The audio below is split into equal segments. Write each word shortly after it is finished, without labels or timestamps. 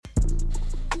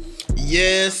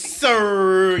Yes,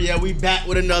 sir. Yeah, we back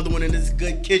with another one in this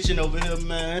good kitchen over here,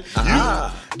 man.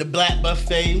 The Black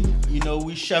Buffet. You know,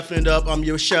 we chefing it up. I'm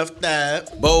your chef,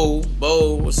 Thad. Bo,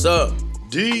 what's up?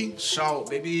 D. Shout,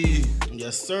 baby.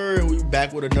 Yes, sir. We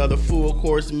back with another full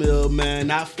course meal, man.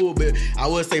 Not full, but I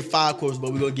would say 5 course,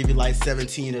 but we're going to give you like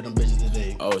 17 of them bitches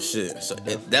today. Oh, shit. So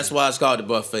that's why it's called the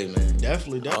buffet, man.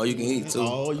 Definitely. All you can eat, too.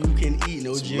 All you can eat.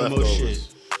 No GMO shit.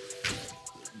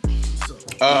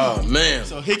 Oh, man.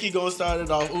 So Hickey gonna start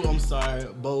it off. Ooh, I'm sorry.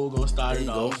 Bo gonna start it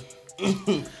off.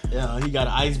 Yeah, he got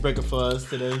an icebreaker for us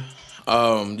today.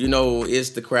 You know, it's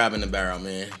the crab in the barrel,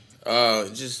 man.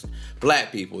 Just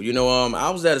black people. You know, I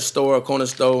was at a corner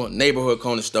store, neighborhood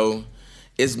corner store.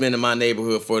 It's been in my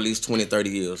neighborhood for at least 20, 30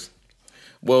 years.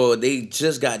 Well, they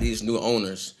just got these new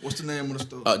owners. What's the name of the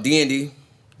store? D&D.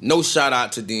 No shout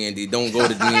out to D&D. Don't go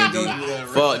to D&D.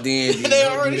 Fuck D&D. They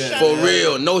already shot For out.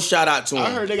 real, no shout out to them. I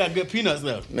heard they got good peanuts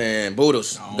left. Man,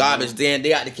 Boodles. Garbage.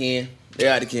 They out the can. They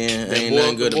out the can. Ain't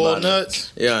nothing good about it.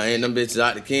 Nuts. Yeah, ain't them bitches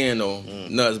out the can though.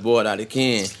 Nuts boiled out the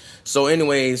can. So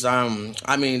anyways, I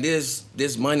mean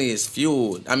this money is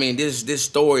fueled. I mean this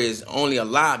story is only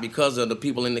alive because of the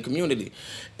people in the community.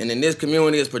 And in this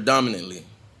community is predominantly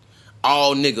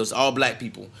all niggas, all black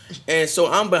people. And so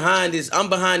I'm behind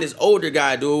this older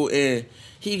guy, dude, and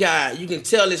you can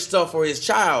tell it's stuff for his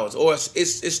child or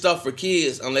it's stuff for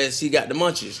kids unless he got the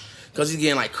munchies. Cause he's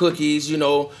getting like cookies, you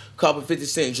know, couple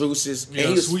 50-cent juices. Yeah, and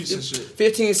he was sweets and shit.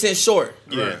 15 cents short.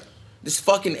 Yeah. This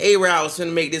fucking A-Rod was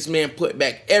finna make this man put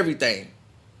back everything.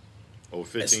 Over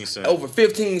 15 cents. Over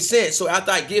 15 cents. So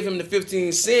after I give him the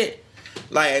 15 cent,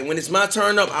 like when it's my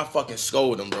turn up, I fucking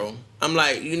scold him, bro. I'm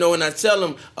like, you know, and I tell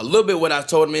him a little bit what I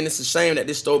told him, and it's a shame that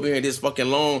this store been here this fucking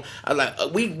long. I like,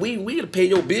 we to pay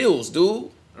your bills, dude.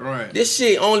 Right. This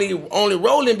shit only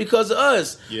rolling because of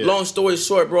us. Yeah. Long story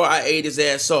short, bro, I ate his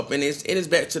ass up, and it's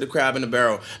back to the crab in the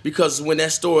barrel. Because when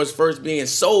that store is first being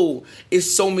sold,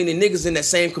 it's so many niggas in that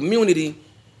same community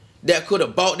that could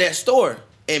have bought that store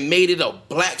and made it a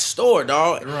black store,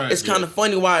 dog. Right. It's kind of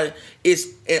funny why it's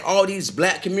in all these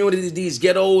black communities, these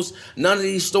ghettos, none of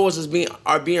these stores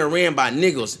are being ran by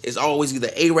niggas. It's always either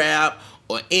Arab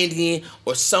or Indian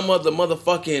or some other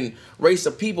motherfucking race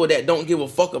of people that don't give a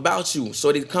fuck about you.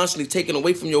 So they constantly taking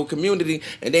away from your community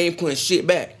and they ain't putting shit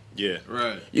back. Yeah.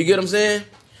 Right. You get what I'm saying?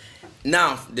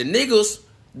 Now, the niggas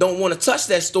don't want to touch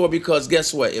that store because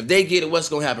guess what? If they get it, what's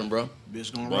gonna happen, bro?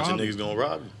 Bitch gonna Bunch rob of you. niggas gonna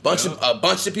rob you. A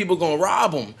bunch of people gonna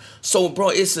rob them. So, bro,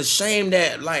 it's a shame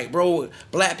that, like, bro,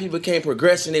 black people can't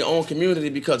progress in their own community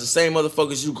because the same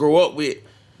motherfuckers you grew up with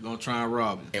Gonna try and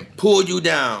rob you. and pull you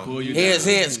down. Pull you Hands,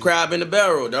 down. hands, crab in the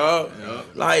barrel, dog. Yep.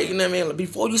 Like, you know what I mean? Like,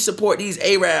 before you support these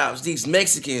Arabs, these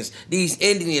Mexicans, these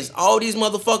Indians, all these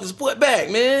motherfuckers, put back,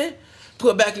 man.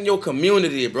 Put back in your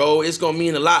community, bro. It's gonna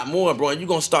mean a lot more, bro. And you're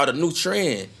gonna start a new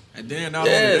trend. And then not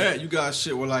only that, you got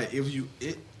shit where like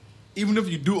even if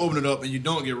you do open it up and you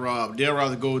don't get robbed, they'd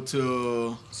rather go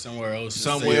to Somewhere else.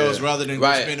 rather than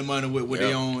Right. go spend the money with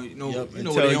their own, Yep. with And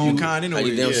their tell own you- kind anyway.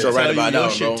 Like, damn Yeah. sure right Tell about you your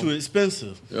that, shit bro. too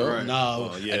expensive. Right.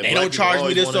 No, yeah, they black don't people charge me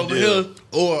always this want a over deal.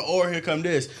 here, or here come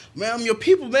this. Man, I'm your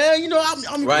people, man. You know, I'm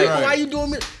your Right. people. Right. Why you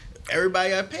doing it? Everybody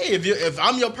got to pay. If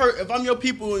I'm your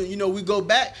people, and you know we go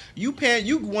back, you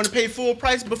want to pay full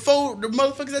price before the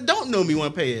motherfuckers that don't know me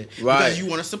want to pay it. Right. Because you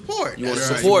want to support. You want to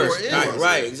That's support. what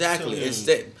Right, exactly. So,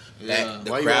 Instead, Yeah.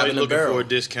 the Why you crab always in the looking barrel. for a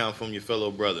discount from your fellow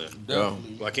brother? Yeah.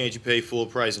 Why can't you pay full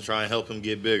price and try and help him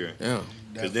get bigger? Yeah.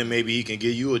 Because then maybe he can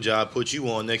give you a job, put you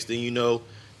on. Next thing you know,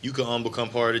 you can become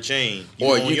part of the chain.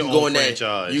 Or own you your can go own in that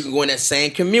franchise. you can go in that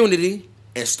same community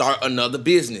and start another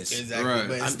business. Exactly. Right.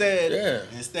 But Yeah.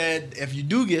 instead, if you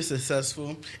do get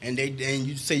successful and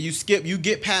you say you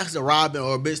get past the robbing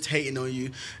or a bitch hating on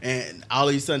you, and all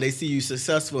of a sudden they see you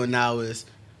successful, and now it's,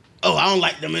 oh, I don't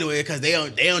like them anyway because they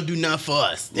don't do nothing for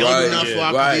us. They don't Right, do nothing for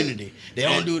our right. community. They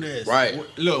don't do this. Right.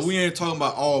 Look, we ain't talking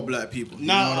about all black people. You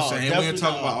No, know what I'm saying? We definitely ain't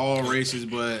talking not. about all races,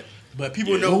 but But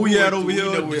people Yeah. know Who we at over we here?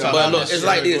 know we But are. But look, that's it's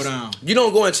like how it go this. down. You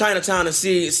don't go in Chinatown and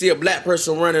see a black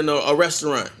person running a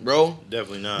restaurant, bro.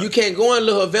 Definitely not. You can't go in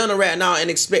Little Havana right now and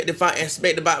expect to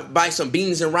buy some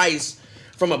beans and rice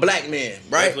from a black man,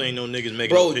 right? Definitely ain't no niggas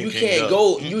making Bro, no you pink can't up.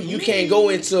 go. You can't go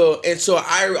into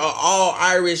an all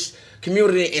Irish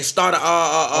community and start a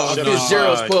shut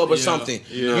Fitzgerald's up. pub or Yeah. something.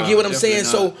 Yeah. You get what I'm Definitely saying?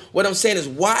 So not. what I'm saying is,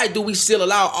 why do we still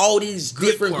allow all these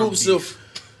different corned groups beef. of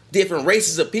different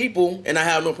races of people, and I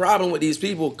have no problem with these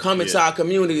people coming to Yeah. our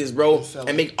communities, bro,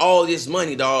 and make all this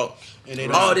money, dog. And they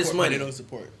don't All support, this money. They don't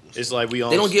support. It's like we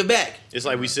They don't give back. It's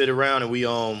like we sit around and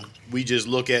we just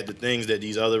look at the things that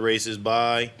these other races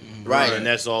buy, Right. And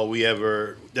that's all we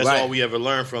ever. That's Right. all we ever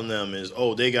learn from them is,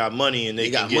 oh, they got money and they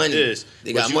They can got get money. this.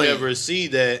 They but got you money. never see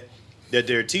that that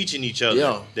they're teaching each other.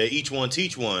 Yeah. That each one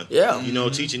teach one. Yeah. You know,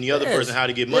 teaching the other Yes. person how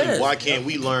to get money. Yes. Why can't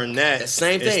we learn that The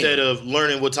same thing. instead of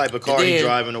learning what type of car And he's then-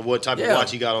 driving or what type of Yeah.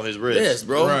 watch he got on his wrist? Yes,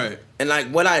 bro. Right. And like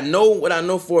what I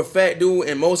know for a fact, dude,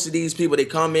 and most of these people, they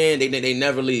come in, they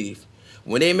never leave.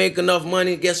 When they make enough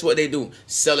money, guess what they do?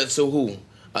 Sell it to who?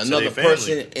 Another their family.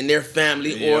 person in their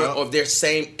family Yeah. or of their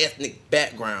same ethnic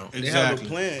background. They have a Exactly.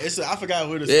 plan. I forgot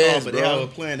what it's Yes, called, but they bro. have a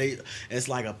plan. It's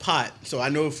like a pot. So I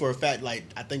know for a fact, like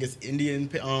I think it's Indian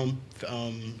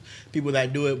people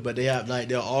that do it, but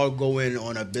they'll all go in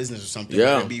on a business or something.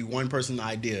 Yeah. It'll be one person's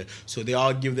idea. So they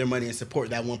all give their money and support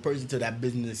that one person till that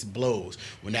business blows.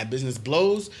 When that business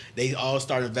blows, they all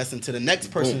start investing to the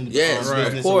next person's Yes, right.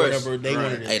 business of course. or whatever they Right.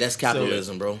 want to do. Hey, that's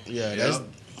capitalism, bro. Yeah, Yeah. That's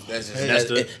That's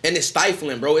the- and it's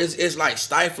stifling, bro. It's like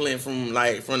stifling from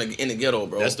in the ghetto,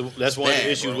 bro. That's one of Bad,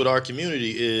 the issues bro. with our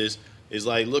community is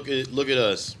like look at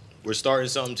us. We're starting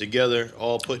something together,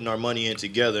 all putting our money in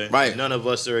together. Right. None of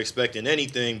us are expecting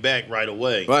anything back right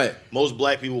away. Right. Most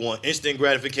black people want instant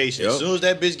gratification. Yep. As soon as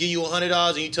that bitch give you $100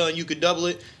 and you telling you could double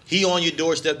it, he on your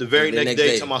doorstep the very The next next day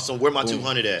day. talking about where my Boom.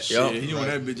 200 at. Yep. Shit, he on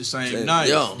that bitch the same Yo. night.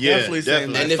 Yeah, Definitely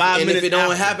saying that. And if, 5 and if minutes it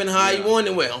don't after. happen how you Yeah. want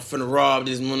it, well, I'm finna rob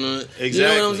this money. Exactly. You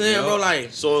know what I'm saying, Yep. bro? Like,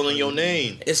 Soiling your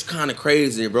name. it's kind of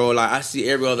crazy, bro. Like, I see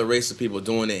every other race of people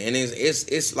doing it, and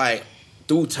it's like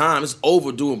through time, it's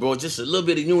overdue, bro. Just a little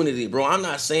bit of unity, bro. I'm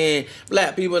not saying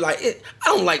black people like it. I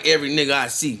don't like every nigga I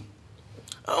see.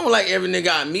 I don't like every nigga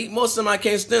I meet. Most of them I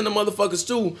can't stand the motherfuckers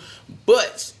too,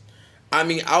 but I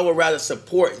mean, I would rather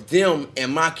support them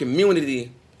and my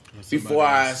community before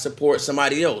I support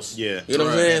somebody else. Yeah. You know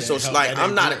what I'm Right. saying? That So it's didn't like, help- that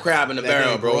I'm not a didn't crab in the that barrel,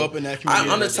 didn't bro. grow up in that community.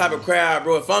 I'm the type of crab,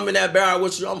 bro. If I'm in that barrel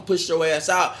with you, I'm gonna push your ass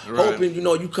out, Right. hoping,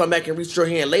 you come back and reach your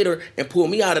hand later and pull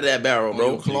me out of that barrel,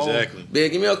 bro. your claw. Exactly.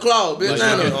 Big, give me a claw, big Like,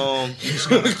 Nana.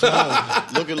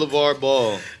 look at LeVar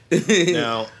Ball.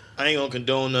 Now, I ain't gonna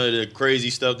condone none of the crazy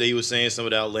stuff that he was saying, some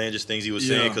of the outlandish things he was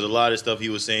saying, Yeah. because a lot of stuff he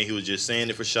was saying, he was just saying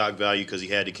it for shock value because he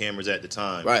had the cameras at the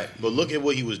time. Right. But look at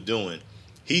what he was doing.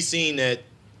 He seen that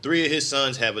 3 of his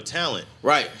sons have a talent.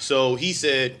 Right. So he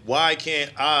said, why can't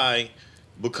I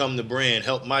become the brand,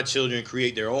 help my children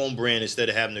create their own brand instead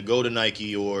of having to go to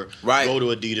Nike or Right. go to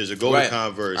Adidas or go Right. to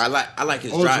Converse. I like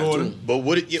his Or drive Jordan. too.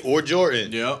 But or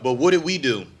Jordan. Yeah. But what did we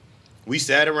do? We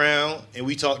sat around and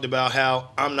we talked about how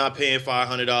I'm not paying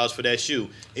 $500 for that shoe.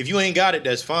 If you ain't got it,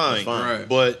 that's fine. That's fine. Right.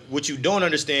 But what you don't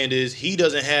understand is he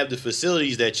doesn't have the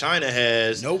facilities that China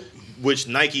has. Nope. Which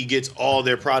Nike gets all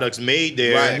their products made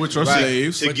there. Right. Which are Right.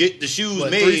 slaves. To get the shoes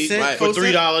What, made 3 cents, Right. for 4 cents?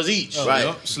 $3 each. Oh, Right.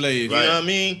 Yup, slaves. You know what I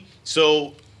mean?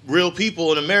 So real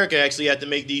people in America actually have to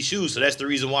make these shoes. So that's the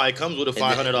reason why it comes with a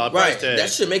 $500 price Right. tag.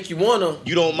 That should make you wanna.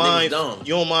 You don't mind. Niggas dumb.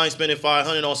 You don't mind spending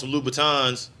 $500 on some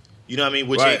Louboutins. You know what I mean?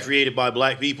 Which Right. ain't created by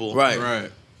black people. Right.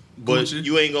 Right. But Gucci.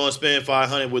 you ain't gonna spend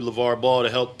 $500 with LeVar Ball to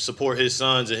help support his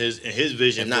sons and his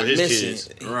vision And for not his missing kids,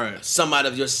 Right. somebody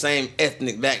of your same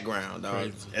ethnic background,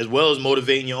 dog. as well as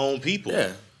motivating your own people.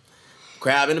 Yeah.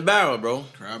 Crab in the barrel, bro.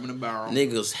 Crab in the barrel.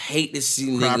 Niggas hate to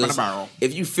see Crab in niggas. a barrel.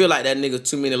 If you feel like that nigga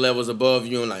too many levels above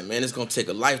you and like, man, it's gonna take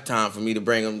a lifetime for me to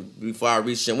bring him before I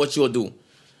reach him, what you'll do?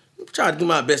 Try to do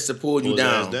my best to pull you Pull his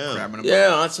ass down. down. Crab in the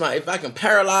barrel. Yeah, that's my. If I can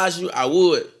paralyze you, I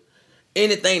would.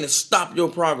 Anything to stop your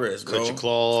progress, bro. Cut your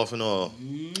claw off and all.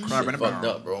 Crab in the Fucked barrel.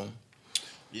 up, bro.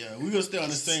 Yeah, we're gonna stay on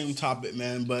the same topic,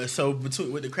 man. But so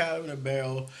with the crab in the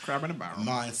barrel Crab in the barrel.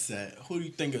 mindset, who do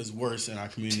you think is worse in our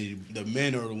community, the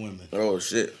men or the women? Oh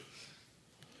shit.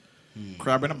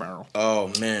 Crab in the barrel.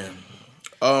 Oh man.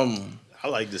 I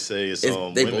like to say it's They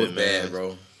women, both man. bad,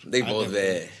 bro. They both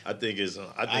bad. I think it's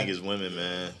women,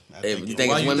 man. I Hey, think you it- think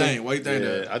Why it's you women? think? Why you think Yeah,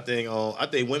 that? I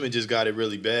think women just got it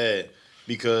really bad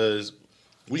because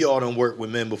we all done worked with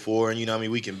men before, and you know what I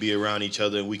mean, we can be around each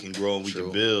other and we can grow and we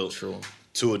can build True.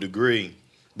 to a degree.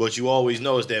 But you always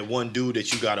know it's that one dude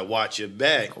that you gotta watch your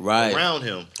back Right. around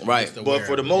him. Right. the- But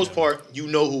for the most part, you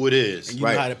know who it is. and you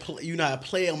Right. know how to play. You know how to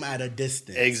play them at a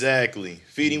distance. Exactly.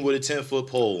 Feeding with a 10-foot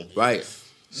pole. Right.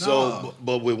 So, No.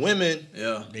 but with women,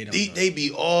 Yeah. They don't. know. they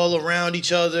be all around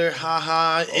each other,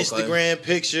 Instagram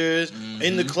pictures,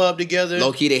 in the club together,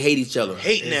 Low key, they hate each other.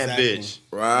 hating that Exactly. bitch.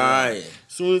 Right.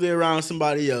 As soon as they're around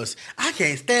somebody else, I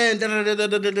can't stand.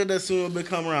 As soon as they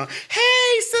come around,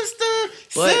 hey sister,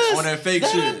 But sis, on that fake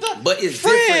shit. But it's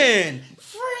different.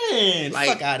 friend, Like-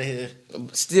 fuck out of here.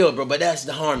 Still, bro, but that's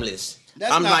the harmless.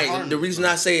 That's I'm not like harmless, the reason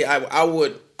bro. I say I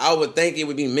would think it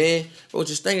would be men, bro.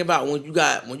 Just think about when you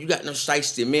got them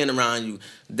shiesty men around you,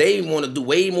 they want to do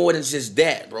way more than just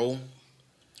that, bro.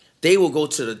 They will go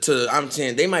to the I'm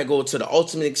saying they might go to the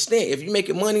ultimate extent. If you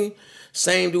making money,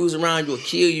 same dudes around you will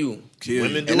kill you. Kill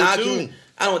Women you. do And it too.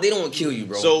 they don't want to kill you,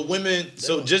 bro. So women,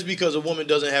 so just because a woman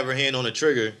doesn't have her hand on the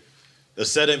trigger, The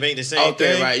setup ain't the same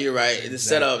thing. Okay, right, you're right. The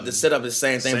setup is the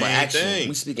same thing, but Same action. thing.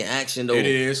 We speaking action though. It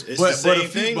is. It's but the same a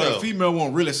thing, but though. a female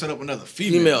won't really set up another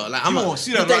female. Like, you won't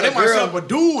see that. you think They a might girl- set up a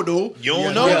dude though. You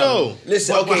don't know though.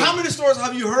 Listen, But, okay. but how many stories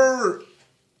have you heard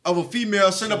of a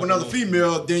female setting up another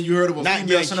female? Then you heard of a Not female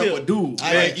getting setting up a killed. dude.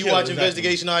 I Man, like you kill, watch exactly.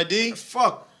 Investigation ID?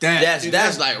 Fuck that.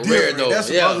 That's like rare different. though. That's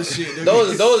some Yeah. other shit.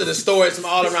 nigga. Those are the stories from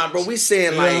all around, bro. We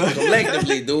saying like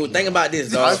collectively, dude. Think about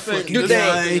this, dog. I think You this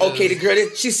think, is- okay, the girl,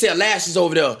 she said lashes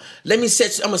over there. I'm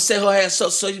gonna set her ass up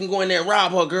so you can go in there and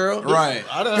rob her, girl. Right.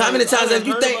 How many times have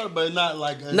you think? About it, but not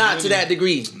like Not to that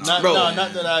degree, bro.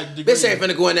 not to that degree. Bitch ain't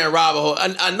finna go in there and rob her.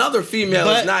 Another female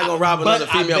is not gonna rob another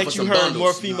female I bet for you some heard bundles.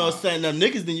 more females setting up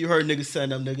niggas than you heard niggas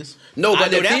setting up niggas. No, I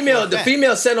but know the that female, for a the fact.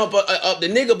 female set up the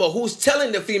nigga, but who's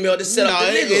telling the female to set No, up the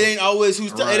it nigga? ain't always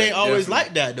it Right, ain't always definitely.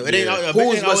 like that though. It ain't Yeah. a bitch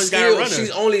Who's ain't but always got a still, runner.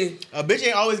 she's only, A bitch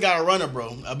ain't always got a runner,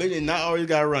 bro. A bitch ain't not always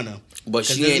got a runner. but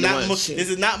 'Cause she this ain't is the not one. Mo- this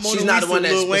is not Mona She's not the Lisa, one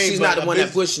that's. Lil Wayne, She's not but the a one that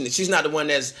bitch- pushing it. She's not the one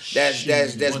that's Majority behind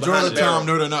of the the barrel. time,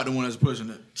 no, they're not the one that's pushing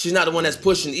it. She's not the one that's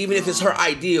pushing. Even if it's her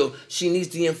ideal, she needs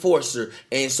the enforcer.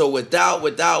 And so without her,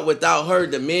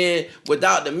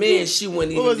 without the men, she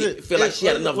wouldn't What was even it? feel like she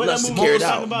had enough What that nuts to movie carry it was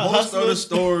talking out. about? Most Hustlers?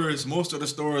 of the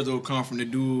stories will come from the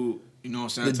dude. You know what I'm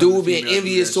saying? The telling dude being female to do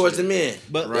envious that towards shit. the men.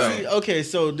 But Right. see, okay,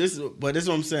 so this is what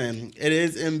I'm saying. It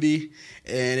is envy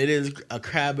and it is a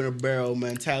crab in a barrel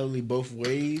mentality both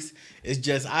ways. It's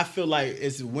just I feel like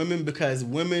it's women because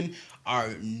women are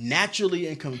naturally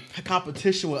in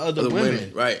competition with other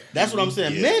women. right. That's what I'm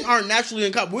saying. Yeah. Men aren't naturally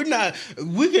in competition. We're not.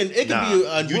 We can. It can Nah, be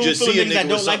a you room just full of see a niggas nigga that with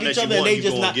don't like something each that you other, and want, they you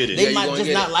just gonna not. get it. They Yeah, you might gonna just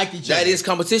get not it. like each other. That is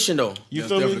competition though. You That's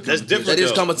feel me? definitely That's different. That is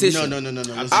though. competition.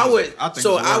 No. I would. I think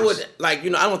So it's I worse. would like I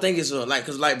don't think it's like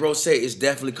because like bro said, it's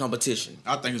definitely competition.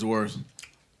 I think it's worse.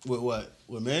 With what?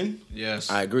 With men? Yes.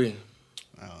 I agree.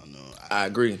 I don't know. I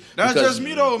agree. That's Because just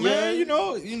me though, man.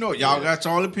 Yeah. You know, y'all got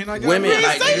your own opinion. I got women mine.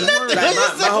 like, say like nothing.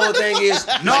 my whole thing is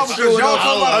No, like, because true y'all enough-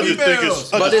 talking I about just think females.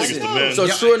 it's. I But just think it's the listen, men.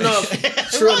 so true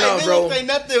enough, They bro. ain't say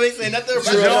nothing. They ain't say nothing about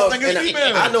True that. enough, think it's and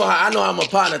females. I know how I'm a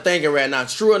partner thinking right now.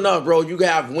 True enough, bro. You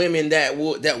have women that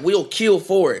will kill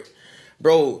for it,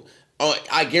 bro.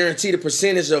 I guarantee the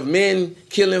percentage of men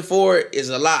killing for it is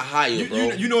a lot higher,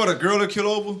 bro. You know what a girl will kill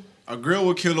over? A girl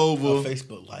will kill On over.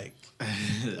 Facebook, like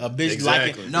a bitch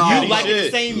Exactly. liking. No. You Petty like the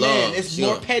shit. same Love. man. It's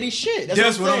more Love. petty shit.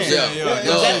 That's what I'm saying. Yeah,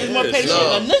 That is more petty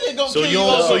Love. shit. A nigga gonna So kill you you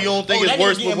don't. over. So you don't think Oh, it's that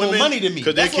worse nigga for getting more women money than me.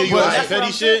 because they That's kill you what- over that's that what petty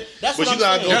I'm saying. shit? That's But what you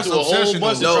gotta I'm go saying. through a whole obsession,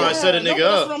 bunch to though. try and set a No, nigga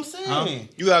That's up. what I'm saying.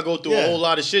 You gotta go through Yeah. a whole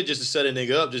lot of shit just to set a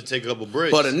nigga up, just to take a couple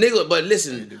bricks. But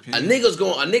listen, a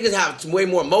niggas have way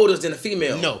more motives than a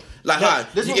female. No. Like That- how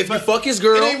this if what- you but fuck his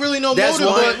girl, it ain't really no that's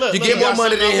motive, one. but look, you look, get I more got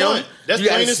money than something I him. want. That's you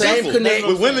got plain the and same simple. connect.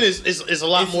 With women, it's a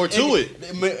lot more to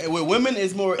it. With women,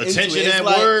 it's more Attention into it. It's at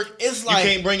like, work. It's You like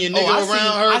can't bring your oh, nigga I seen-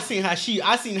 around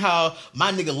her. I seen how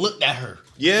my nigga looked at her.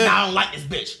 Yeah. Now I don't like this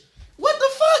bitch. What the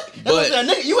fuck? That's what I'm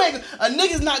saying. A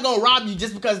nigga's not gonna rob you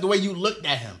just because of the way you looked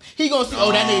at him. He gonna see,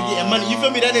 oh, that nigga getting money. You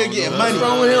feel me? That nigga getting money. What's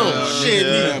wrong with him? Shit,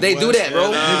 Yeah. nigga. They do that,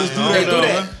 bro. They do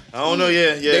that. I don't know.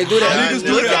 Yeah. They do that. Niggas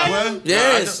do that, man.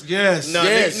 Yes. Yes. Nah,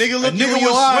 Yes. nigga, look A you nigga in your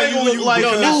will eye, swing on you you look like a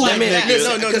because- fool. That man, No,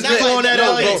 listen, no, because not Go on that no,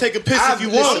 alley bro. and take a piss if you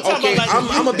listen, want. talking okay, about like I'm you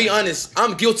gonna do be that. honest.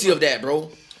 I'm guilty of that,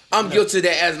 bro. I'm guilty of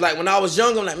that. As like when I was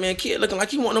young, I'm like, man, kid looking like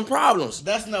he want them problems.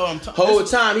 That's not what I'm talking. Whole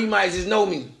time he might just know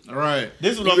me. All right.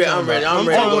 This is what I'm I'm ready. talking I'm about. ready. talking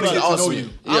I'm about- ready to know awesome. you.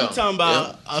 Yeah. I'm talking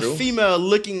about a true.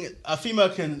 female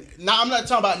can. Now I'm not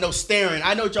talking about no staring.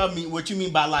 I know what y'all mean. What you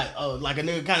mean by like a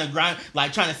nigga kind of grind,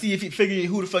 like trying to see if he figure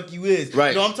who the fuck you is.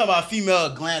 Right. No, I'm talking about a female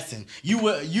glancing. You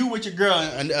with your girl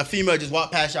and a female just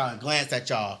walk past y'all and glance at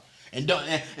y'all and don't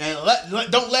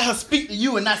let her speak to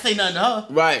you and not say nothing to her.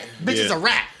 Right. Bitch, it's Yeah. a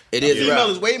rap. It is A a female rap.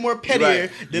 is way more pettier Right.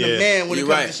 than Yeah. a man when it You're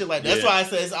comes right. to shit like that. That's Yeah. why I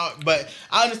say it's out. But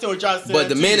I understand what y'all saying. But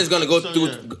the too. man is gonna go So, through.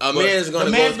 yeah. A man is gonna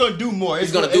the go. man's gonna do more.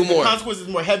 He's gonna do more. The consequences is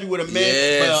more heavy with a man,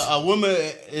 Yes. but a woman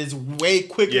is way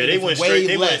quicker. Yeah, they it's went way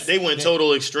straight. less. They went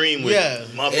total extreme with Yeah.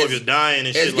 motherfuckers It's- dying and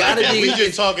it's shit like gotta that. be- We it's-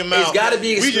 just talking about. it's gotta be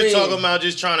We just extreme. talking about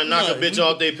just trying to knock No, a bitch we-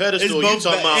 off their pedestal. it's You both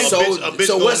talking about bad. a bitch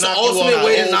So gonna what's the knock you off ultimate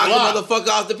way the to knock whole block. a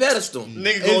motherfucker off the pedestal?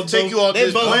 Nigga gonna It's take both- you off they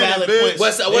this both planet, valid bitch. points.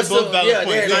 What's They the both valid yeah?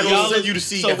 points. There, They you gonna know, send you to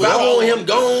see. So if with I all- want him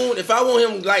gone, if I want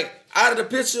him like out of the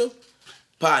picture,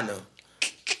 partner,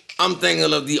 I'm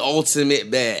thinking of the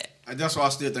ultimate bad. That's why I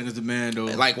still think it's the man though.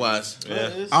 Likewise. Yeah.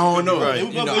 I don't know. Right. It-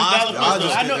 You know, it's valid I points.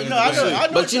 just I know. think No, it's I the know. man. I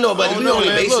know. But you know, but I don't we know, only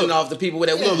man. basing Look. off the people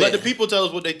that we Let the met. people tell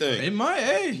us what they think. It might,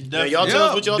 hey. Man, y'all tell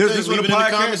us what y'all think. This Leave what it the in the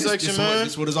podcast- comment this- section, this man. This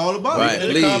is what it's all about. Right. In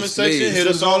the Please, comment section, please. hit This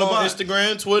us is all all on about.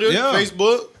 Instagram, Twitter, Yeah.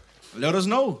 Facebook, Let us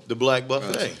know. the Black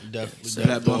Buffet. Definitely.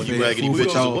 Black Throwing you Buffet, raggedy food for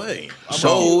bitches y'all. away.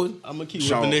 Showed. I'm gonna keep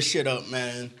Show. whipping this shit up,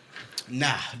 man.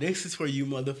 Nah, this is for you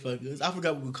motherfuckers. I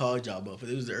forgot what we called y'all, but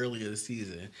it was earlier this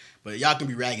season. But y'all can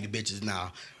be raggedy bitches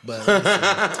now. But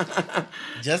listen,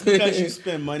 just because you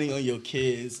spend money on your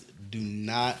kids do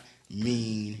not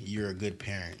mean you're a good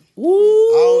parent. Woo.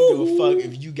 I don't give a fuck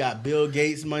if you got Bill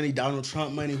Gates money, Donald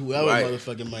Trump money, whoever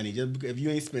motherfucking money. Just because if you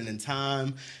ain't spending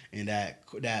time and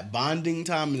that bonding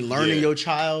time and learning your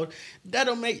child, that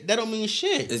don't mean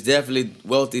shit. It's definitely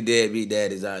wealthy deadbeat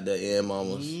daddies out there and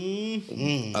mamas.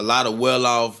 Mm-hmm. A lot of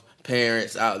well-off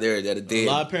parents out there that are dead.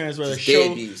 A lot of parents rather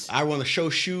deadbeats. I want to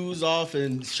show shoes off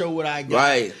and show what I got.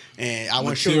 Right. And I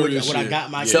want to show what I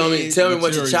got my Tell kids. me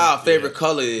what your child's favorite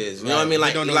color is. You know what I mean?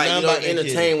 Like, They don't know you nothing don't about their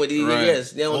entertain kids. with these. Right.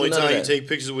 Yes. They don't Only do none time you of that. take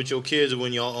pictures with your kids is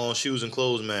when y'all on shoes and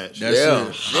clothes match. That's Yeah.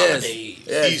 it.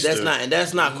 Yes. Easter.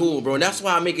 That's not cool, bro. And that's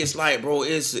why I make it like, bro,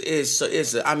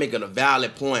 I make it a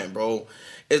valid point, bro.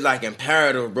 It's like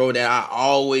imperative, bro, that I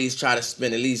always try to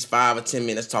spend at least 5 or 10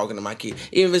 minutes talking to my kid,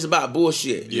 even if it's about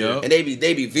bullshit. Yeah. And they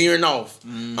be veering off.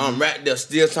 I'm right there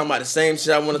still talking about the same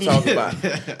shit I want to talk about.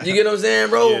 You get what I'm saying,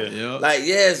 bro? Yeah. Yeah. Like,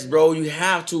 yes, bro, you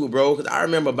have to, bro. Because I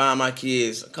remember buying my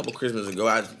kids a couple Christmases ago.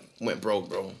 I went broke,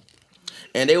 bro,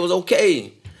 and they was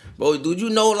okay, bro. Dude, you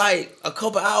know, like a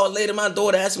couple hours later, my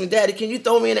daughter asked me, "Daddy, can you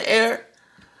throw me in the air?"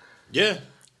 Yeah.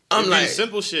 I'm It be like,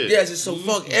 simple shit. Yes, it's so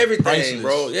fuck everything, Priceless.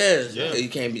 bro. Yes, Yeah. you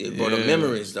can't be, bro. The Yeah.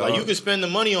 memories, dog. Like you can spend the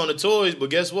money on the toys, but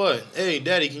guess what? Hey,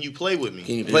 daddy, can you play with me?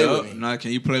 Can you play Yeah. with me? Nah,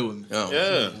 can you play with me?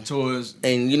 Yeah. Toys.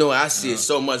 And you know, I see it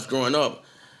so much growing up.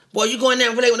 Boy, you going there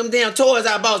and play with them damn toys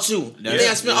I bought you. You That's-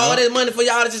 think I spent all this money for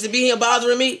y'all to just be here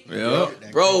bothering me? Yeah.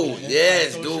 Bro,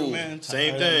 yes, Social, dude. man.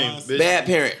 Same thing. Bitch. Bad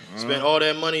parent. Spent all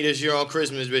that money this year on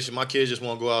Christmas, bitch. And my kids just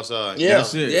want to go outside. Yeah,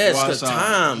 That's it. yes, Go cause outside.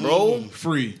 time, bro.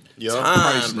 Free. Yup. Time,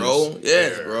 Priceless. bro.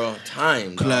 Yes, bro.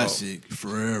 Time, dog. Classic.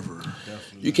 Forever.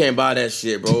 You can't buy that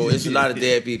shit, bro. It's a lot of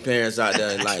deadbeat parents out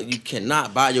there. Like, you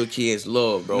cannot buy your kids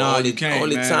love, bro. Nah, only, you can't,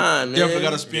 only man. time, man. Definitely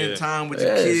gotta spend Yeah. time with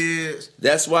Yes. your kids.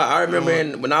 That's why I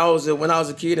remember when I was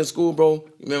a kid in school, bro.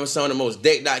 You remember some of the most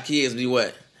decked out kids be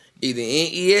what? Either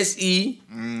NESE.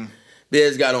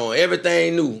 Biz got on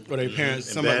everything new. Or their parents,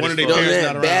 And somebody, bad one of as their You know what I'm parents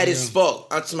saying? not Bad around. as fuck.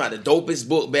 I'm talking about the dopest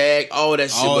book bag, all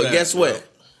that shit. All But that, guess what?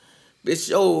 Bitch,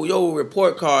 yo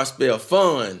report card spell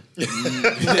fun.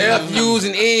 F-U's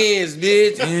and N's,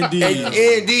 bitch. N-Ds. And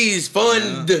N-D's,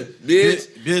 fund,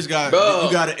 bitch. Biz got Bro,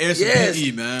 you got an S yes. and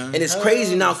P, man. And it's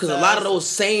crazy now because a lot of those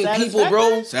same people,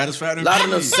 bro, Satisfactory. a lot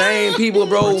of them same people,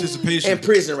 bro, Participation. in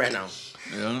prison right now.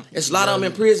 Yeah. It's a lot of them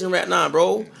in prison right now,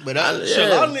 bro. But I- shit,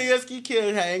 a lot of yeah. niggas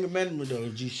kids had anger management though.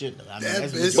 G shit though. I mean, That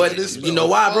that's bitch- what- But This you know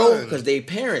why, fun. bro? Because they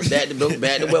parents. Back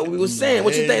to what we was saying.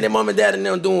 What you think their mom and dad and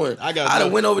them doing? I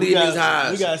done went over these niggas' We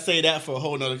highs. gotta say that for a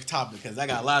whole nother topic because I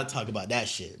got a lot to talk about that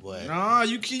shit, boy. Nah,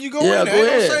 you go Yeah, in there. go Ain't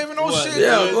ahead. no saving no What? shit.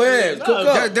 Yeah, man. go ahead. No, Cook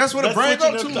up. That's what it brings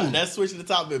up switching to. That's switching the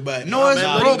topic, but No, it's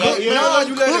nah, bro. that- Nah,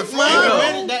 you let it Anger flow.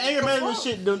 man- that anger management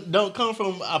shit don't come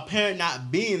from a parent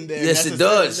not being there. Yes, it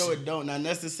necessarily. does. No, it don't. Not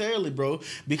necessarily, bro.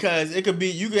 Because it could be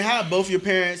you could have both your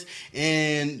parents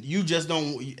and you just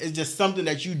don't. It's just something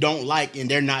that you don't like and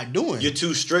they're not doing. You're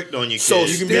too strict on your kids. So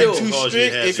you can still- be too Cause you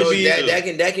strict. have It to could So be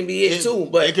that can be it too.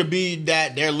 But it could be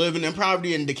that they're living in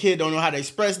poverty and the kid don't know how to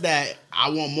express that. I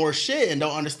want more shit and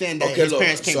don't understand that Okay, his look,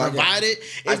 parents can't so I get- provide it.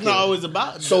 I It's get not it. always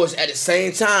about. so it's at the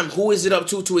same time, who is it up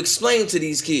to explain to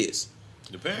these kids?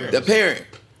 The parents. The parent.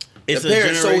 it's the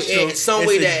parents. So in some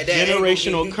way that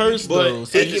generational curse But though.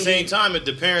 So at the can same be- time, if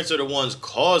the parents are the ones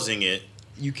causing it,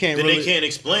 you can't then really. they can't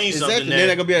explain Exactly, something they're not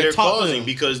that gonna be able to they're talk to causing them.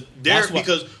 because That's why-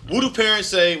 what do parents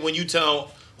say when you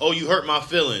tell, "Oh, you hurt my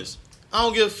feelings"? I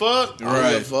don't give a fuck.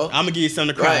 Right. I'm gonna give you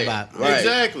something to cry Right. about. Right.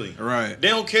 Exactly. Right. They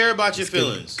don't care about your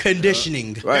feelings.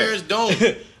 Conditioning. Right. Parents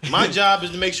don't. My job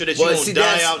is to make sure that you Well, won't see, die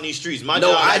that's- out in these streets. My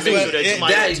No, job I is to make sure think that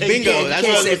somebody that will take bingo, care of You that's you.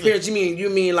 can't what say I was- parents. You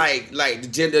mean like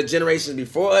the generations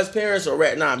before us parents or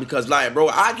right now? Because like, bro,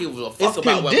 I give a fuck It's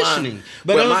about what conditioning.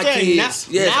 But what I'm my saying kids.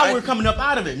 now, Yes, now we're coming up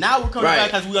out of it. Now we're coming Right.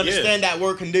 back because we understand that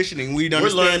word conditioning. We We're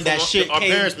learning understand that from shit our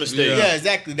came. parents' mistakes. Yeah,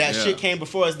 exactly. That Yeah. shit came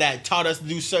before us that taught us to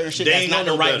do certain shit They that's ain't not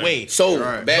know the no right better. way. So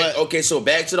Right.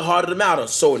 back to the heart of the matter.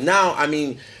 So now, I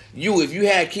mean, if you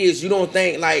had kids, you don't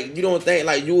think like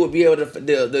you would be able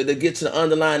to get to the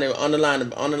underline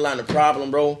the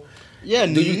problem, bro. Yeah,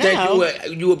 Do you now,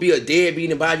 think you would be a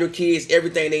deadbeat and buy your kids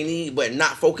everything they need, but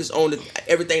not focus on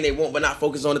everything they want, but not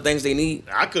focus on the things they need?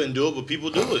 I couldn't do it, but people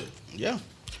do it. Yeah.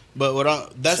 But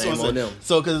that's Same what I'm on saying. them.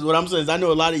 So, because what I'm saying is, I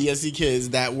know a lot of ESC kids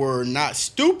that were not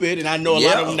stupid, and I know a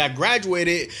lot of them that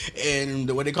graduated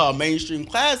in what they call mainstream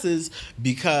classes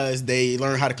because they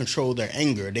learn how to control their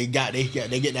anger. They get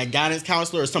that guidance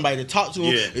counselor or somebody to talk to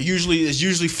them. Yeah. It's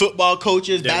usually football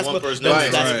coaches, That one basketball, person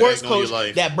that sports on your coach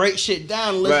life. that break shit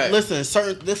down. Listen,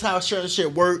 this how certain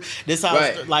shit work. This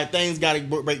how like things got to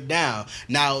break down.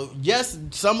 Now, yes,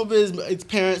 some of it's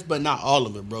parents, but not all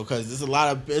of it, bro. Because there's a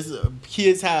lot of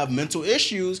kids have mental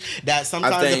issues that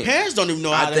sometimes the parents don't even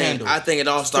know how to handle. I think it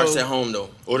all starts at home though.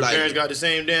 Or the parents got the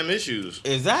same damn issues.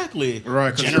 Exactly.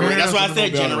 Right. That's why I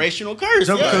said generational curse.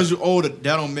 Just because you're older,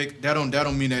 that don't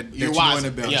mean that you're wise.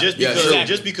 knowing better. Yeah.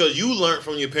 Just because you learned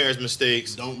from your parents'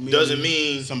 mistakes doesn't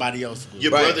mean somebody else your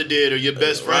brother did or your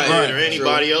best friend did or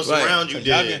anybody else around you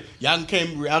did. Y'all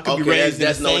can be raised in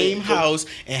the same house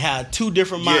and have two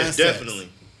different mindsets.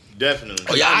 Definitely.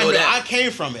 Oh, y'all know that. I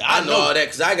came from it. I know all that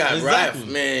because I got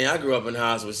I grew up in a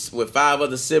house with 5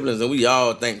 other siblings and we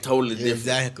all think totally different.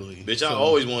 Exactly. Bitch, I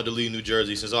always wanted to leave New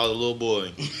Jersey since I was a little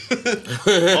boy.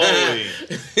 Always.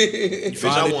 Bitch,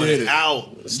 I wanted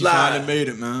out. Slide. You finally made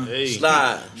it, man. Hey.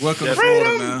 Slide. Welcome to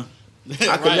Florida, man.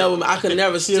 I could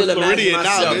never still imagine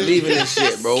myself now, leaving this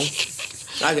shit, bro.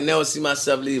 I can never see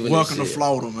myself leaving Welcome this to shit.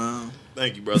 Florida, man.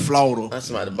 Thank you, brother. Florida. That's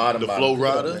my the bottom. The Flow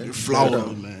Rider.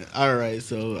 Florida. Man. All right,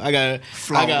 so I got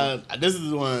this is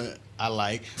the one I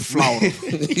like. Florida.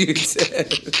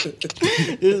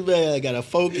 This man got to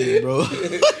focus, bro.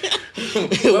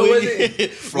 What was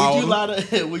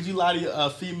it? Would you lie to a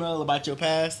female about your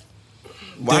past?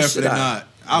 Why should Definitely I? not.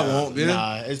 I won't, man.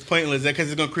 Nah, it's pointless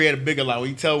because it's gonna create a bigger lie. When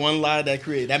you tell one lie, that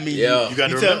means Yeah. You got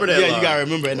to remember that lie. Yeah, you gotta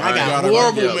remember it. And I Right. got You gotta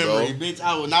horrible remember, memory, bro. bitch.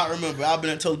 I will not remember. I've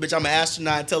been told, bitch, I'm an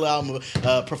astronaut. Tell her I'm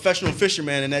a professional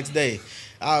fisherman the next day.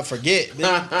 I forget. Bitch.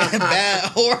 Bad,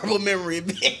 horrible memory.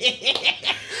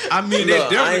 I mean, they Look, I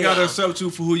definitely ain't got to gonna- accept you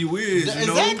for who you is. You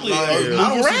Exactly. know? Like, Move I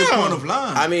don't see the around. point of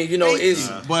lying. I mean, you know, it's.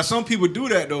 But some people do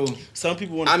that though. Some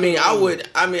people want. I mean, I would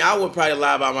probably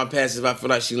lie about my past if I feel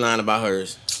like she lying about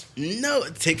hers. No,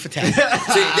 tick for tat. See,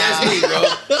 that's me, bro.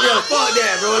 Yo, fuck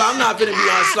that, bro. I'm not finna be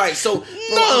on strike. So, bro,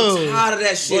 I'm tired of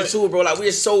that shit too, bro. Like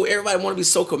everybody want to be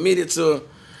so committed to.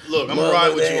 Look, I'm gonna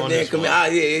ride with you on this one.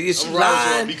 It's I'm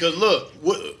riding with you because look,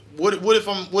 what if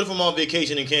I'm on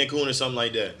vacation in Cancun or something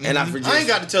like that? And I ain't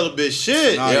got to tell a bitch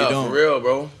shit. Nah, you don't. for real,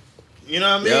 bro. You know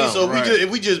what I mean? Yeah, So right. if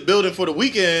we just building for the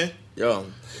weekend, Yo,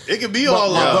 it could be all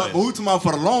lies. But we talking about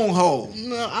for the long haul.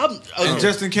 No, I'm. And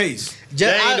just in case.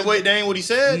 That ain't what he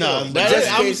said. No, though. that just is,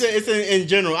 in I'm case- saying it's in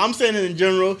general. I'm saying it in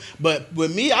general, but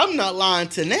with me, I'm not lying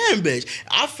to nan bitch.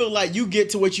 I feel like you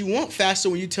get to what you want faster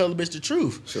when you tell the bitch the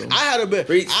truth. Sure. I had a bit,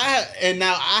 Preach. and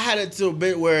now I had it to a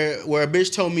bit where a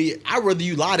bitch told me I'd rather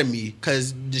you lie to me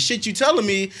because the shit you telling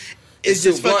me. It's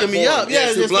It's just too fucking blunt me for up. him. Yeah, Yeah,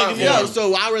 it's it's just too fucking me blunt up. for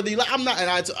So I really, I'm not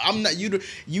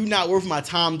you not worth my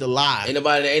time to lie. ain't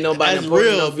nobody That's important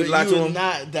real, enough but to lie to you are him.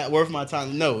 not that worth my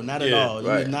time. No, not at all.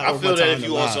 right. You're not I worth feel my that time if to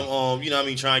you want lie. some, you know what I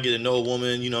mean, trying to get to know a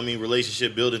woman, you know what I mean,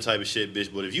 relationship building type of shit,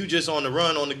 bitch. But if you just on the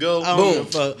run, on the go, I don't Boom. give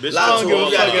a fuck. Bitch, Lie I to don't give her. a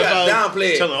You fuck gotta if I downplay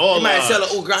it. Telling all You might lies. tell her,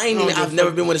 oh, girl, I've never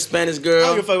been with a Spanish I girl.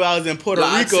 don't give a fuck if I was in Puerto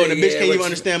Like, Rico and the bitch can't even what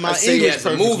understand my I say English as a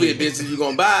perfectly. movie, bitch, if you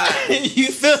gonna buy it. You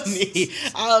feel me?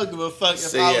 I don't give a fuck if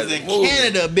Say I as was a in movie.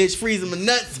 Canada, bitch, freezing my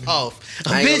nuts off. A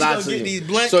I ain't bitch gonna lie gonna to get you. these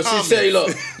blunt So comments. she say, look,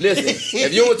 listen,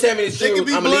 if you don't tell me the they truth, could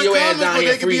be I'm gonna leave blunt your ass comments, down but here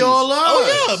they in could be freeze. all lies.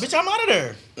 Oh yeah, bitch, I'm out of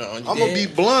there. I'm gonna be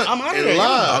blunt I'm outta and there,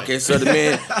 lie. Okay, so the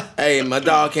man, hey, my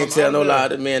dog can't tell no lie.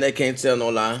 The man, they can't tell no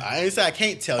lie. I ain't say I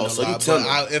can't tell no so you lie, tell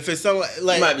but them. if it's someone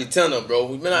like You might be tender, bro.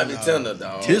 We may not be tender,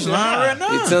 dog. His line right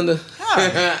now. You tender?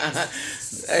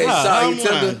 Hey, How? sorry, I'm you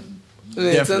tender? lying. You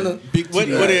ain't tender? Big what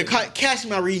titty. it catch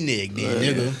my renege then,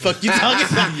 nigga. Fuck you talking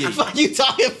about? Fuck you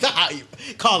talking about?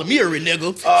 Calling me a renege.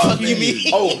 Fuck you mean?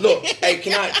 Oh, look. Hey,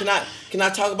 can I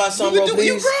talk about something, bro, You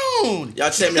please? grown. Y'all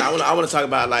tell me. I want to talk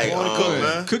about like.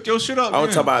 man. Cook your shit up, I want man.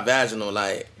 to talk about vaginal,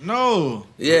 like. No.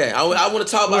 Yeah, I want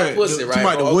to talk about Wait, pussy, right? Talking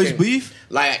about the bro? voice Okay. beef?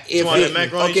 Like if talking it, about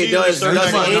macaroni okay, cheese does or No,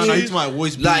 something? you Like talking any about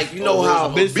voice beef. like you know how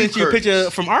Bitch sent you a picture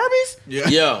from Arby's? Yeah.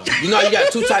 yeah, you know you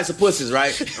got two types of pussies,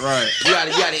 right? Right. You got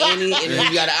an innie and then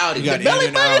you got an outie. You got The belly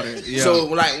in and out. Yeah. So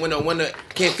like when the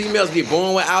can females be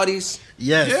born with outies?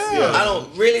 Yes. Yeah. I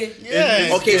don't really.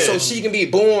 Yes. Okay, so Yeah. she can be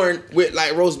born with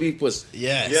like roast beef pussy.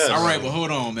 Yes. Yes. all right, but hold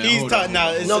on, man. He's Hold talking on. now.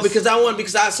 It's No, just- because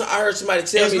I heard somebody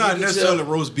tell It's me not you can necessarily tell-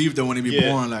 roast beef though when it be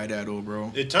Yeah. born like that though,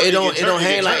 bro. It don't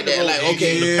hang like that. Like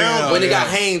okay, Yeah. when it got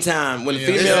hang time, when the Yeah.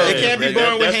 female. It can't be That-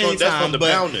 born with that's hang from- that's time, from the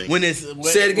but pounding. when it's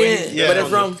Say it again. yeah, but it's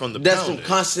from the that's pounding.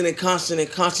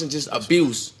 from constant just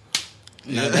abuse.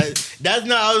 No, that's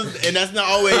not always, and that's not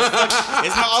always.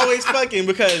 It's not always fucking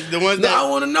because the ones that I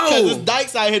want to know. Because there's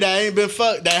dykes out here that ain't been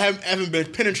fucked, that haven't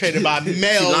been penetrated by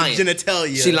male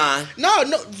genitalia. She lying. No,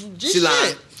 just she shit.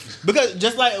 lying. Because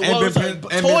just like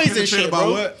toys and shit,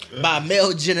 bro. By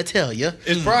male genitalia.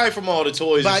 It's probably from all the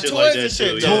toys and shit like that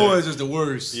too. Toys is the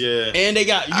worst. Yeah. And they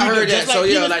got I heard just that.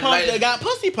 like So, penis pumps, they got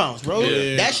pussy pumps, bro.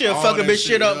 Yeah. That shit All fuck a that bitch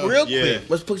shit up real quick.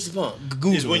 What's pussy pump?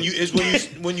 Google It's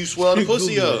when you swell the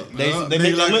pussy up. They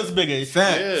make their lips bigger.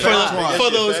 Fat. Yeah.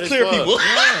 For those clear people.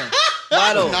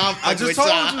 Why though? I just told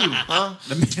you. Huh?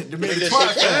 The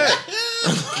twat fat.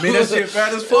 Man, that shit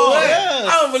fat as fuck.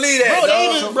 I don't believe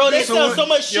that. They sell so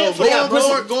much shit for that. Go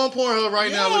on Pornhub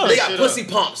right now. Look They that got shit pussy up.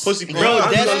 pumps. Pussy pumps. Bro,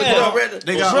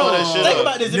 They got Bro, that shit think up.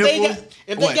 about this.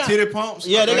 If they got titty pumps?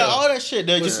 yeah, they got all that shit.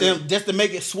 They just to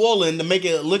make it swollen, to make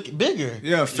it look bigger.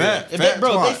 Yeah, fat. If Fat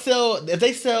twat. if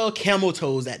they sell camel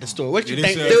toes at the store, what you Yeah,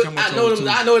 they think? sell- Dude,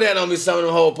 I know that on me. Some of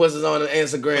them whole pussies on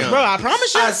Instagram. Bro, I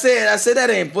promise you. I said that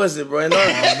ain't pussy, bro. No, I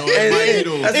might be,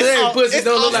 though. said that ain't pussy.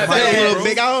 Don't look like offset a that, little bro.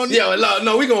 big. I don't Yeah,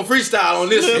 no, we gonna freestyle on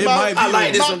this. It might be, I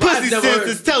like this my one. pussy I've never sense heard-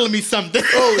 is telling me something.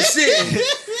 Oh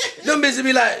shit! Them bitches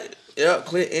be like, yeah,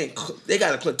 they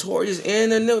got a clitoris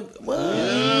in and what?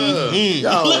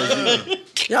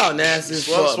 Y'all nasty as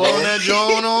fuck. Swallow that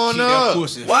joint on Keep that up.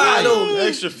 pussy. Why though?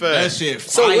 Extra fat. That shit.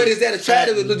 So fire. what is that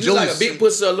attractive? Is you like a big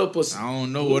pussy or a little pussy? I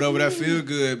don't know. Whatever that feel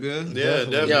good, man. Yeah,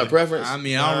 definitely. Yeah, preference. I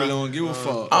mean, I don't really don't give a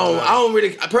fuck. I don't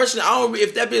really. Personally, I don't.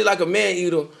 If that be like a man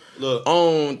eater, Look. I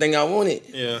don't think I want it.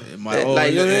 Yeah. It might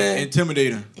Like, you know what I mean?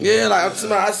 intimidating. Yeah, like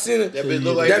I seen it. That bitch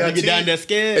look like That got Get down teeth. that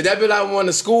skin. If that be like one of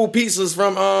the school pizzas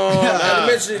from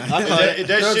elementary. If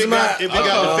that shit got, if it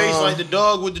got the face like the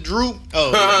dog with the droop.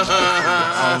 Oh,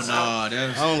 Oh no,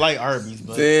 that's. I don't like Arby's,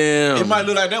 but Damn. It might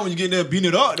look like that when you get there beating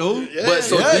it up, though. Yeah, But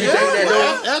so yeah, do you think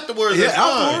that though? Afterwards, Yeah, that's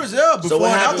fine. afterwards, yeah. Before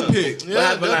what and happened? after pick. What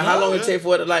happened? Like, how long it take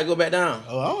for it to like go back down?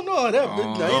 I don't know that.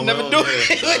 I ain't never no, do yeah.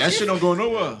 it. That shit don't go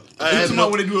nowhere. I You have talking no-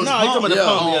 about when they do a No, you talking about the Yeah.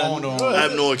 pump? Oh, Yeah. no. I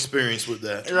have no experience with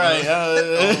that. Right.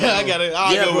 I gotta.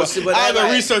 I'll bro, see, but I'll that go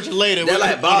like- research it later. That with-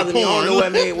 like bothered me. I don't know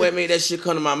porn. what made that shit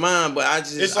come to my mind, but I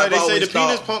just It's like I've they say always the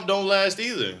penis thought- pump don't last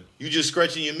either. You just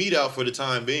stretching your meat out for the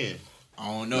time being. I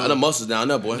don't the know. muscles down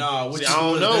there, boy. Nah, what See, you I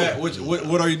don't do know. is that?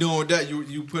 What are you doing with that?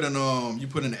 You put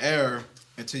in air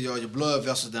until your blood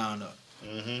vessels down up.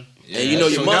 And you know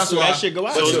your so muscle. That shit go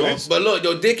out. But look,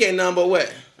 your dick ain't nothing but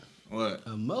what? What?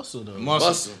 A muscle though.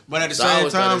 Muscle. But at the So I same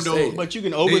always thought time they though, say- But you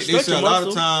can they overstretch say a your lot muscle.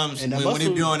 of times and that when they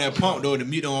muscle- be on that pump though, the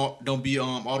meat don't be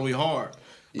all the way hard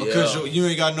because Yeah. you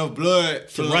ain't got enough blood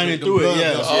filling running the through it, blood yeah.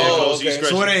 vessels. Oh, so you okay.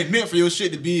 stretch So it ain't meant for your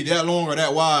shit to be that long or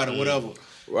that wide or whatever.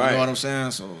 Right. You know what I'm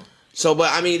saying? So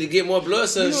But I mean, to get more blood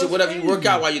cells, shit, whatever you work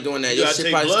out while you're doing that, You your gotta shit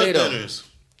take probably stay blood though. thinners.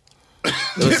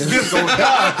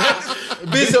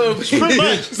 Bitch on Good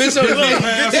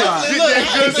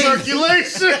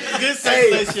circulation. Good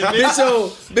Hey, circulation, bitch on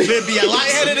bitch. Be a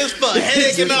lightheaded as fuck,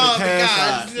 headache and all.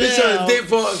 God, bitch on dick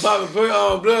popping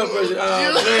blood pressure.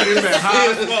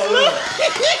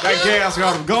 that gas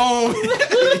got him gone.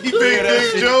 Big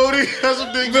Dick Jody. That's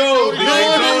a big Bro, Jody. doing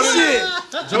that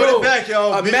shit. Jody back,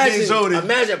 y'all. Big Dick Jody.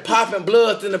 Imagine popping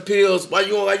blood in the pills while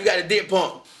you got a dick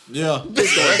pump. Yeah.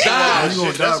 Bitch gonna die. You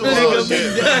gonna That's die, some bro.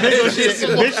 bullshit. Bitch shit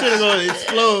gonna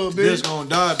explode, Bitch bitch. gonna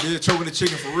die, bitch. Choking the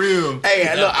chicken for real.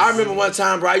 Hey, look, I remember one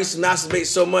time, bro, I used to masturbate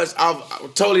so much,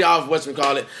 totally off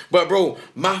whatchamacallit. But, bro,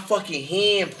 my fucking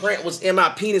handprint was in my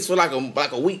penis for like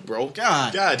a week, bro.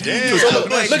 God. God damn. So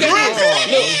look at this. Look,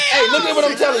 hey, look at what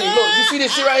I'm telling you. Look, you see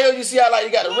this shit right here? You see how like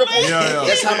you got the ripples? Yeah.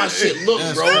 That's how my shit look,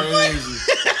 That's bro. crazy.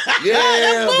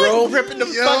 Yeah, bro. Ripping the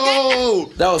Yo.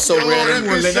 That was so That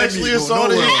random. bitch sexually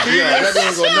assaulted his Yeah, that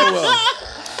penis. didn't go nowhere.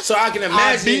 So I can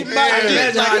imagine, beat my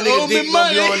dick how like a nigga owe dick me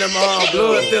gonna be money. on them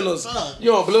blood thinners.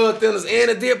 You on blood thinners and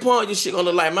a dick pump, your shit gonna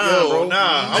look like mine, Yo, bro.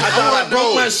 nah. I thought I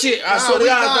broke my shit. I swear to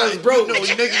God, I thought it was broke. No,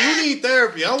 nigga, you need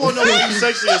therapy. I want to know why you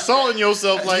sexually assaulting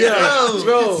yourself like that. Yeah,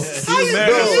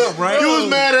 bro. You was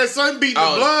mad at son beating the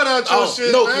blood out your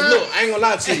shit, no, man. look, I ain't gonna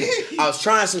lie to you. I was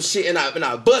trying some shit and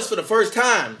I bust for the first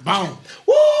time. Boom.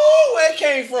 Woo, where it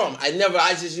came from? I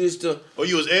just used to. Oh,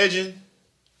 you was edging?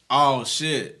 Oh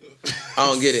shit. I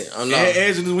don't get it. I'm not.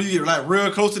 Edging is when you get like real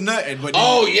close to nothing, but then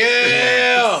Oh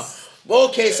yeah.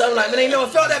 Okay, so I'm like, man, I ain't never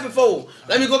felt that before.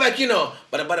 Let me go back,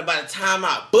 But by the time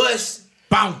I bust,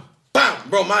 bam. bam,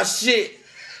 bro, my shit,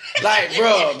 like,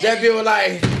 bro, that bitch was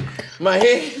like, my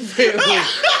head,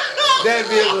 that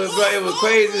bitch was, bro, it was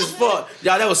crazy as fuck.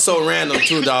 Y'all, that was so random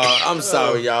too, dog. I'm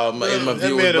sorry, y'all, my That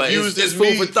viewers, man but abused it's his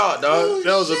food for meat. thot, dog.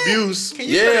 That was abuse. Can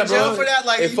you go to jail bro. for that?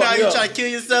 Like, It you know how fucked you me try up. to kill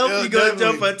yourself? Yeah, You go to jail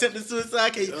definitely. for attempted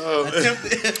suicide? Can you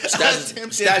attempted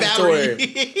Statutory.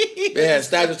 battery? They had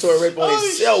statutory rape on Oh,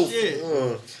 himself. shit.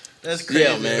 That's crazy.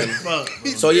 Yeah, man. Fuck,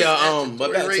 bro. So yeah,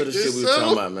 but back to rate the shit we were yourself.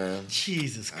 talking about, man.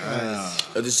 Jesus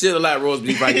Christ. The shit like roast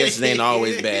beef, I guess it ain't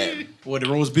always bad. What, the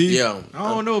roast beef? Yeah. I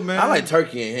don't know, man. I like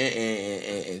turkey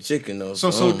and chicken though.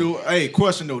 Hey,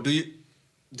 question though, do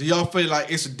y'all feel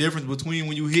like it's a difference between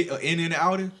when you hit an in and an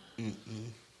outie?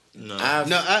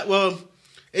 No. Well,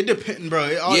 it depends, bro.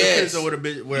 It all depends on what a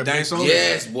bitch. Where You think so?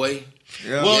 Yes, boy.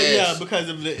 Yeah. Well, Yes. yeah, because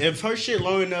if her shit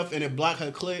long enough and it block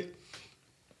her clit,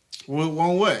 Well,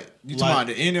 on what? You talking Like- about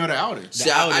the in or the outie? See,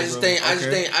 outie, I just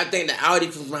bro. think the Audi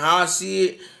from how I see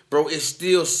it, bro, it's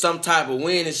still some type of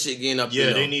wind and shit getting up Yeah,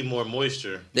 there. they need more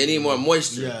moisture. They need more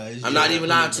moisture. Yeah, it's- I'm not yeah. even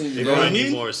lying to They you, probably bro.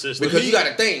 need more assistance. Because you got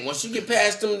to think, once you get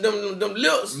past them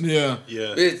lips, Yeah.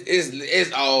 yeah,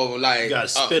 it's all like you gotta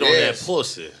spit on yes. that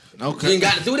pussy. You Okay. ain't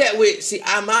got to do that with. See,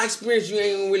 my experience, you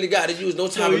ain't really got to use no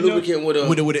type of you know- lubricant with a.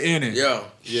 With the inning. Yeah.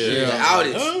 Yeah. The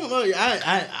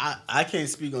Audis. I can't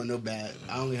speak on no bad.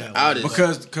 I only have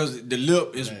Audis. Because the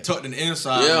lip is Right. tucked in the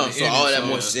inside. Yeah, and the so inning, all that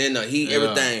moisture in the heat, Yeah.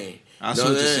 everything. I You see know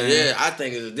what you're I'm saying. Yeah, I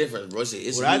think it's a difference, bro.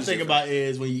 It's What I huge think difference. about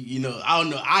is when you know, I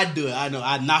don't know, I do it. I know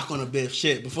I knock on a bit of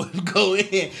shit before you go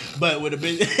in, but with a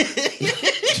bitch.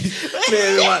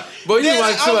 Man, bro, you Man,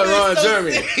 watch too I'm much being Ron so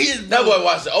Jeremy. serious, That bro. boy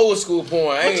watched the old school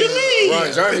porn. What you mean?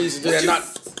 Ron Jeremy used to do that knock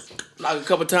a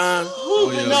couple times.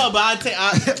 yeah. No, but I take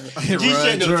G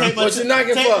shit though. Take my What you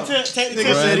knocking for? Take the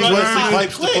Nigga said he rub wants the to side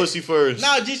pipes the clip. pussy first.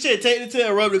 No, G shit, take it to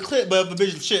and rub the clip, but if a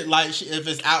bitch shit like if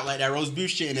it's out like that roast beef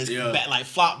shit and it's back, like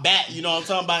flop back, you know what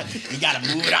I'm talking about? You gotta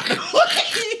move it out the way.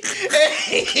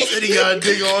 Said he got a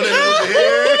dig on it with the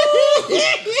hair.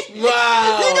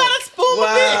 Wow. You gotta spoon the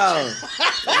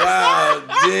bitch. Wow. Wow.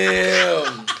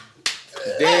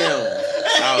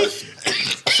 Damn. I was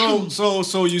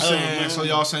So you saying? man. So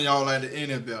y'all saying y'all like the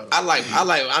inning better? I like.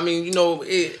 I mean, you know,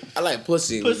 I like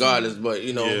pussy regardless, but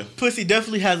you know, Yeah. Pussy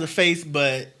definitely has a face,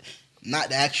 but not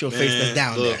the actual face that's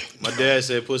down look, there. my dad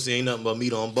said pussy ain't nothing but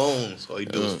meat on bones. All you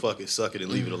do is fuck it, suck it,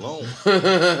 and leave it alone.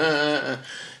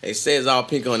 they say it's all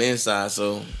pink on the inside,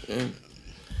 so. Yeah.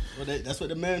 Well, that's what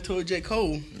the man told J.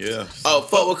 Cole. Yeah. Oh,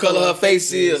 fuck what color her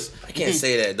face is. I can't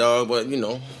say that, dog, but you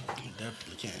know,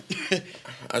 Definitely can't.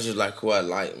 I just like who I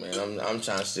like, man. I'm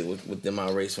trying to stick within my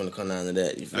race when it comes down to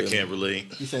that. You feel I me? can't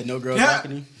relate. You said no girl Yeah.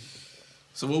 talking to you?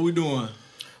 So what we doing?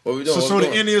 What we doing? So What we the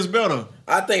doing? inning is better.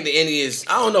 I think the Indians.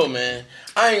 I don't know, man.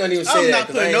 I ain't gonna even say I'm that. not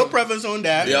 'cause I putting ain't- no preference on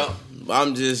that. Yeah,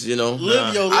 I'm just, you know.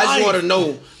 Live your I just life. want to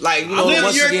know, like, you know, Live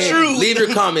once your again, truth. leave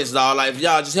your comments, dog. Like, if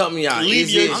y'all just help me out. Leave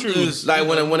Is your it- truth. Like,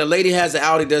 when a lady has an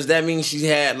Audi, does that mean she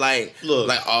had like Look.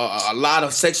 a lot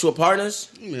of sexual partners?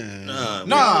 Man.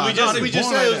 Nah, we just they we just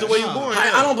born said it was like the that. way you Nah. born.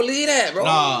 I don't believe that, bro.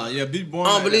 Nah, yeah, be born. I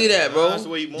don't like believe that, bro. That's the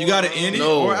way you born. You got an inning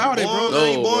No. or outie, Born, bro. no,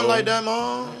 you No, born bro. like that,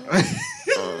 mom.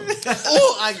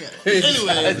 Oh, I got.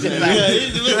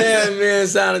 Anyway, Man,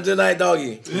 sounded just like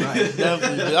doggy.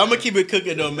 definitely. I'm gonna keep it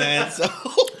cooking though, man. So,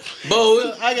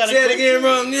 Bo, I got a say it again,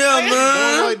 bro. Yeah, Born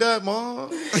man. like that, mom.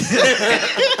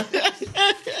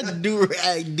 do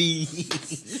rag D.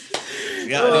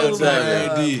 Goddamn man.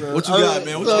 ID. What you got,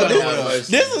 man? What you got?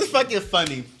 This is fucking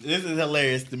funny. This is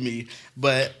hilarious to me.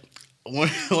 But one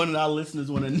of our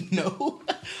listeners want to know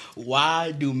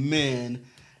why do men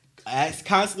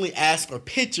constantly ask for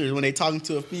pictures when they talking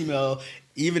to a female,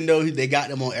 even though they got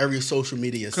them on every social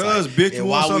media site? 'Cause, bitch, you And want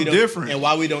why we something don't- different. And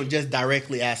why we don't just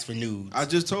directly ask for nudes? I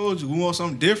just told you, we want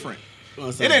something different. You know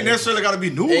what I'm It saying? ain't necessarily got to be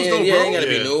news, Yeah, though, yeah, bro. ain't gotta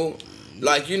be Yeah. new.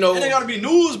 Like, you know. It ain't got to be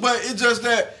news, but it's just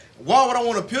that, why would I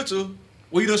want a picture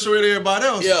where you done show it to everybody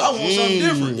else? Yeah. I want something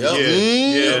different. Yep.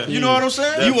 Yeah. You know what I'm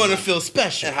saying? You want to feel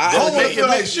special. And I how- don't want to It feel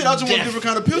like makes- shit. I just want a different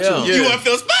kind of picture. Yeah. You want to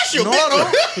feel special, No, I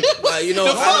don't. Like, you know,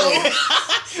 I know.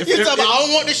 You talking about, I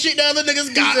don't want the shit the other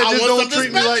niggas got. Said, I just want don't something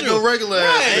treat me special. like no regular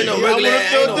ass. Right. Ain't no I regular wanna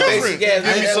ass, feel ain't no different. basic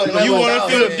ass. Ain't something You like want that.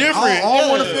 to feel different. I don't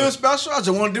want to Yeah. feel special. I just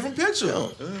want a different picture.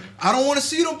 I don't want to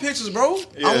see them pictures, bro.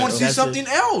 I want to see That's something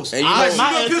else. And you Like, know- see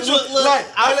My- them pictures. look, like,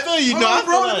 I feel you. hold No, on, I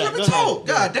bro. feel Let that. me Go talk.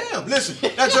 ahead. God damn. Listen,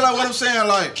 that's just like what I'm saying.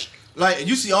 Like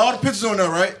you see all the pictures on there,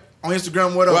 right? On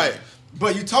Instagram, whatever. Right.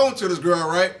 But you talking to this girl,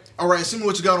 right? All right, send me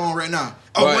what you got on right now.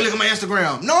 Oh, Right. well, look at my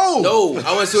Instagram. No. No,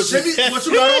 I want to see what Send me you. what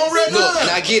you got on right Look, now. and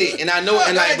I get it, and I know,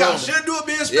 and That like, ain't bro. got shit to do with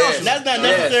being Yeah. special. That's not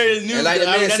necessarily new. And like the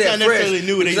man That's said, not necessarily fresh.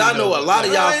 new. Because I know a lot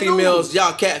of y'all I ain't females, new.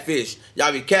 y'all catfish.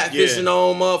 Y'all be catfishing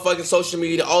on motherfucking social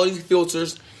media, all these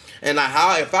filters. And like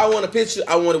how if I want a picture,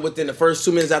 I want it within the first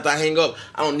 2 minutes after I hang up.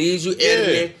 I don't need you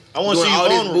editing. I wanna doing see you all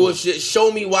this vulnerable. bullshit.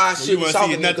 Show me why shit You was wanna see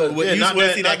talking nothing because with- Yeah, You not wanna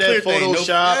that, see not that that clear thing,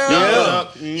 Photoshop. no- Yeah.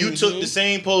 Yeah. You took the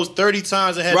same post 30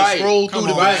 times and had Right. to scroll through Come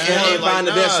the on, best man. one. and find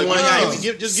the best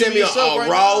one. Just Send give me a yourself right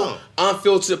raw, now.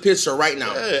 unfiltered picture right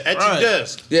now. Yeah, at Right. your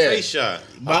desk. Yeah. Face shot.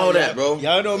 All that, bro.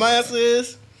 Y'all know what my answer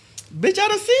is? Bitch, I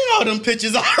done seen all them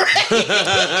pictures already.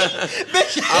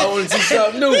 Bitch, I want to see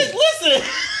something new. Bitch, listen.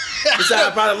 Besides, I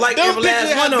probably like them every last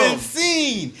pictures one have of been them.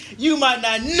 seen. You might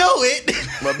not know it,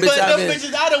 But, but bitch, I've them been-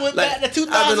 pictures I done went like, back to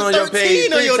I've been on your page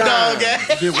 2013 on your 3 dog times.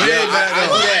 ass. Been way Yeah, back I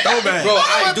though. do that. Throwback. Bro,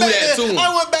 I went do back that to- too.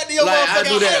 I went back to your Like, I motherfucking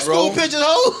do that, high school bro. pictures,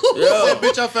 ho. Yeah.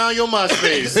 Bitch, I found your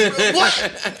MySpace. What?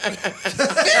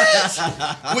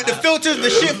 Bitch. With the filters, the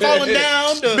shit falling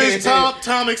down. Bitch,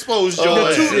 Tom exposed Oh,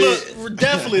 your Two, ass. look,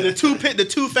 definitely the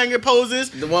two finger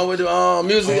poses. The one with the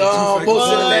music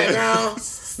posted in the background.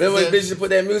 Remember when bitches put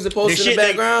that music The posted in shit the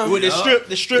background? with the strip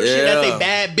shit that they Yeah.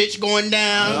 bad bitch going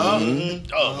down.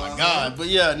 Oh my god! But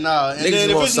yeah, nah. And Niggas then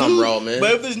if want it's something news, raw, man.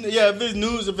 But if it's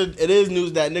news, if it is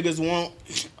news that niggas want,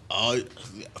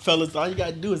 fellas, all you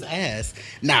gotta do is ask.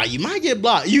 Now you might get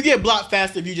blocked. You get blocked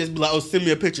faster if you just be like, oh, send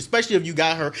me a picture. Especially if you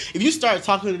got her. If you start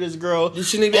talking to this girl You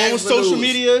shouldn't even on ask for social news.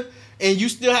 media. And you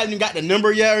still haven't even got the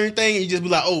number yet or anything, and you just be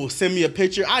like, "Oh, send me a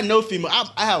picture." I know female.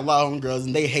 I have a lot of homegirls,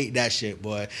 and they hate that shit,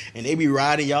 boy. And they be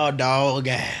riding y'all dog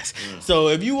ass. So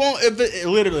if you want, if it's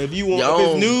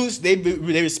news, they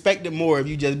respect it more. If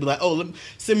you just be like, "Oh,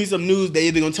 send me some news," they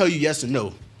either gonna tell you yes or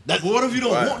no. But what if you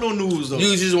don't want no news though?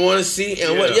 You just want to see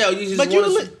and what? Yeah, you just But want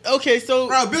to see. okay, so.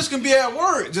 Bro, bitch can be at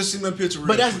work. Just send me a picture.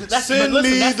 But that's Send but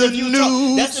listen, me that's the if you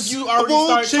news. that's if you already I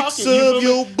want start chicks talking. of You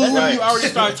your feel me? That's if you already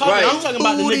start talking. Right. I'm talking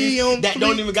about the Booty niggas on that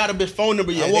don't even got a bitch phone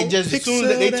number yet. I They want just as pics soon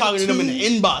as they of talking to them in the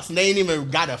inbox and they ain't even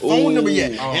got a phone number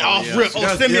yet. Oh, And off yeah. rip, See, oh,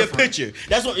 that's send me a different. picture.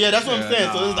 That's what I'm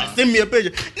saying. So it's nah. like send me a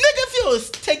picture. Nigga, if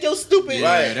you take your stupid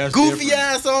Right, that's goofy different.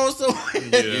 ass on somewhere,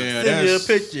 send me a that's-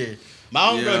 picture. My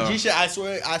homegirl, Yeah. G-Shit, I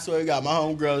swear to God, my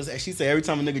homegirls, she said every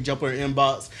time a nigga jump her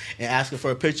inbox and ask her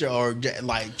for a picture or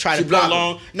like try She to block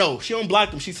prolong. No, she don't block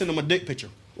them. She send them a dick picture.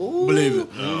 Believe it.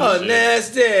 Oh,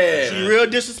 nasty. She real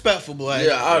disrespectful, boy.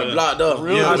 Yeah, I would blocked up.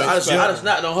 Real I disrespectful. done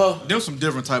snapped on her. Them some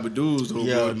different type of dudes though,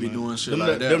 Yeah, bro. Be man. doing shit Them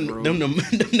like the- that, bro.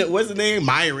 them, what's his name?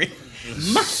 Myron.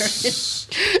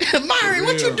 Myron,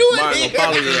 what you real. doing Mine here? gonna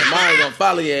follow your ass. Mine gonna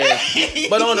follow your ass.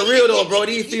 But on the real though, bro,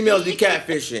 these females be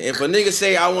catfishing. If a nigga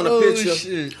say I want a Oh, picture,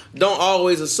 shit. don't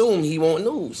always assume he want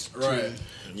news. Right.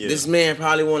 Yeah. This man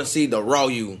probably want to see the raw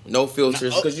you, no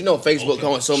filters, because you know Facebook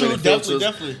come with so True, many definitely, filters.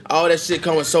 definitely. All that shit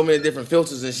come with so many different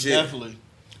filters and shit. Definitely.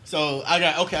 So I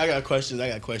got questions. I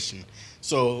got a question.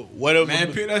 So what if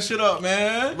Man, pick that shit up,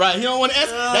 man. right? He don't want to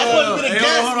answer. That's what it's Hey, gonna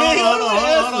guess. hold Man, he don't on, wanna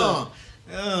hold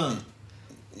answer. on.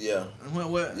 Yeah, Yeah.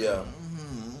 What? yeah,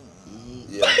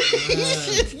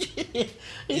 yeah.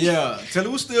 Yeah. Tell her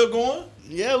we're still going.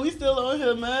 Yeah, we still on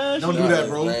here, man. Don't do that,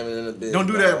 bro. Don't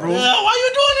do that, bro. Yeah, why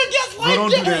you doing it? Guess what? Bro, don't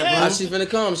do that, bro. How she finna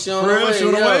come? She on For the real? way. She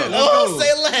on the yeah. way? Oh, Let's go.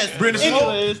 say less. Bring the smoke.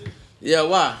 Anyways, Yeah,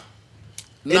 why?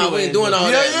 No, we Anyways, ain't doing all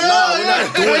yeah, that. yeah, No, we're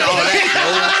not doing all that,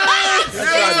 bro.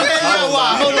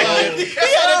 Hold on. He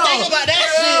had to think about that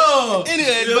shit.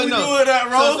 Anyways, Yeah, but we no. doing that,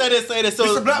 bro. So say this. So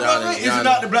It's the black Johnny, buffet? Is Johnny. it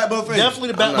not the black buffet? definitely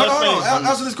the black I'm not- buffet. Hold on.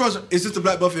 Answer this question. Is this the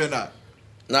black buffet or not?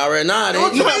 Not right now. It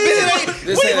ain't. No, bitch,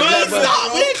 This ain't a black buffet.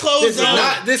 stop. We ain't closed This is down.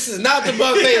 not. This is not the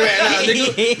buffet right now,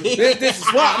 nigga. This is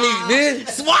swap me, bitch.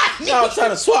 Swat me. Y'all trying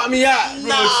to swap me out.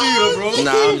 No. bro.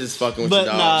 Nah, I'm just fucking with But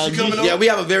you, nah, dog. She coming Yeah, up? we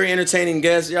have a very entertaining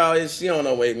guest, y'all. She on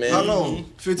her way, man. How long?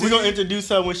 15? We're gonna introduce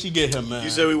her when she get here, man. You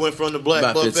said we went from the black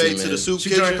About buffet 15 to the minutes. soup She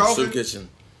kitchen. drank coffee? Soup kitchen.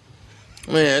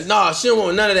 Man, nah, she don't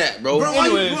want none of that, bro. Bro, why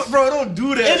Anyways. you, bro, don't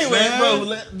do that. Anyway, man.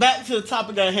 bro, back to the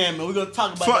topic at hand, man. We're gonna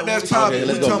talk about Fuck that topic. Okay,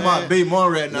 We let's talking go. about Bay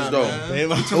Mon right now, Let's go. man. Babe,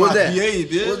 We talking What's about that?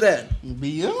 BA, bitch. What's that?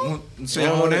 BM? Say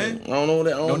her whole name? I don't know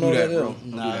that. I don't Don't know do that, that, bro.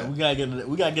 Nah, we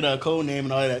gotta get her a code name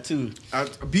and all that too.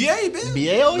 BA, bitch.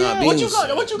 BA, oh Nah, yeah. Beans.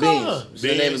 What you call her? Beans. Her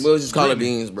name is- We'll just call her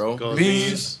Beans, bro. Call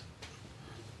Beans.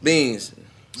 Beans.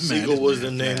 Siegel was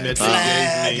the name that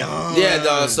Flag they gave me. on. Yeah,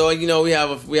 dog. So you know we have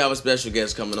a special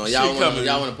guest coming on. Y'all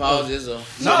want to pause this or?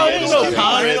 No, ain't no Okay.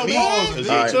 pause. Red No Beans, pause. 'cause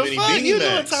All right. ain't too many Fuck, Beanie you know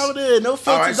what Macs. time it is. No filters.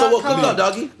 All right. So what cook up,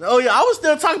 doggy? Oh yeah, I was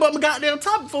still talking about my goddamn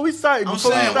topic before we started. I'm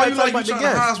Before we saying, why started you talking like you about the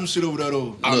trying to hide guest. some shit over there,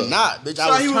 though? I'm not, bitch. So I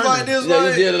was he was turning. like this, Yeah, you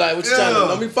like, did like what you trying to?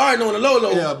 Don't be firing on the low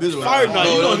low. Yeah, bitch. Fire now.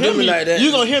 No, You don't gonna do hear me me like that.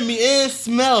 You gonna hear me and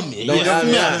smell me. Don't You have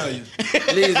me smell out. me.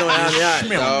 Please don't have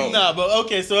me out, dog. Nah, but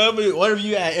okay. So whatever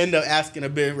you end up asking a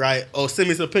bit, right? Oh, send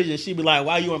me some pictures. She be like,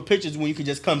 "Why you want pictures when you could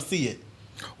just come see it?"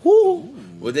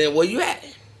 Well then, where you at?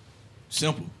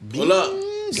 Simple. Pull up.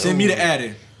 Send me the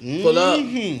addy. Pull up.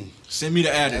 Mhm. Send me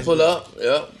the addy. Pull up.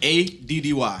 Yep.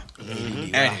 ADDY.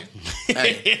 Addy.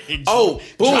 Hey. Oh,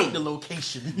 Drop the boom.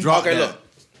 location. Drop Okay, that. look.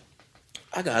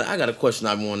 I got a question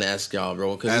I want to ask y'all,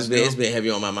 bro, because Ask it's them. been heavy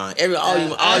on my mind. All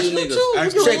you Ask niggas, you too. We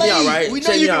can check me out, relate. right? We know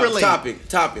Check you me can out. relate.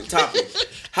 Topic.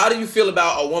 How do you feel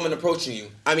about a woman approaching you?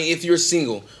 I mean, if you're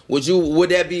single, would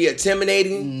that be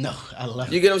intimidating? No, I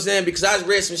love You it. get what I'm saying? Because I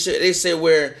read some shit. They say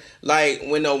where like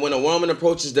when a woman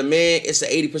approaches the man, it's an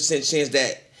 80% chance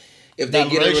that if they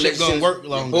That get a relationship relationship, gonna work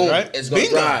longer, boom, right? it's gonna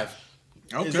Bingo. thrive.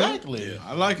 Okay. Exactly.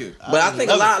 I like it. But I think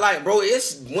a love lot, like, bro,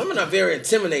 women are very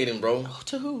intimidating, bro.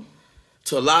 To who?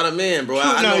 To a lot of men, bro. True,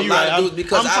 I no, know a you're lot right. of dudes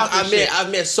because I'm talking shit.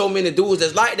 I've met so many dudes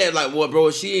that's like that. Like, well,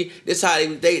 bro, this how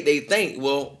they think.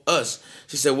 Well, us.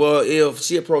 She said, well, if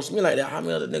she approached me like that, how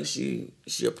many other niggas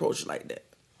she approached like that?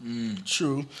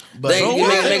 True, but They, don't you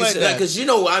worry make like sense, that. because you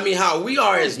know, I mean, how we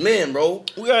are as men, bro.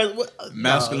 We are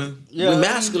Masculine. Yeah, We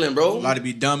masculine, bro. A lot to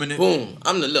be dominant. Boom.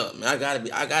 I'm the look, man.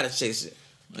 I gotta chase it.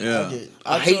 Yeah.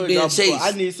 I hate told being y'all before, chased.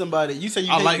 I need somebody. You say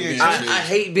you I hate like being being chased. chased. I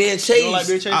hate being chased. You don't like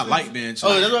being chased? I like being chased.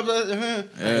 Oh, that's what I'm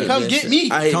Yeah. Come get me.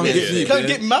 I hate Come being get chased. me. Come man.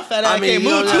 get me. My fat ass I mean, can't you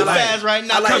know move what I too like? fast right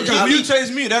now. I like- Come I get If mean- you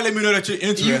chase me, that let me know that you're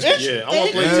interested. Yeah, I want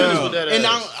to play Yeah. tennis with that And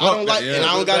ass. I don't like, yeah. and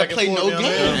I don't gotta play no Back and forth,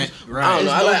 games. I don't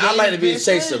know. I like to be a It's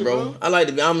chaser, no bro. game, I like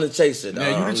to be. I'm the chaser, dog.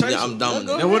 Yeah, you the chaser. I'm dominant.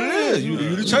 That's what it is.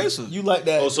 You the chaser. You like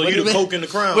that? Oh, so Would've you the been- coke in the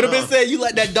crown? Would have been huh? said you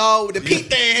like that dog with the pink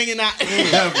thing hanging out.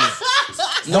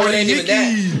 No, it ain't even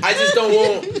that. I just don't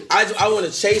want. I want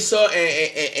to chase her,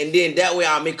 and then that way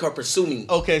I'll make her pursue me.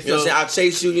 Okay, you know what I'm so- saying? I'll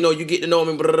chase you. You know, you get to know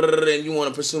me, and you want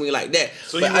to pursue me like that.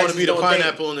 So But you I want just to be the don't think-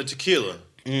 pineapple and the tequila?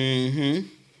 Mm-hmm.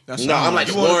 That's No, how I'm like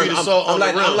You the wanna worm. be the salt on the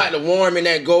I'm rim. like the worm in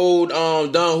that gold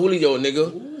Don Julio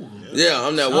nigga. Yeah,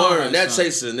 I'm that worm, that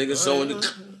chaser, nigga. So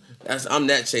I'm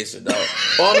that chaser, dog.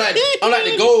 Or I'm like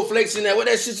the gold flakes in that. What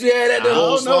that shit you had at I the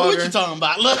don't know what Volkswagen. you talking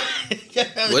about. Look,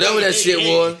 whatever that shit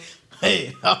was.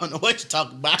 Hey, I don't know what you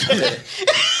talking about.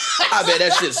 I bet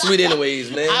that shit's sweet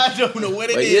anyways, man. I don't know what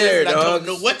it But is. yeah, and I don't dog.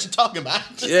 know what you talking about.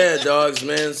 Yeah, dogs,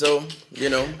 man. So you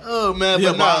know, Oh man, Yeah,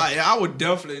 but but no. I would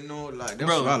definitely know. Like that's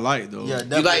Bro. what I like though. Yeah, you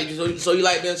definitely. like so you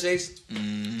like being chased.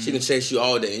 She can chase you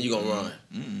all day and you gonna run.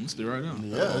 Stay right now.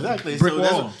 Yeah, exactly. Brick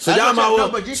that's wall. what- So that's y'all what might no,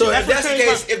 well. but you- So if what that's the changed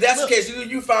case, my- if that's the look, case,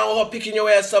 you found her picking your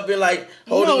ass up and like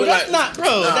holding no, you that's like. not,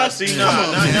 bro. Nah, That's see, come nah,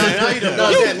 on, nah, man. nah, you done No,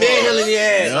 gone that too manhandling your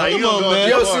ass. Nah, you Come done on, gone man. too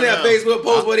You ever far seen that now. Facebook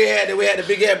post where we had the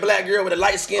big ass black girl with a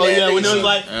light skin? Oh ass yeah, nigga? when it was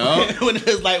like Yeah. when it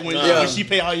was like when Yeah. she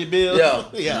pay all your bills. Yeah.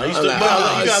 yeah. Nah, you I'm still, like, you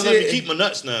oh, gotta let me shit. keep my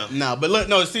nuts now. Nah, but look,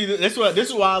 no. See, this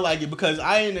is why I like it because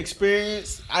I didn't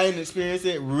experience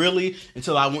it really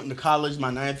until I went to college, my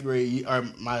 9th grade or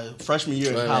my freshman year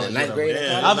in Well, college. ninth whatever. grade in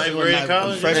Yeah, college? ninth grade in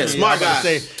college? Freshman Man, year, smart I'm about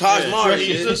guy. to say, Taj yeah, Smart. He's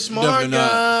shit. a smart Definitely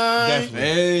not. guy. Definitely.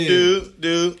 Hey.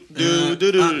 Do.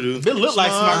 Bill looked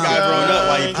like smart guy growing up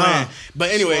while you playing. But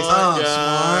anyways,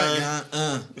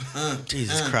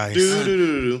 Jesus Christ.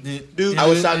 I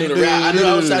wish I knew the rap.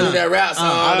 I wish I knew that rap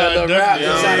song. That little rap.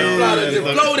 definitely.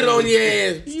 Just floated on your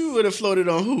ass. You would have floated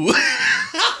on who?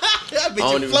 That bitch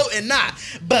don't you even- floating not.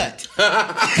 But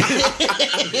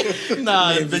nah,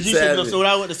 Man, but be you said savage. so when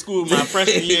I went to school my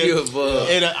freshman year, You a bug.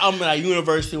 and I'm at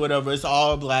university, whatever. It's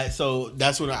all black, so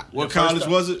that's when I. What the first college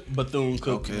time- was it? Bethune-Cookman.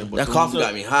 Okay, That coffee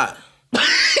got me hot.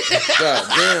 God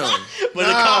damn. But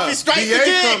the coffee strikes BA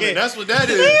again. coming. That's what that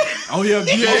is. Oh yeah,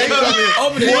 BA coming.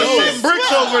 Open the Boy, door. shitting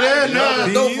bricks over there now.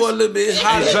 Go for a little bit.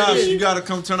 Hot. Hey, Josh, you gotta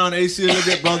come turn on the AC a little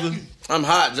bit, brother. I'm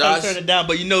hot, I'll Josh. turn it down,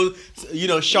 but you know,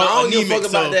 No, sharp I don't give a anemic, fuck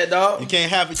about so that, dog. You can't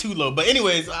have it too low. But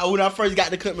anyways, when I first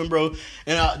got to Cookman, bro,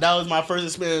 and that was my first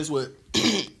experience with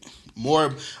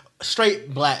more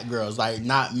straight black girls, like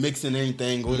not mixing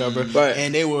anything or whatever. Right.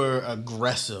 And they were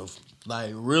aggressive,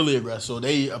 like really aggressive. So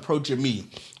they approaching me.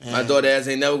 And My daughter ass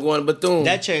ain't never going to Bethune.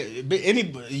 that chick,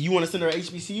 you want to send her to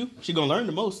HBCU? She gonna learn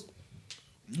the most.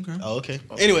 Okay. Oh, okay.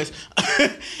 Anyways.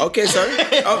 Okay, sir.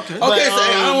 Okay, But, sir.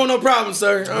 I don't want no problem,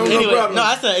 sir. I don't want Anyway, no problem. no,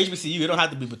 I said HBCU. It don't have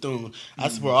to be Bethune. I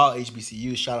support all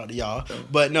HBCUs. Shout out to y'all.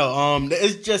 But no,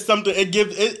 it's just something.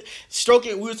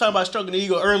 Stroking. We were talking about stroking the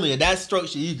ego earlier. That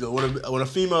strokes your ego when a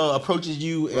female approaches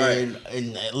you and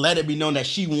let it be known that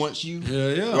she wants you.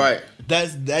 Yeah. Right.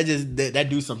 That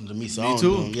do something to me. So I Me don't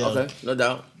too. know, yeah. Okay, no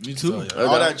doubt. Me too. No All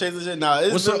doubt. that chasing shit. Nah,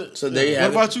 it's What's been, up? So there you What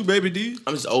have it. about you, Baby D?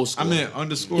 I'm just old school. I meant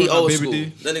underscore. He not old Baby school.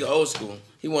 D. That nigga old school.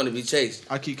 He want to be chased.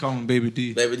 I keep calling him Baby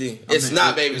D. Baby D. I It's mean,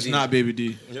 not Baby It's D. not Baby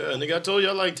D. Yeah, nigga, I told you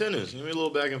I like tennis. Give me a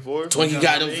little back and forth. Twinkie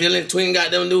got them feeling. Twinkie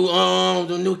got them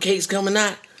new cakes coming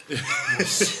out.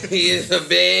 He is a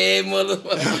bad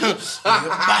motherfucker.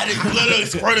 body glitter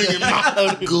squirting in your mouth.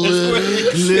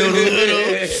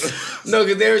 No,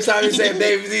 because every time you say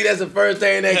Baby D, that's the first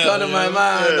thing that come to my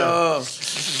mind, dog.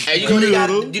 Hey, you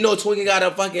know Twinkie got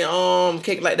a fucking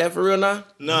cake like that for real now?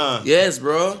 Nah. Yes,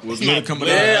 bro. Was glitter coming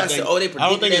Yeah, out? I said, oh, they I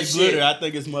don't think predicted it's that glitter. shit. I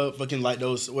think it's motherfucking like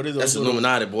those. What is those? That's little,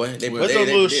 Illuminati, boy. what's those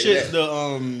little shit?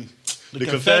 that. The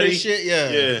confetti shit,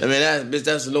 yeah. I mean,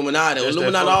 that's Illuminati. That's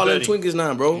Illuminati that all them confetti. Twinkies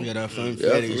now, bro. Yeah, that Yeah,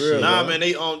 confetti for real. shit. Nah, man,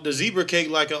 they the zebra cake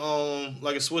like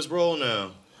a Swiss roll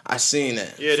now. I seen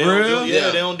that. Yeah, they For don't real? do, Yeah.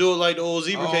 they don't do it like the old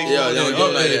zebra cake. Yeah, they don't do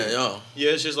it like updated. that, yo.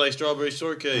 Yeah, it's just like strawberry They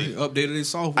shortcake. updated their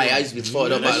software. I used to be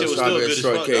fucked up That by shit the was still strawberry good as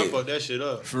fuck. I shortcake. fucked that shit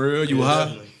up. For real, you high?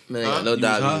 Definitely. Man, Huh? no You was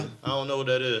doubt. high? I don't know what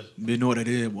that is. You know what it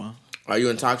is, boy. Are you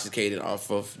intoxicated off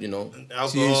of,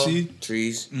 Alcohol. THC?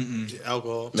 trees,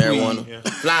 Alcohol. marijuana, Yeah.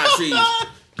 flying trees,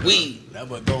 weed, That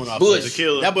boy going off bush,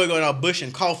 Tequila. That boy going off bush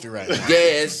and coffee right now.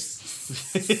 gas?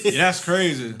 Yeah, that's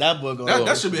crazy. That boy going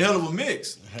That should be a hell of a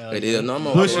mix. hell. It is. No, I'm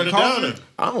Bush Run and it coffee? down.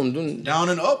 I don't do. Down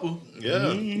in the upper. Yeah.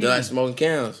 They like smoking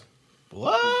cans.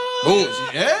 What? Booms.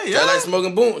 Yeah, They like yeah.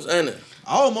 smoking booms, ain't it?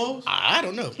 Almost. I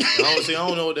don't know. I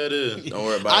don't know what that is. Don't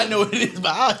worry about I it. know what it is,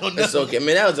 but I don't know. It's okay,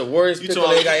 man. That was the worst You pickle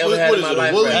talking leg I ever what- had what in is my it, a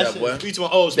life. Woolly? Right there, boy. You talking?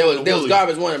 Oh, There was Woolly.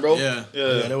 garbage one, bro. Yeah.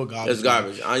 Yeah. They were garbage. It's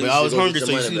garbage. I, used But I to was go hungry, get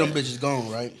so your you see them money bitches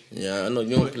gone, right? back. Yeah, I know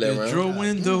you don't play around. Draw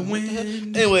in the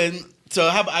wind. Anyway, so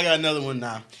how about I got another one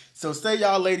now. So say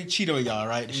y'all lady cheat on y'all,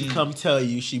 right? She come tell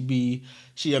you, she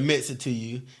admits it to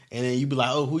you, and then you be like,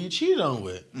 oh, who you cheated on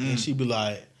with? And she be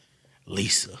like,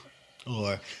 Lisa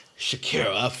or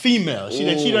Shakira, a female. She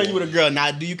done cheated on you with a girl. Now,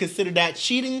 do you consider that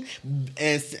cheating?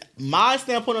 And my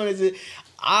standpoint on it is,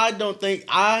 I don't think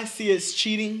I see it's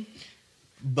cheating.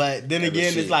 But then Yeah, but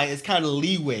again, shit. it's like it's kind of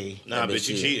leeway. Nah, bitch,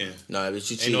 you cheating. Nah, bitch, you Ain't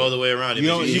cheating. no other way around it. You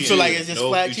bitch, don't- you cheating. feel like it's just Nope,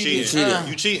 flat you cheating? cheating. Cheating.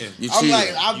 You cheating. You I'm cheating. like,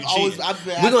 You I've always, cheating. I've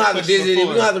been We're gonna asked have to this visit it. before.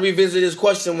 We're gonna have to revisit this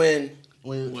question when.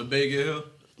 When Bay get here.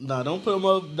 No, don't put them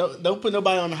up. Don't put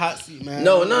nobody on the hot seat, man.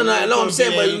 No. Don't I'm put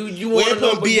saying, but BA you we want to ain't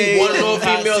know, put but you BA want to know on the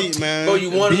hot females, seat, man. bro. You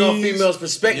want to know Bees. females'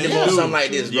 perspective Yeah, on dude. something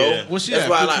like this, bro. Yeah. What's she That's at?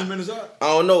 why I 15 like. minutes out? I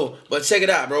don't know, but check it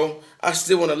out, bro. I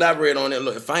still want to elaborate on it.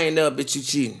 Look, if I ain't there, bitch, you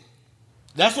cheating.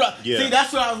 That's what. Yeah. See,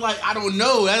 that's what I was like. I don't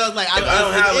know. I was like, If I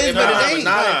don't have it is, if I but don't it have a ain't.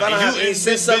 knife, if I don't have any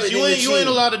sense of it, you then ain't you're cheating.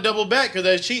 allowed to double back because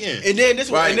that's cheating. And then this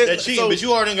one, Right. and then, That's cheating, so- but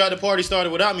you already got the party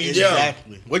started without me. You cheating.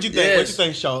 exactly. What you think? What Yes. you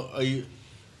think, Shaw? Are you?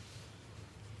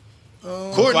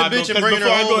 Courting the bitch and bringing her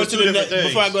home is two different things.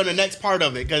 Before I go to the next part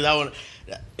of it, because I want.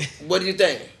 What do you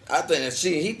think? I think that's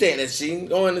cheating. He think that's cheating.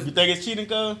 Going You think it's cheating,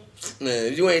 cuz?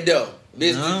 man, you ain't there.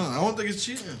 Bitch, No, I don't think it's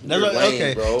cheating. That's You're what, lame,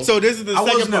 okay. bro. So this is the I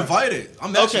second wasn't part. invited.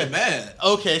 I'm actually Okay. mad.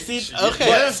 Okay. See. Okay.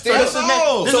 But So still, this is next.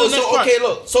 no. This so is the next so part. okay,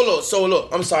 look.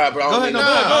 I'm sorry, bro. I don't Go ahead, mean no, to-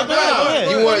 go ahead, go ahead.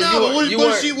 You weren't-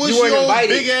 Was you she weren't old invited.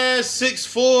 big ass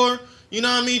 6'4", you know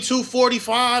what I mean,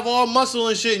 245, all muscle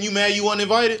and shit, and you mad you wasn't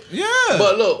invited? Yeah.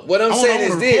 But look, what I'm I saying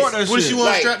wanna is record this. that What if shit. she wanna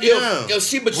Like, strap you down? if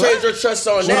she betrayed your trust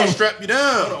on She wanna that, strap you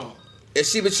down. Hold on. if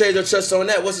she betrayed your trust on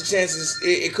that, what's the chances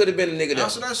it could have been a nigga there?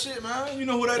 Answer that shit, man. You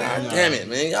know who that God is. damn it,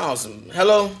 man. Y'all some.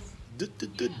 Hello?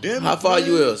 Damn How it, far man.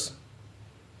 you is?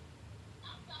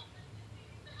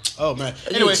 Oh man.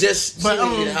 You Anyway, just but,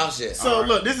 sitting in the house yet. So All right.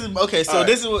 look, this is okay. So All right.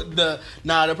 this is what the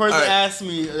the person All right. asked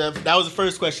me. That was the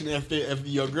first question. If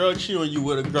your girl cheated on you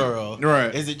with a girl,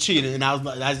 Right. Is it cheating? And I was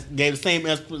like, I gave the same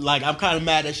answer. Like I'm kind of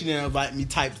mad that she didn't invite me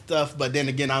type stuff. But then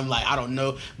again, I'm like, I don't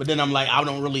know. But then I'm like,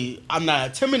 I'm not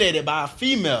intimidated by a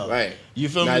female. Right. You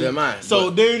feel Neither me? am I, So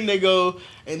but- then they go,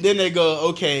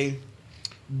 okay,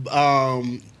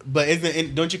 but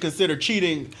don't you consider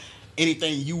cheating?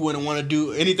 Anything you wouldn't want to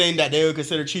do, anything that they would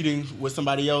consider cheating with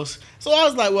somebody else. So I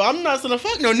was like, well, I'm not gonna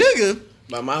fuck no nigga.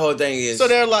 But my whole thing is, So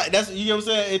they're like, that's, you know what I'm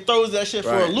saying? It throws that shit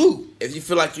for a Right. loop. if you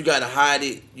feel like you gotta hide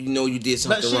it, you know you did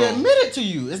But something she wrong. admitted to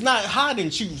you. It's not hiding.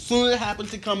 She soon happened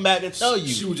to come back and tell you.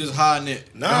 She was just hiding it.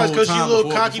 Nah, the it's whole 'cause she a time little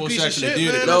before- cocky before piece she of actually shit, did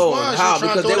it. man. No, That's why. She how? was trying to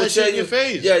Because throw they that would shit tell in you. your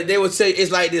face. Yeah, they would say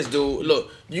it's like this, dude.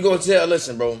 Look, you gonna tell.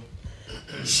 Listen, bro.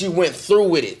 She went through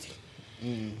with it.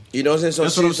 You know what I'm saying? So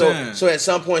That's what I'm saying. So at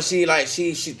some point she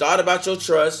thought about your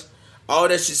trust, all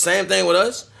that shit. Same thing with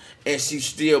us, and she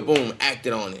still boom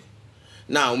acted on it.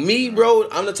 Now me, bro,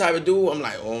 I'm the type of dude. I'm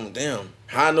like, oh damn,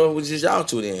 how I know it was just y'all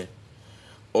two then?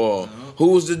 Or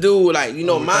who's the dude? Like, you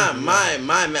know, my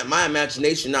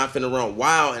imagination not finna run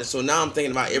wild, and so now I'm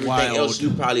thinking about everything Wild. else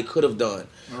you probably could have done,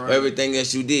 or Right. everything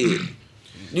else you did.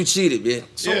 You cheated, bitch.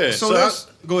 Yeah, So so let's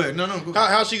go ahead. No, go.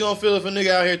 How she gonna feel if a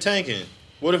nigga out here tanking?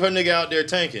 What if her nigga out there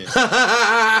tanking? So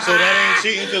that ain't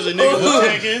cheating because the nigga was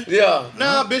tanking? Yeah.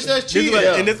 Nah, bitch, that's This is cheating. what-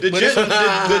 Yeah. and this- The but this-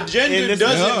 gender and this-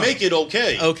 doesn't Yeah. make it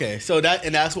okay. Okay, so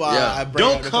that's why Yeah. I bring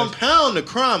Don't up the question. compound the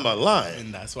crime by lying.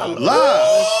 And that's why.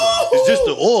 Lies is just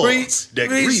the oil Preach, that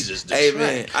preach. greases the Hey track.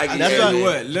 man, I get That's that,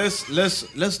 why- man.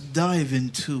 What? Let's dive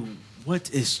into what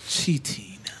is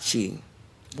cheating. Cheating.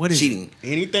 What is Cheating.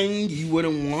 Anything you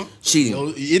wouldn't want. Cheating.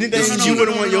 Anything you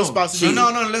wouldn't want your spouse to do. No.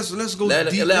 Let's go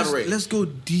deep. Elaborate. Let's go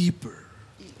deeper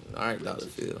All right, Dr.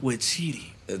 Phil. with cheating.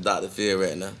 It's Dr. Phil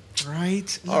right now.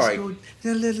 Right? All right.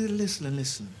 Listen.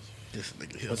 This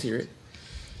nigga here. Let's hear it.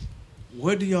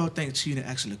 where do y'all think cheating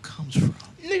actually comes from?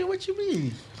 Nigga, what you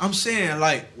mean? I'm saying,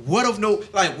 like, what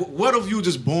if you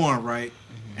just born, right?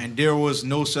 And there was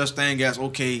no such thing as,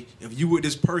 okay, if you with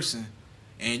this person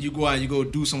and you go out and you go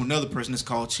do some another person, it's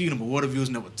called cheating. But what if you was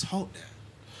never taught that?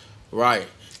 Right.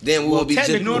 Then we'll be just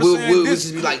we'll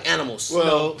just be like animals.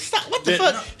 Well, stop. What the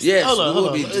fuck? Yes, hold on.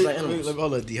 we'll be just like animals.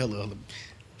 Hold on, D. Hold on.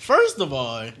 First of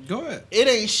all, Go ahead. it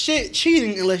ain't shit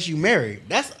cheating unless you married.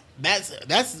 That's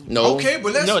No. Okay,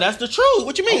 but let's... no. That's the truth.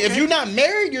 What you mean? If Okay. you're not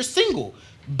married, you're single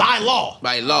by law.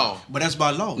 By law. But that's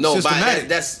by law. No, by Systematic.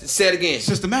 that's say it again.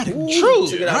 Systematic. True.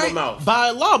 Took it out Right. my mouth.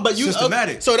 By law, but you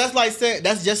Systematic. so that's like saying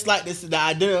that's just like this the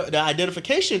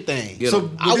identification thing. Yeah. So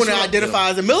But I want this to what- identify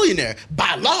as a millionaire.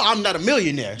 By law, I'm not a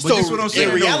millionaire. But So this what I'm saying,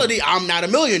 in though. reality, I'm not a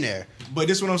millionaire. But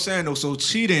this is what I'm saying, though. So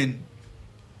cheating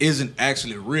isn't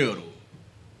actually real, though.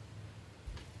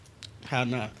 How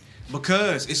not?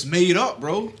 Because it's made up,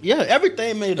 bro. Yeah,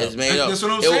 everything made up. It's made up. That's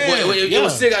what I'm It saying. was Yeah.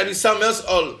 still gotta be something else.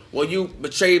 Oh, well, you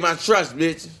betrayed my trust,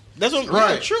 bitch. That's what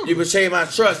Right. yeah, true. You betrayed my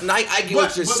trust. And I get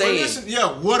what you're saying. But listen, yeah,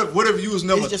 what if you was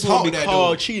never It's just taught what be that,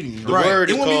 called though? cheating, The Right. word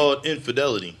It is won't be- called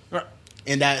infidelity.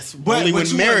 and that's But only when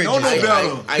you marriage. don't know is-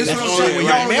 better. I- This is that's what I'm only saying. when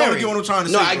Y'all married. get what I'm trying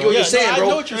to No, say. I get bro. what you're Yeah, saying, no, I bro.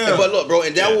 know what you're saying. But look, bro,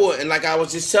 and that Yeah. was, and like I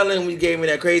was just telling, we gave me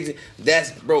that crazy.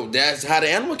 That's how the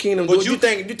animal kingdom But do. You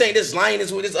think this lion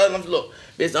is with this other? Look,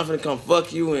 bitch, I'm finna come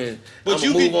fuck you and But I'm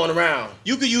you gonna move could- on around.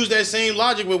 You could use that same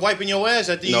logic with wiping your ass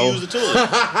after you No. use the toilet.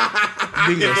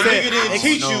 If a nigga didn't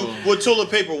teach you what toilet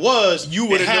paper was, you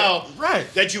would how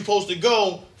right. that you supposed to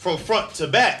go from front to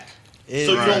back, so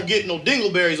you Right. don't get no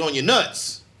dingleberries on your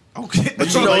nuts. Okay. But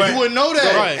So you know like, what? you wouldn't know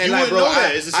that. Right. You And like, wouldn't bro, know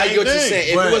that. It's the I same get what you're thing. saying.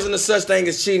 If Right. it wasn't a such thing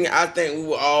as cheating, I think we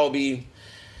would all be.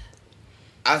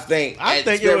 I think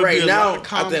it would right be a now, lot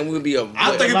of I think we'd be a. I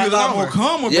think it'd be a lot more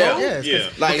calmer, bro. Yeah. Yeah, Yeah.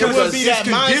 Like, it because would be that it's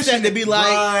mindset conditioned- to be like,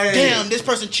 Right. damn, this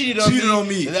person cheated on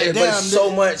me. Yeah, but it's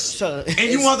so much. And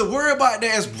you won't have to worry about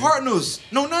that as partners.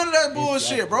 No, none of that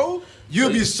bullshit, bro. You'll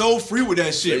be so free with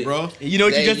that shit, bro. You know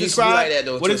what They you just used to be described? like that,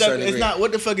 though, What to is a that? certain It's degree. not.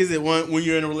 What the fuck is it when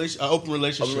you're in a open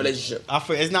relationship? Open relationship.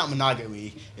 It's not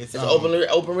monogamy. It's It's an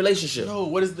open relationship. No,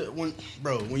 what is the when you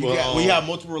Well, when you have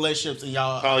multiple relationships and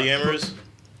y'all Polyamorous.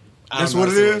 I don't That's know what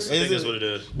how it to say is? I think that's what it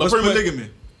is. But What's pretty much- polygamy?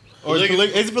 Or is it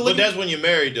But polygamy? that's when you're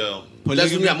married, though.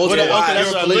 That's when you got multiple Well, okay, wives. that's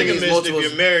You're a what Polygamy is polygamist if multiple-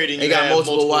 you're married and they you got have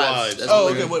multiple wives. That's Oh,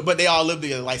 polygamy. okay, but they all live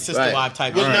together, like sister Right. wife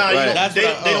type. Well, thing. nah, Right. That's they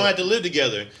what I- don't have to live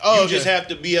together. Oh, You okay. just have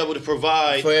to be able to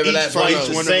provide For every each last wife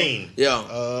one the of same. Yeah.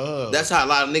 Oh. That's how a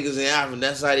lot of niggas in Africa,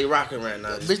 that's how they rocking right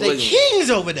now. Bitch, they Polygamy. kings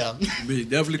over there. Bitch,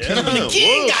 definitely Yeah. can.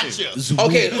 King bullshit. got you.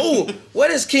 Okay, ooh,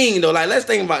 what is king though? Like, let's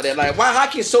think about that. Like, how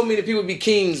can so many people be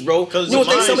kings, bro? Because You don't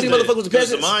think some of these motherfuckers are the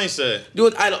peasants?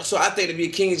 mindset. So I think to be a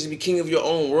king is just be king of your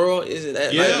own world. Is it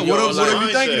that? Yeah, like, your own what life? if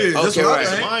you think it is? That's Okay, what right. I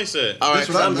It's a think. mindset. All right, That's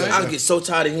what I think. I get so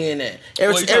tired of hearing that.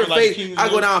 Every Well, you talking like face, king I of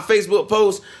go the- down Facebook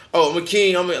post. Oh, I'm a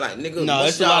king. I'm like nigga. No, what's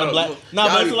it's a lot of y'all- black. No,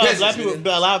 y'all but it's be a lot of black peasants, people. nigga.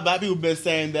 But a lot of black people been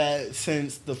saying that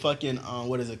since the fucking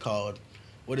what is it called?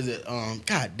 What is it?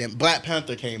 God damn, Black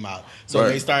Panther came out, so Right.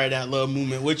 they started that little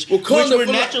movement, which Wakanda we're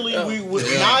for naturally life.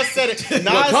 Nas said it. Nas said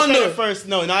Wakanda. it first.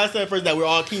 No, Nas said it first that we're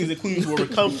all kings and queens where we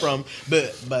come from,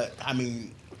 but I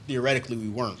mean theoretically we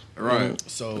weren't. Right.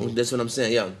 So That's what I'm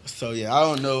saying. Yeah. yeah, I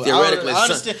don't know. Theoretically, I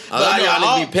understand. a lot of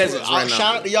y'all need to be peasants right now.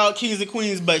 Shout out to y'all kings and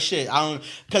queens, but shit, I don't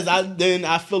because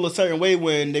I feel a certain way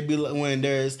when when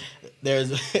there's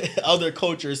other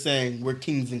cultures saying we're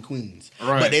kings and queens,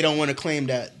 Right. but they don't want to claim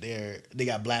that they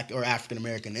got black or African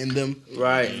American in them.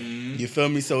 Right. You feel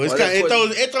me? So it's Well, kind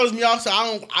that's it throws me off. So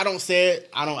I don't say it.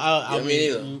 I Yeah, me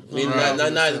neither. Me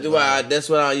Right. neither do I. That's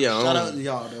what I. Yeah. Shout out to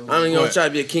y'all though. I ain't gonna Right. try to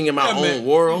be a king in my Yeah, own man,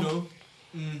 world. you know.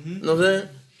 You know what I'm saying?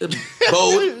 It's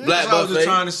bold, black That's what I was just buffet.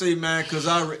 trying to say, man, because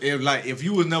if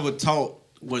you was never taught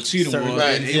what cheating Certain- was,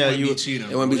 right, then it yeah, wouldn't you- be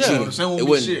cheating. it wouldn't be bro. cheating. You know what I'm saying? It It wouldn't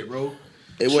wouldn't. be shit, bro.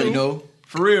 It wouldn't. You know,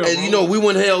 for real, And bro. you know, we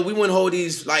wouldn't hold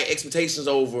these like expectations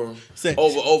over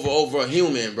a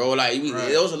human, bro. Like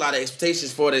there was a lot of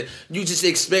expectations for that. You just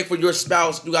expect for your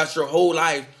spouse throughout your whole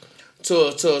life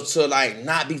to like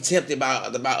not be tempted by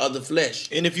other flesh.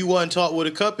 And if you wasn't taught what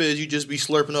a cup is, you just be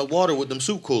slurping up water with them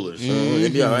soup coolers.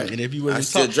 It'd be all right. And if you I wasn't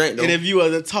still taught, drink though. and if you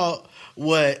wasn't taught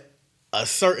what a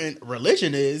certain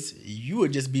religion is, you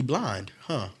would just be blind,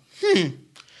 huh?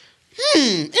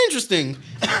 Interesting.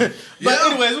 But Yeah.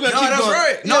 anyways, we're gonna No, keep that's going.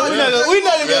 right. No, No, we're that's not right.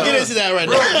 gonna Yeah. get into that right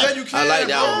Bro, now. yeah, you can. I like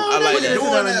that one. I like that.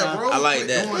 Doing that, bro. I like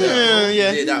that. Quit doing that, Yeah.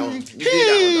 You did that one. You did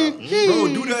that one,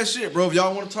 bro. Bro, do that shit, bro. If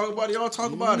y'all want to talk about it, y'all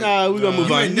talk about it. Nah, we gonna move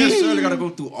You on. ain't necessarily gotta go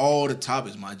through all the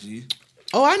topics, my G.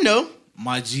 Oh, I know.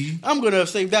 My G. I'm gonna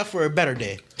save that for a better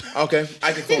day. dog. Okay,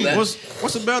 I can feel that.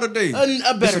 What's a better day?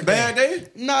 A better It's a bad day?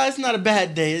 No, it's not a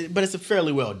bad day, but it's a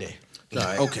fairly well day. All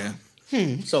right. Okay.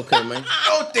 It's okay, man.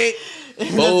 Okay.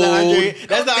 That's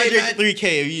the Okay, Andre man.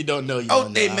 3K. If you don't know, you Oh,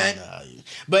 don't they know. man.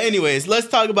 But anyways, let's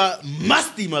talk about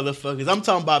musty motherfuckers. I'm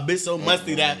talking about bitch so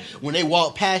musty that when they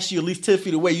walk past you at least 10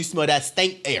 feet away, you smell that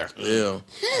stank air. Yeah.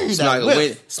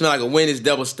 that Smell like a Wendy's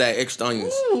double stack extra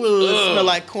onions. Ooh, it smell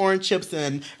like corn chips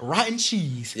and rotten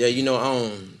cheese. Yeah, you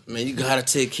know, man, you gotta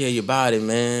take care of your body,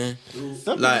 man.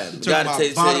 Like, you gotta about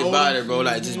take care of your body body, odor? bro.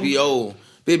 Like, just be old.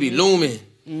 Baby looming.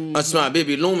 I smell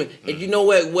baby looming. And you know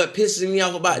what pisses me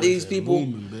off about these people?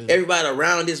 looming, Everybody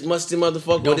around this musty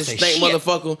motherfucker, or Don't this say stank shit.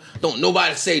 motherfucker, don't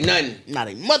nobody say nothing. Not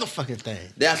a motherfucking thing.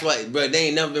 That's why, bro, they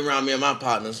ain't never been around me and my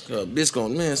partners. Bitch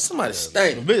going, man, somebody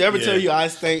stank. If bitch ever Yeah. tell you I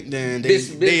stink, then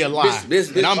they a lie.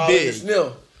 And I'm big.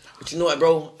 Smell. But you know what,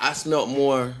 bro? I smell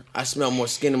more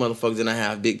skinny motherfuckers than I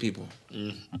have big people.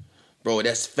 Bro,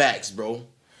 that's facts, bro.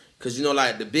 Cause you know,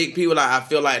 like the big people, like I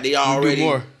feel like they already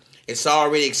more. It's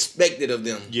already expected of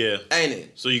them. Yeah. Ain't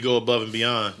it? So you go above and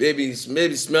beyond. Maybe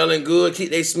smelling good,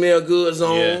 keep they smell goods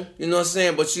on. Yeah. You know what I'm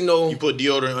saying? But you know, You put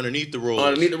deodorant underneath the roll.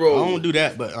 underneath the I road. don't do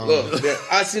that, but Look,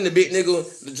 I seen the big nigga,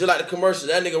 just like the commercial,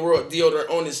 that nigga wrote deodorant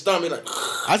on his stomach, like,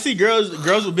 I see girls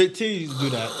with big titties do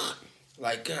that.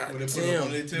 like God They put it damn.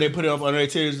 on their tip. They put it up under their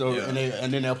titties, Yeah.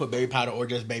 and then they'll put baby powder or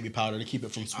just baby powder to keep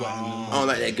it from sweating. I don't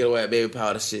like that getaway baby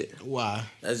powder shit. Why?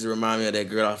 That just remind me of that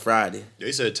girl on Friday.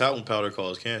 They said talcum powder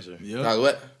causes cancer. Yeah. Like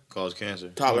what? Cause cancer.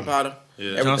 Toddler powder?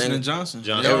 Yeah. Johnson Everything. and Johnson.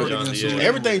 Johnson They and already Johnson, been yeah. sued.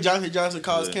 Everything Johnson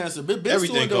causes Yeah. cancer. Bitch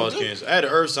Everything suing causes them. cancer. I had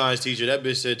an earth science teacher. That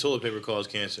bitch said toilet paper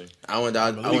causes cancer I went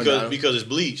down. because it's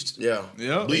bleached. Yeah.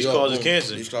 Yeah. Bleach Yeah, causes boom.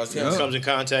 cancer. Bleach causes It cancer. comes in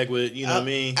contact with, you know what I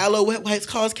mean? Aloe wet whites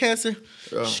cause cancer?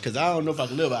 Yeah. Because I don't know if I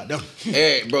can live out them.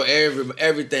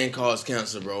 Everything causes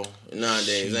cancer, bro.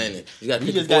 Nowadays, ain't it? You got to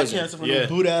You pick just your got poison. cancer from Yeah. them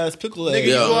boot ass pickle Nigga, eggs.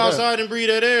 you Yeah. go outside and breathe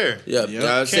that air. Yeah,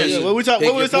 Yeah. I said Yeah, you What we pick talking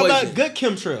your about? poison. Good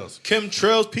chemtrails.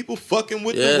 Chemtrails, people fucking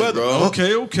with Yes, the weather. bro.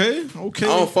 Okay. I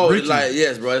don't fuck with it, Ricky. like,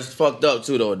 yes, bro. It's fucked up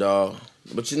too, though, dog.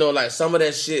 But you know, like some of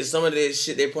that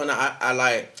shit they put out, I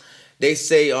like. They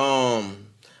say,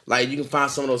 like you can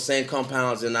find some of those same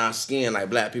compounds in our skin, like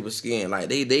black people's skin. Like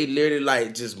they literally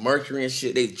like just mercury and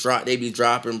shit. They be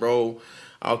dropping, bro.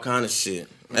 All kind of shit.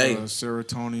 Hey,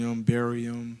 Serotonin,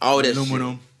 barium, All that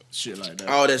aluminum, shit like that.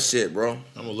 all that shit, bro.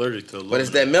 I'm allergic to But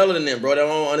it's that melanin, bro. They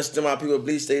don't understand why people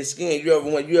bleach their skin. You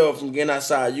ever from getting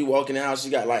outside, you walk in the house,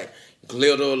 you got like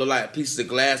glitter, like pieces of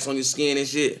glass on your skin and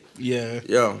shit. Yeah.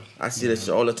 Yo, I see that shit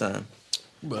all the time.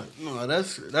 But no, that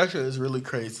shit is really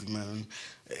crazy, man.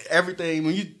 Everything,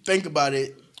 when you think about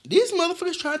it, these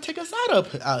motherfuckers trying to take us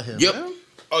out here, Yep. man.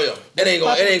 Oh yeah, it ain't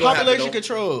gonna happen. Population Though.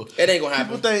 control. It ain't gonna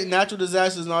People happen. think natural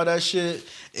disasters and all that shit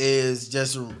is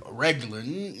just regular,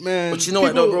 man. But you know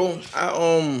what though, bro?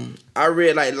 I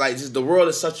read like just the world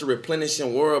is such a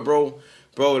replenishing world, bro.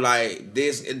 Bro, like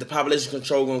the population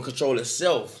control gonna control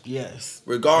itself. Yes,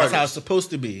 Regardless. that's how it's supposed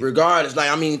to be. Regardless, like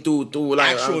I mean, through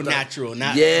like Natural,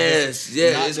 not yes,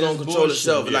 not it's gonna this control bullshit.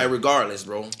 itself. Yeah. Like regardless,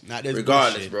 bro. Not this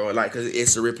regardless, bullshit. bro. Like, cause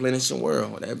it's a replenishing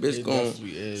world. That bitch It gonna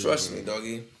definitely is, trust bro. me,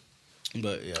 doggy.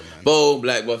 But yeah, man. Bo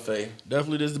Black Buffet.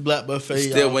 Definitely this is the Black Buffet. We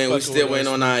y'all still fucking with waiting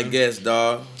us, on our man. guest,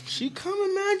 dog. She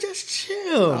coming, man. Just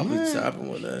chill, I'll be man. topping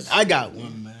with us. I got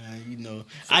one, man. You know,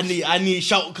 I need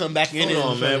Shaw to come back in. Hold there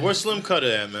on, and man. fucking- Where's Slim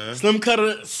Cutter at, man?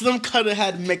 Slim Cutter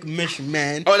had to make a mission,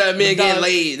 man. Oh, that man Dog, getting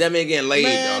laid. That man getting laid,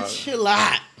 Man, dog. chill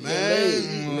out, laid,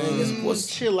 man. man. Get some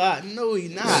pussy. Chill out. No, he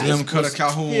not. Slim Cutter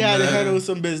Calhoun, He had to man. handle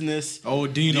some business. Oh,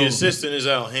 Dino. The assistant is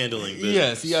out handling business.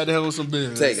 Yes, he had to handle some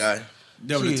business. Take guy.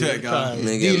 Definitely Jesus tech guy. Christ.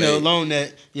 Man, get Dino laid. alone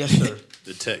that. Yes, sir.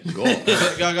 The tech golf.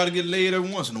 Tech guy got to get laid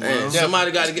every once in a while. Man,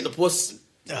 somebody got to get the pussy.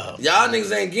 Oh, Y'all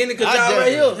niggas ain't getting it because I y'all right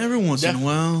definitely- here. Every once in a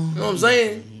while. You know what I'm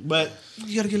saying? but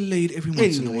You got to get laid every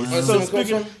once in a anyway, while. so Where's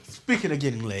someone come speaking of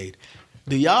getting laid,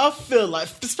 do y'all feel like,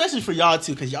 especially for y'all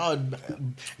too, because y'all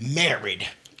married,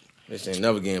 Bitch ain't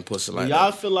never getting pussy do like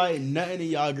y'all that. feel like nothing in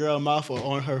y'all girl mouth or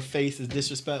on her face is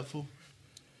disrespectful?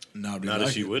 No, Now that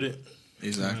she with it.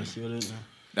 Exactly. See what it is?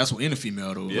 That's what any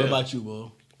female though. Yeah. What about you,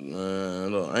 Bo?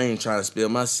 Look, I ain't trying to spill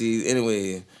my seeds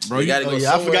anyway. Bro, They you- gotta Oh go yeah,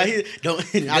 I somewhere. forgot he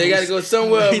don't. They gotta go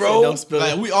somewhere, He said bro. don't spill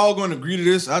Like it. we all gonna agree to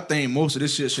this. I think most of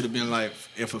this shit should have been like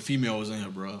if a female was in here,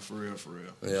 bro. For real.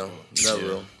 Yeah, that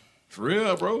real. For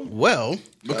real, bro. Well,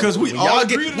 Because we when all y'all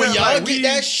agree get to when that. y'all Like, get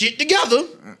that shit together,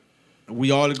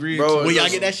 we all agree. Bro, when y'all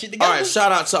get that shit together. All right,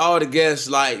 shout out to all the guests,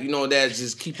 like, you know, that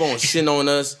just keep on shitting on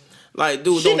us. Like,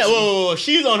 dude, She don't not, you- whoa,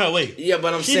 she's on her way. Yeah,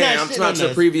 but I'm She saying, not I'm shitting talking on to the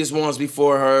us. previous ones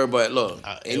before her, but look,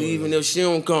 it and was even on- if she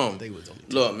don't come, They was on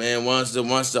the look, man, once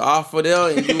the offer there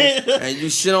and you, and you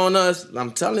shit on us,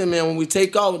 I'm telling you, man, when we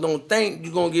take off, don't think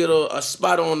you gonna get a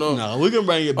spot on the No, we can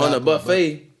bring it back on the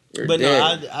buffet. You're But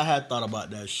dead. no, I had thought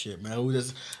about that shit, man.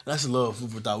 That's a little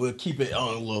food for thought. We'll keep it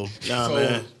on low. Nah, So,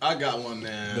 man. I got one,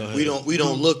 man. We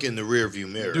don't look in the rearview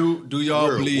mirror. Do y'all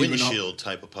We're believe a in windshield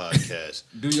type of podcast?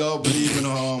 Do y'all believe in a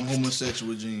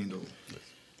homosexual gene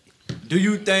though? Do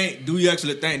you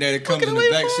actually think that it comes in the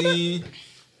vaccine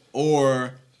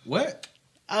or what?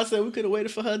 I said we could have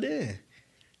waited for her then.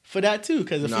 For that too,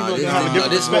 because the Nah, female this, gonna have a nah,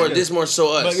 different perspective. this more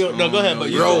so us. But no, go ahead. But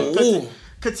you Bro, said, ooh.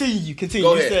 continue. Go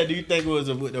You ahead. said, do you think it was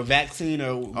with a vaccine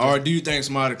Or do you think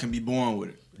somebody can be born with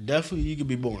it? Definitely, you could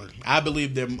be born. I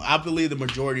believe the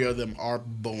majority of them are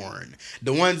born.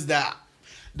 The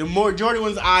majority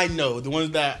ones I know, the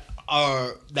ones that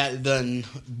done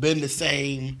been the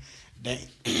same, that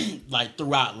like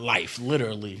throughout life,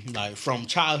 literally, like from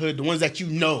childhood. The ones that you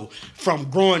know from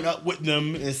growing up with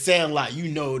them and saying like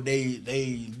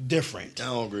they different. I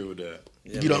don't agree with that.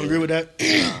 You don't agree with that?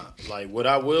 Like what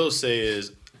I will say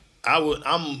is,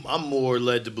 I'm more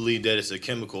led to believe that it's a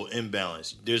chemical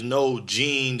imbalance. There's no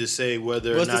gene to say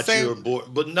whether Well, or it's the not same. you're born.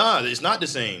 But nah, it's not the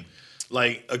same.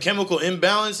 Like a chemical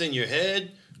imbalance in your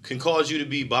head can cause you to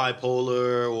be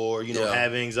bipolar or Yeah.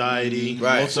 have anxiety.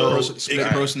 Right. Split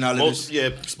personalities.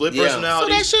 Split Yeah.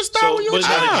 personalities. So that shit start when you but was it's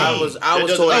not a young. gene. I was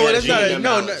That told doesn't I mean had a a gene gene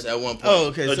no, imbalance at one point. Oh,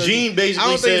 okay. A so gene I basically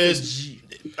don't think it's says,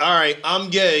 all right, I'm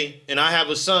gay and I have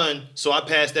a son, so I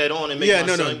pass that on and make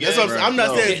my son gay. That's what I'm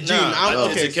not saying gene.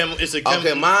 It's a chemical.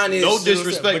 Okay, mine is no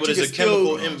disrespect, but but you it's a can still-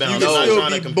 chemical you imbalance. can I'm still not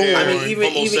trying to be compare born. I mean,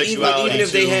 even homosexuality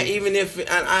if they to had, even if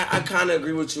I kind of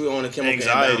agree with you on the chemical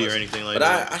anxiety imbalance, or anything like but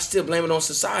that. I still blame it on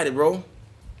society, bro.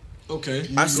 Okay.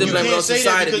 I still You blame it on can't say that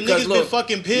society because niggas look, been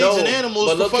fucking pigs and animals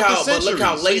but for look fucking how, But look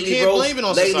how centuries. lately, You can't bro, blame it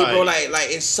on lately, society. bro,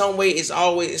 like in some way, it's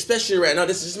always, especially right now.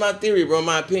 This is my theory, bro.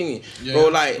 My opinion, Yeah, bro.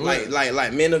 go ahead.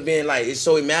 Like men have been like it's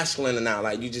so emasculine now.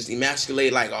 Like you just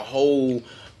emasculate like a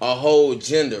whole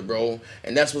gender, bro,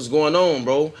 and that's what's going on,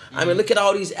 bro. I mean, look at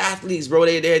all these athletes, bro.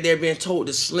 They're being told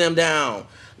to slim down.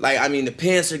 Like, I mean, the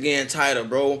pants are getting tighter,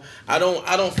 bro. I don't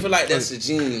feel like that's a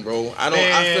gene, bro. I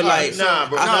feel like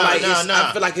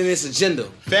I feel like it's a gender.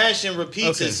 Fashion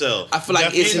repeats Okay. itself. I feel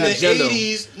like it's in an the agenda.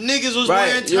 80s, niggas was Right,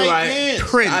 wearing you're tight right. pants.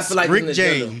 Prince, I feel like Rick it's an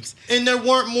agenda. James. And there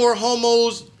weren't more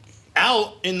homos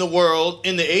out in the world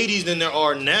in the 80s than there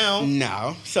are now.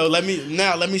 No. So let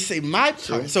me say my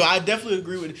part. So I definitely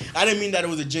agree with it. I didn't mean that it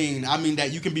was a gene. I mean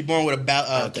that you can be born with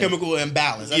a chemical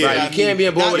imbalance. That's Yeah, what I Right, you can't be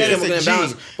mean. born Not with a that it's chemical gene.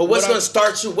 imbalance. But what's What gonna I'm-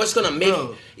 start you? What's gonna make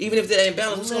Bro. even if that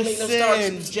imbalance? What's gonna make them start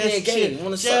Listen, being gay? just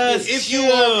Wanna chill. suck this? If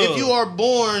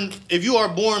you are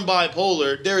born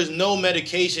bipolar, there is no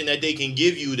medication that they can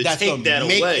give you to That's take gonna that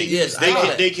make away. it- Yes, I know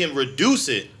that. They can reduce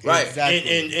it. Right.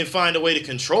 Exactly. And find a way to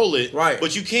control it. Right.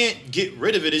 But you can't get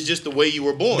rid of it. It's just the way you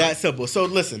were born. That simple. So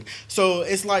listen. So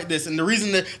it's like this, and the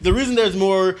reason there's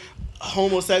more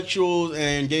homosexuals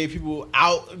and gay people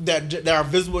out that are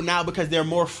visible now because they're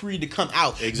more free to come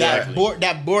out. Exactly.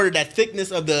 That border, that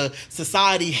thickness of the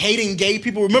society hating gay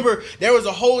people. Remember, there was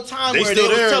a whole time They where still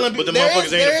they there, was telling but people the motherfuckers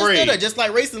ain't there is afraid. still there, just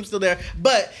like racism still there.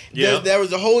 But Yeah. there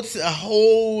was a whole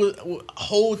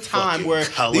time Fucking where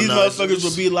colonizers. these motherfuckers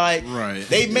would be like, Right.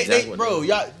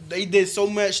 they did so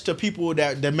much to people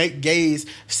that make gays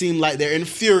seem like they're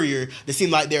inferior. They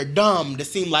seem like they're dumb. They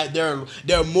seem like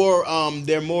they're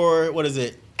more what is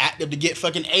it? Active to get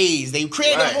fucking A's. They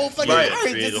created a Right. whole fucking Right.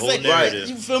 narrative. Created just a to whole say- narrative.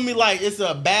 You feel me? Like it's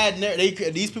a bad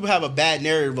narrative. These people have a bad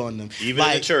narrative on them. Even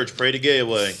in the church, pray the gay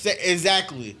away.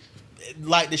 Exactly.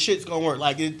 Like the shit's gonna work.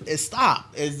 Like it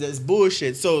stop. It's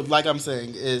bullshit. So like I'm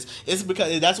saying it's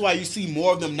because that's why you see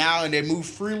more of them now and they move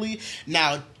freely.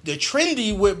 Now the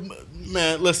trendy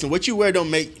man, listen, what you wear don't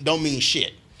mean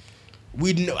shit.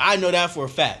 I know that for a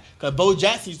fact. Cause Bo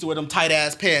Jackson used to wear them tight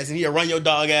ass pants and he'll run your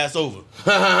dog ass over.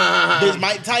 Bitch,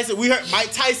 Mike Tyson, we heard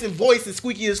Mike Tyson's voice is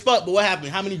squeaky as fuck, but what happened?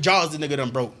 How many jaws the nigga done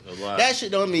broke? A lot. That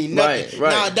shit don't mean nothing. Right.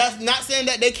 Now that's not saying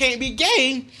that they can't be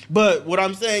gay, but what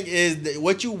I'm saying is that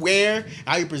what you wear,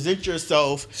 how you present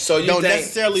yourself, So you don't think?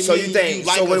 necessarily So mean you think?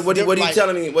 like So us what are you like-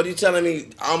 telling me? What are you telling me?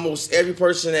 Almost every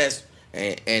person that's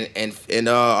and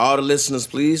all the listeners,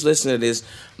 please listen to this.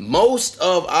 Most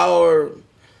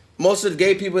of the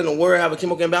gay people in the world have a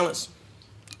chemical imbalance.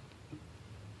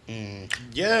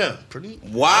 Yeah. Pretty.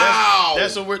 Wow.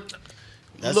 That's what we're.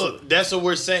 That's what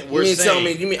we're saying. You mean tell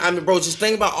me? I mean, bro, just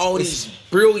think about all these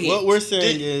brilliant. What we're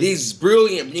saying is these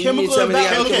brilliant. You mean chemical tell me they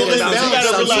have a imbalance. chemical imbalance. You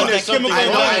gotta imbalance? realize that Something chemical wrong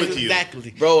imbalance with you.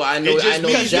 exactly. Bro, I know It just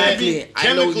means exactly. that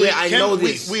I know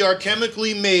this. We are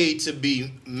chemically made to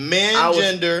be man I was-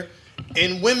 gender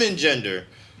and women gender,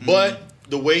 but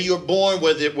the way you're born,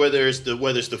 whether it's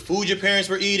the food your parents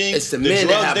were eating, It's the the men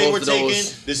that drugs have they both were of taking,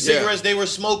 those. the cigarettes they were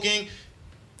smoking,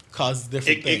 causes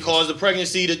different It things. caused the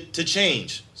pregnancy to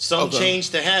change. Some change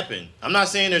to happen. I'm not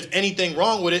saying there's anything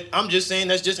wrong with it. I'm just saying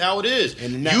that's just how it is.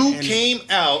 You came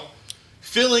out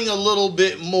feeling a little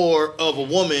bit more of a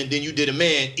woman than you did a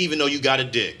man, even though you got a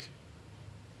dick.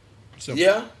 So,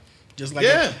 Yeah. Just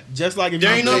like if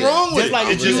there ain't nothing wrong with it.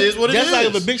 It just is what it is. Just like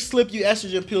if a bitch slip you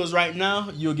estrogen pills right now,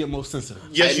 you'll get more sensitive.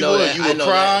 Yes, you would. You would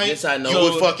cry. Yes, I know.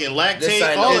 You would fucking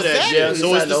lactate. All of that. Yeah.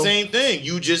 So it's the same thing.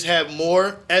 You just have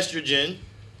more estrogen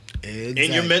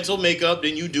in your mental makeup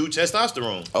than you do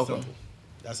testosterone. Okay.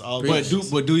 That's all.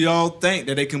 But do y'all think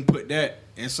that they can put that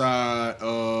inside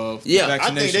of vaccinations? I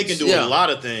think they can do a lot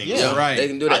of things. Yeah, right. They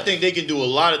can do that. I think they can do a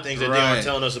lot of things that they aren't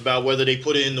telling us about, whether they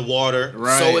put it in the water.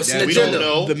 Right. So it's an We agenda. don't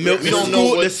know. The milk, we don't know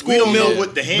what the school we don't know milk.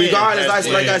 what the hand. Regardless, has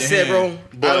like I been. said, bro,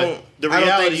 But the I don't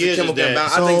reality think it's a is chemical that-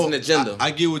 imbalance. I think it's an agenda.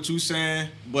 I get what you're saying,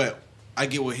 but I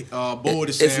get what Bold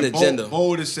is saying. It's an agenda.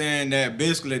 Bold is saying that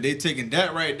basically they taking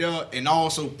that right there and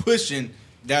also pushing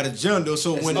that agenda.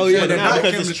 So when Because that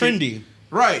it's trendy.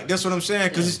 right? That's what I'm saying.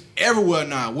 Because it's everywhere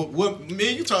now. What me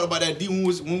and you talked about that D when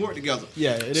we worked together.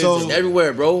 Yeah, it So- is. It's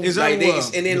everywhere, bro. It's like everywhere.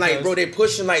 and then like, bro, they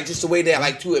pushing like just the way that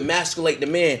like to emasculate the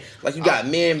man. Like you got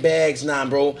man bags now,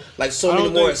 bro. Like so many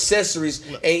more accessories.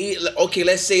 And okay,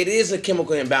 let's say it is a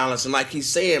chemical imbalance, and like he's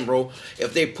saying, bro,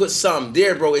 if they put something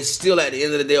there, bro, it's still at the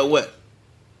end of the day what?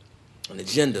 An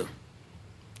agenda.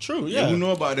 True. Yeah, Yeah. who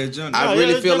know about that agenda? I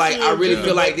really feel like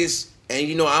definitely this, and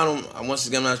you know, once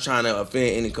again, I'm not trying to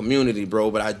offend any community, bro,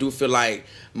 but I do feel like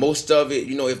most of it,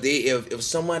 you know, if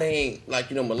somebody ain't like,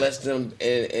 you know, molest them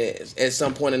at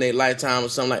some point in their lifetime or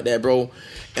something like that, bro,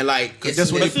 and like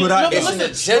that's what they put out there. It's an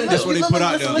agenda. That's what they put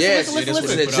out there. Yes, listen, that's what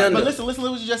listen. they put out there. But listen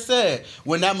to what you just said.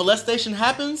 When that molestation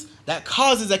happens, that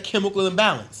causes a chemical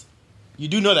imbalance. You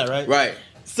do know that, right? Right.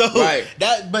 So Right.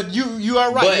 but you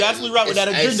are right. But You're absolutely right with that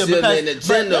it's agenda. still Because an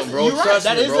agenda, but bro. You're right. Trust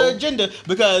That me, is bro. an agenda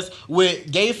because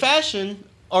with gay fashion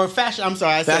or fashion, I'm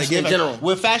sorry, I said Fashion gay in general.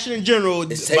 With fashion in general,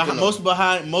 It's taken most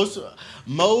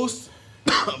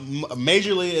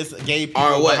majorly is gay people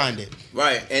Or what? behind it,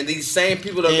 Right, and these same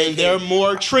people that and they're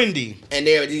more trendy. and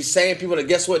they're these same people that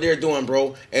guess what they're doing,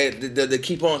 bro, and they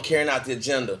keep on carrying out the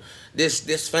agenda.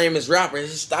 This famous rapper,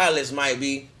 his stylist might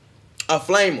be a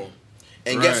flamer,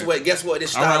 and Right. guess what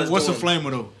this All stylist right, what's a doing?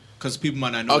 flamer though? Because people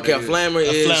might not know. Okay, a what that flamer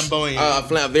is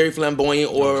flamboyant. very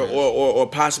flamboyant or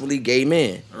possibly gay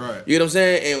man. Right. You know what I'm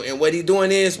saying? And what he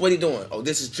doing is Oh,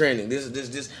 this is trending. This.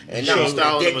 And Sure, now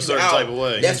styling them a they're certain type of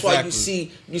way. That's why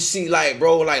Exactly. you see like,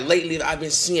 bro, like lately I've been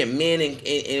seeing men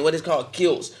in what is called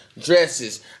kilts,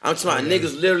 dresses. I'm talking about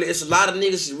niggas literally. It's a lot of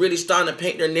niggas really starting to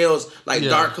paint their nails like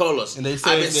dark colors. And they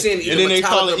say I've been seeing and either then they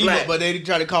call Metallica it emo, black. but they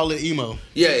try to call it emo.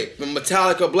 Yeah,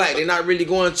 Metallica black. They're not really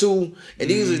going to, and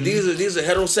these are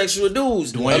heterosexual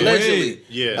dudes. Dwayne Allegedly, Wade.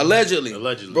 Yeah. allegedly,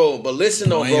 Allegedly. bro. But listen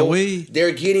though, Dwayne bro, Wade.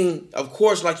 they're getting, of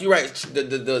course, like you're right.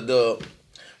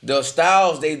 The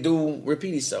styles they do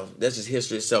repeat itself. That's just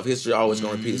history itself. History always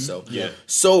gonna repeat itself. Yeah.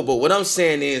 So, but what I'm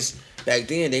saying is, back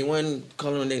then they wasn't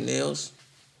coloring their nails.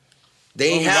 They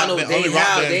ain't Only have no. rock- They only ain't rock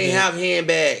have. band They ain't did. have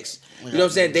handbags. You know what I'm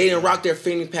saying? They didn't rock their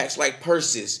fanny packs like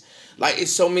purses. Like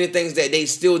it's so many things that they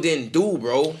still didn't do,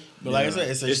 bro. But like I said,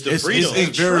 It's the It's- freedom.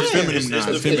 it's very It's feminine now.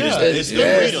 the It's freedom. feminine. It's the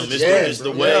Yes, freedom. yes, It's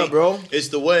the yeah, way, bro. It's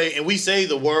the way, and we say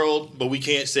the world, but we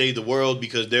can't say the world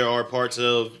because there are parts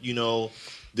of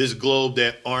this globe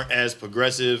that aren't as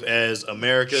progressive as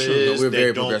America Sure, is. we're very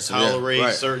that don't progressive, yeah. tolerate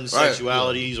Right, certain right,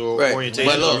 sexualities or right. orientations.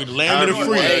 But look, or we land of the however you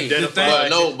free. wanna Hey, identify.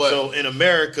 but So in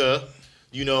America,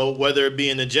 whether it be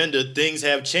an agenda, things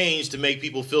have changed to make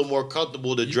people feel more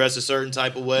comfortable to dress a certain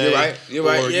type of way. You're right. You're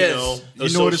right, Or, yes. You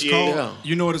know what it's associate- called? Yeah.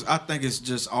 You know what it's? I think it's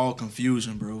just all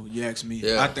confusion, bro. You ask me.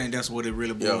 Yeah. I think that's what it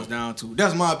really boils Yeah. down to.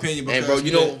 That's my opinion. Because, And, bro,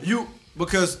 you know-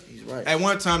 because right. at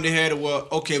one time they had it. Well,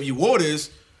 okay, if you wore this,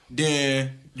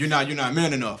 then you're not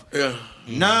man enough. Yeah.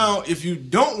 Now, if you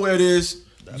don't wear this,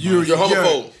 you're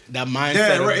homophobe. that mindset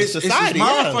Yeah, of right. It's society.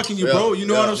 mind fucking you, bro. You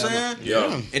know what I'm Yeah. saying?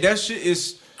 Yeah. And that shit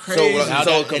is So, crazy. Now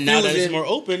so that- and now that it's confusion- more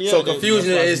open, yeah. So that- confusion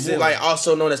that's why is it's more. like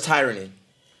also known as tyranny.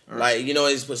 Like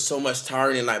it's with so much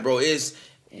tyranny. Like bro, it's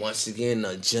once again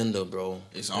an agenda, bro.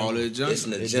 It's all the agenda. It's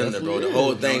an It agenda, bro. definitely The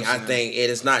whole is. thing, You know what I I'm think, it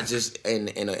is not just in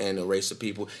a race of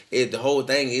people. The whole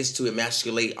thing is to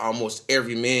emasculate almost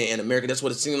every man in America. That's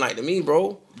what it seemed like to me,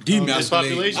 bro. This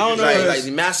population. I don't know. Like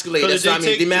demasculate. That's what I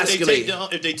mean.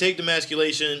 Demasculate. If they take the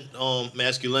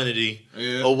masculinity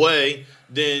Yeah. away,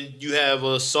 then you have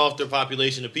a softer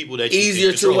population of people that you Easier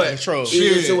can to control. what? Control.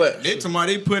 Easier Shit, to what? they talking about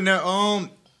they putting that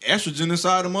estrogen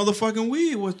inside the motherfucking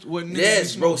weed. What niggas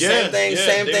Yes, be bro. smoking? Yeah, Same thing, yeah,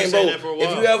 same they've thing, been bro. saying that for a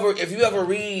while. If you ever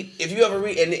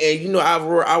read, and you know,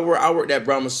 I worked at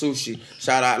Brahma Sushi.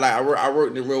 Shout out, like I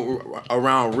worked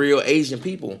around real Asian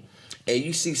people, and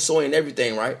you see soy in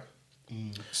everything, right?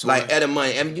 Soy. Like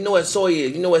edamame. And you know what soy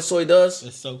is? You know what soy does?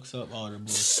 It soaks up all the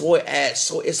bullshit.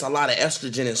 Soy it's a lot of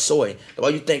estrogen in soy. Why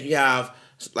you think you have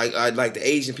like the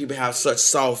Asian people have such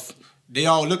soft They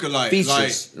all look alike.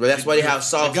 features? Well, that's why they have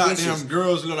soft the features. goddamn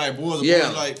girls look like boys. Yeah,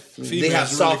 Boys like females. they have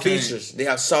soft really features. They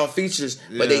have soft features,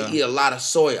 but they Yeah. eat a lot of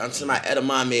soy. Until my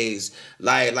edamames,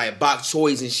 like bok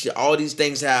choys and shit. All these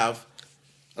things have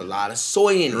a lot of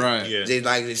soy in it. Right. Yeah.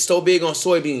 They're so big on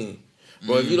soybean.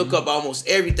 Bro, if you look up almost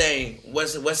everything,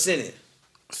 what's in it?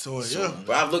 So yeah.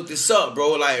 Bro, I've looked this up,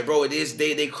 bro. Like, bro, it is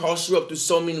they cross you up through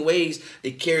so many ways.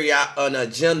 They carry out an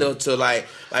agenda to like,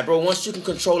 bro. Once you can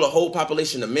control a whole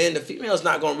population, the men, the females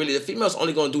not gonna really. The females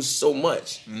only gonna do so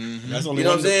much. That's only You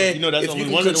know what one I'm saying? You know that's if only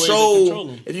you one can of the ways to control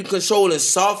them. if you control and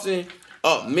soften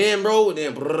up men, bro,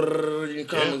 then you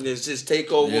come and just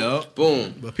take over. Yep.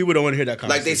 Boom. But people don't want to hear that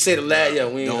conversation. Like they say the last, yeah,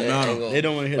 we ain't, Don't ain't matter. gonna- They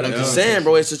don't want to hear But that. I'm just conversation. saying,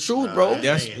 bro, it's the truth, bro.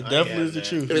 That's- It definitely is the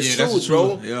truth. It's Yeah, that's truth, the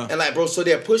bro. truth, yeah. And like, bro, so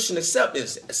they're pushing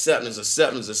acceptance.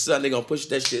 They're gonna push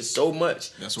that shit so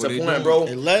much. That's to what the they point, doing. bro.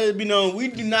 And let it be known, we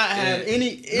do not have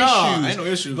any issues. Nah, ain't no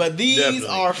issues. But these Definitely.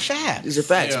 are facts. These are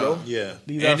facts, Yeah. bro. Yeah.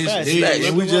 These And, are it's, facts. they, Facts.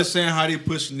 and we just saying how they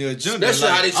pushing the agenda. Especially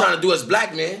Like, how they trying to do us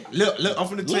black men. Look, I'm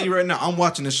gonna tell you right now. I'm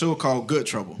watching a show called Good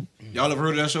Trouble. Y'all ever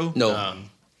heard of that show? No, Nah. I'm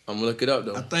gonna look it up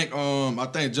though. I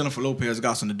think Jennifer Lopez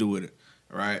got something to do with it,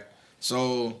 right?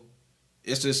 So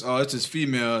it's this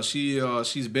female.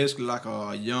 She's basically like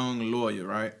a young lawyer,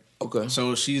 right? Okay.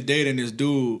 So she's dating this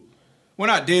dude. Well,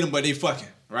 not dating, but they fucking,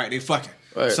 right? They fucking.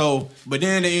 Right. So, but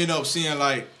then they end up seeing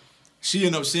she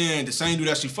end up seeing the same dude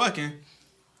that she fucking.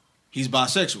 He's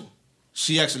bisexual.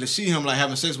 She actually see him like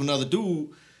having sex with another dude,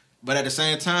 but at the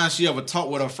same time, she ever talk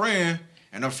with her friend.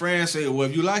 And her friend said, well,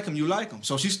 if you like him, you like him.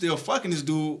 So she's still fucking this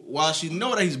dude while she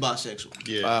know that he's bisexual.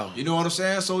 Yeah. Wow. You know what I'm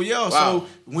saying? So, yeah. Wow. So,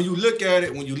 when you look at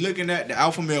it, when you're looking at the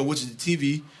alpha male, which is the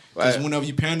TV, because Right. whenever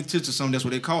you paying attention to something, that's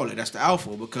what they call it. That's the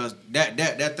alpha, because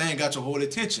that thing got your whole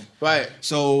attention. Right.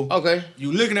 So, Okay.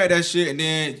 you looking at that shit, and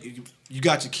then you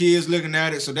got your kids looking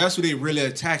at it. So, that's who they really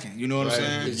attacking. You know what Right. I'm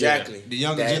saying? Exactly. The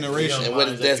younger generation. And what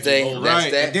is that That's thing? Right,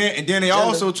 That's that. and then they Gender.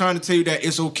 also trying to tell you that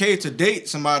it's okay to date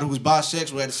somebody who's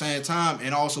bisexual at the same time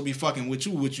and also be fucking with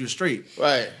you straight.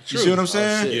 Right. You see what I'm Oh,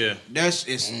 saying? shit. Yeah. That's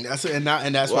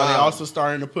That's why they Wow. also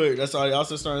starting to put. That's why they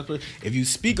also starting to put. If you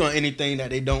speak on anything that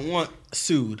they don't want,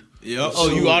 sued. Yep. Oh,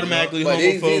 you Sued, automatically But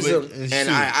these homophobic are- and and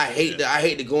sued. I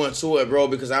hate to go into it, bro,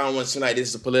 because I don't want to seem like this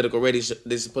is a political this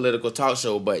is a political talk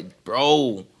show. But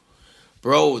bro,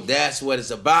 that's what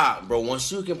it's about, bro.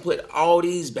 Once you can put all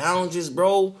these boundaries,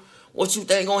 bro, what you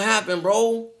think gonna happen,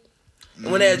 bro?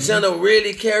 And when that agenda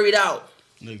really carried out.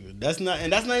 Nigga, that's not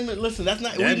even. Listen, that's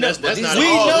not. That- we know, that's we not know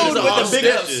all- these are what all the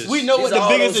biggest. steps. We know These what the are all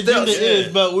biggest those agenda steps, is,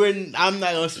 yeah. but I'm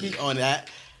not gonna speak on that.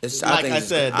 It's, Like think I it's-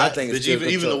 said, I that- think it's But still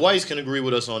even the control. whites can agree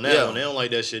with us on that Yeah. one. They don't like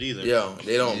that shit either. Yeah,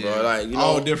 they don't, bro. Like you know,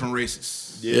 all different races.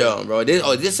 Yeah, bro.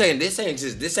 This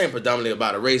ain't predominantly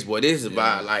about a race, boy. This is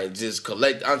about like just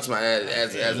collect. I'm talking about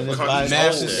as a it's country biased whole,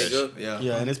 masses. nigga. Yeah.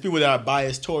 Yeah, and it's people that are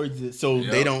biased towards it, so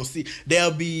Yeah. they don't see. They'll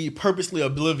be purposely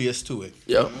oblivious to it.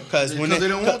 Yeah. Because when Because they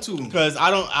don't want to. Because I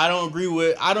don't agree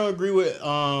with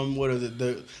what is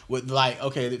it with like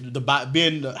okay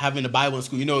having the Bible in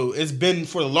school. You know, it's been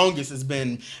for the longest. It's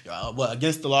been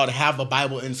against the law to have a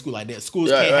Bible in school like that.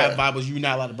 Schools Yeah, can't right. have Bibles. You're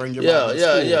not allowed to bring your Bible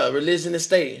Yeah, in school. Religion and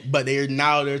state. But they're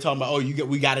talking about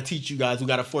we got to teach you guys. We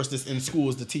got to force this in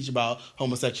schools to teach about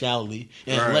homosexuality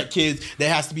and Right. let kids.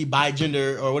 There has to be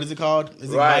bigender or what is it called?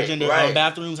 Is it Right, bigender right.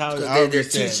 bathrooms? How Because they're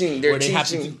said, teaching. where They're they have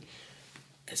to teaching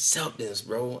acceptance,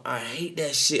 bro. I hate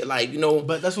that shit. Like you know.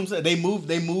 But that's what I'm saying. They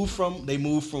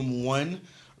move from one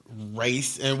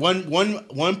race and one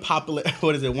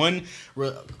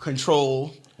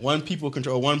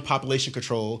population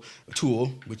control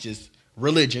tool, which is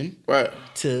religion, Right.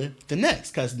 to the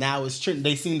next, because now it's true.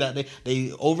 They seem that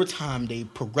they over time they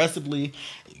progressively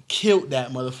killed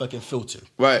that motherfucking filter.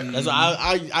 Right. That's why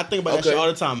I think about that Okay. shit all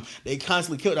the time. They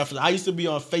constantly killed that filter. I used to be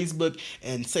on Facebook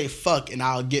and say fuck, and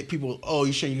I'll get people, oh,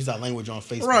 you shouldn't use that language on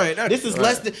Facebook. Right, This is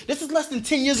less than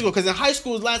 10 years ago. Because in high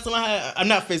school, last time I had, I'm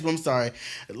not Facebook. I'm sorry.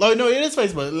 No, it is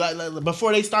Facebook. Like,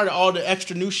 before they started all the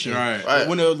extra new shit. Right.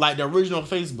 When it was like the original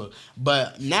Facebook.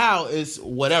 But now it's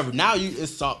whatever. Now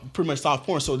it's pretty much soft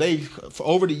porn. So for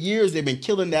over the years they've been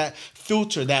killing that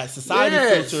filter, that society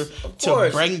Yes, filter, of to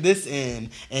course. bring this in,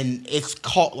 and it's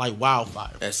caught like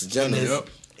wildfire. That's agenda. And it's- Yep.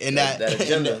 And That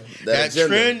agenda. and That that agenda.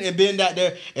 trend, and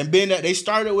being that they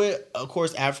started with, of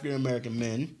course, African American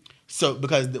men. So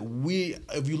because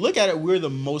if you look at it, we're the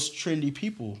most trendy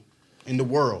people in the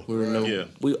world. Yeah.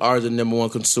 We are the number one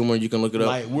consumer. You can look it up.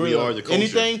 Like We are the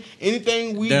culture.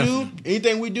 anything we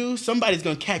Definitely. do, somebody's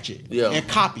gonna catch it Yeah. and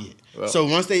copy it. Well. So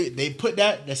once they put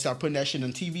that, they start putting that shit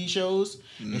in TV shows.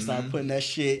 They start putting that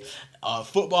shit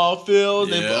football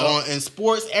fields, they put on in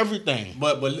sports, everything.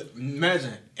 But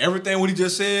imagine everything what he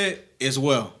just said is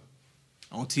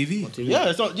on TV. Yeah,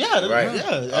 it's on,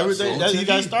 Right. Everything So on you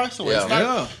got TV. starts somewhere.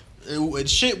 Yeah. It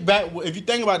shit back. If you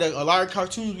think about it, a lot of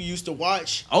cartoons we used to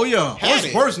watch. Oh yeah, Had it's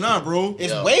it. worse now, bro.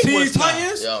 It's Yeah. way Teen worse now.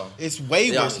 Titans? Yo. It's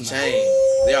way They off worse the now.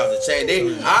 chain. They off the chain.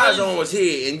 They eyes on was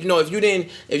here, and if you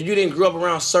didn't grow up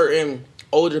around certain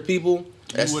older people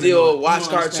that wouldn't still know- you watch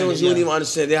wouldn't understand cartoons, it, you wouldn't yeah. even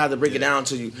understand. They have to break it down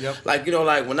to you. Yep. Like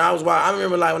like when I was I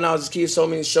remember like when I was a kid, so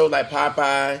many shows like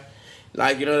Popeye.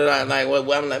 Like what I'm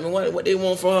like, man, what they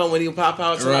want from her when he pop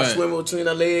out, talking about Right. swimming between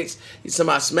her legs, he's talking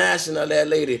about smashing her that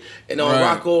lady. And on Right.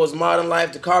 Rocco's Modern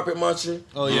Life, the Carpet Muncher.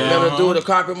 Oh, yeah. Remember doing the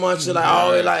Carpet Muncher, like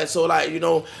always like so like my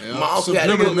uncle had to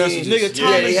Subliminal give me messages. Nigga, Tom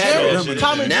Yeah, and they had Jerry. that shit.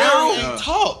 Tom and Now- Jerry ain't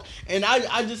talk. And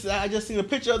I just seen a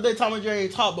picture of that Tom and Jerry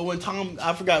ain't talk. But when Tom,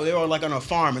 I forgot they were like on a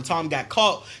farm, and Tom got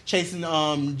caught chasing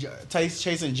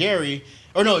chasing Jerry.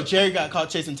 Or no, Jerry got caught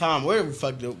chasing Tom. Whatever the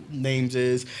fuck the names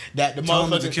is. That the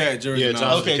Tom is motherfucker. the cat, Jerry. Yeah,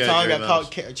 Tom- Okay, Cat, Tom Jerry got Mouse.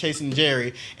 caught chasing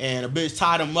Jerry, and a bitch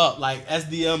tied him up like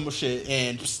SDM shit,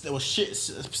 and there was shit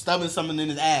stubbing something in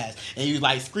his ass, and he was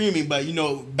like screaming, but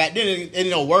back then it ain't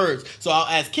no words. So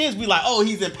as kids, we like, oh,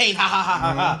 he's in pain, ha ha ha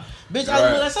ha ha. Bitch, I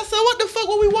Right. realized, I said, what the fuck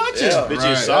were we watching? Yeah. Bitch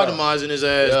Right. is sodomizing his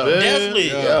ass, Yeah. man. Definitely.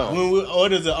 Yeah. When we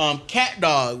ordered the cat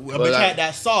dog, a But bitch like- had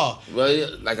that saw. Well,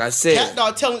 like I said, Cat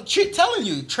dog telling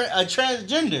you a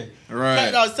transgender. Right.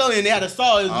 Cat dog telling you, and they had a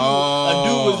saw. A dude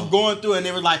was going through, and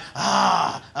they were like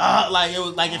like it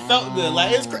was like it felt good.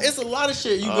 Like it's a lot of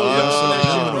shit you go through that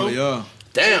shit, bro. Yeah.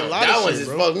 damn, a lot that of one shit,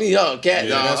 just bro. fucked me up, cat Yeah,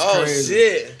 dog. that's Oh crazy.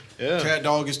 shit. Yeah. Cat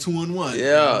dog is 2-in-1.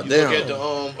 Yeah, You damn. look at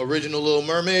the original Little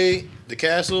Mermaid, the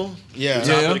castle. Yeah. The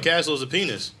top Yeah. of the castle is a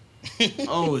penis.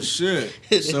 Oh shit.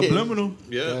 Subliminal.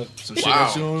 Yeah. Some shit Wow.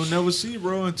 that you'll never see,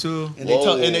 bro, until And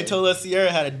Whoa. they told us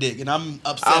Sierra had a dick, and I'm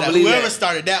upset I don't at believe whoever that.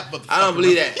 started that. But I don't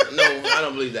believe that. No, I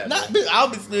don't believe that. Not, bro.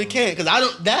 obviously they can't, because I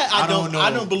don't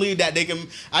know. believe that they can.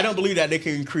 I don't believe that they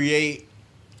can create.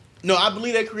 No, I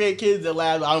believe they create kids in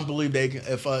labs. I don't believe they can.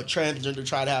 If a transgender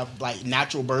try to have like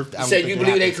natural birth, I You don't said think you it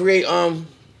believe they happens. create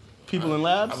people in I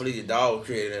labs. believe your dog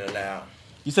created in a lab.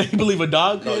 You say you believe a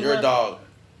dog? No, created you're a labs? dog.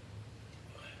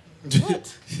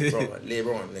 What? Bro,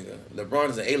 LeBron, nigga. LeBron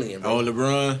is an alien, bro. oh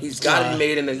LeBron. He's gotta be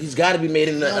made in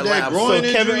a that lab. groin So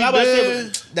injury, Kevin, I about to say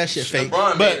man. that shit fake. LeBron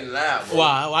made But in the lab, bro.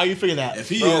 why you figure that? If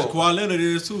he Bro. is, Kawhi Leonard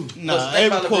is too. Nah, Listen,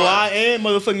 think every about Kawhi and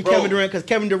motherfucking Bro. Kevin Durant, because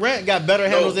Kevin Durant got better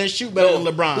handles and shoot better than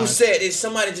LeBron. Who said this?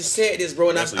 Somebody just said this, bro.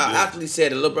 And I Definitely did. actually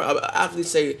said it. LeBron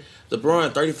say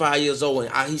LeBron 35 years old,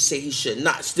 and he said he should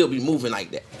not still be moving like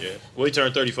that. Yeah. Well, he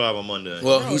turned 35 on Monday.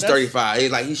 Well, Bro, he's that's- 35.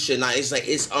 He's like he should not. It's like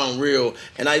it's unreal.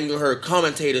 And I even heard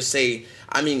commentators say,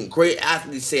 I mean, great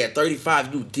athletes say at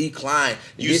 35 you decline.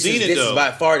 You seen it, This though. is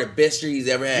by far the best year he's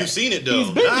ever had. You've seen it though.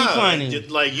 He's been declining.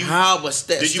 Like you. How? But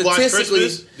Did you watch statistically,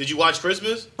 Christmas? Did you watch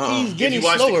Christmas? He's If getting you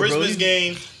watched slower, the Christmas bro.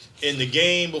 game and the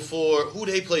game before, who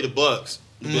they play the Bucks?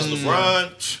 It was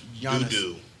LeBron. Giannis.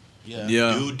 Doo Yeah.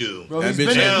 doo. Bro, That he's bitch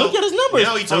been, Now- look at his numbers.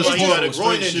 Now he talking First about he got a quarter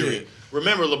groin was straight injury. shit.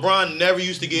 Remember, LeBron never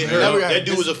used to get hurt. Never got- That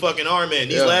dude this- was a fucking arm man.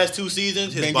 These Yeah. last 2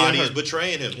 seasons, his Been body getting is hurt.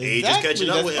 betraying him. Age is Exactly, catching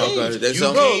up that's with him. age. Okay, that's You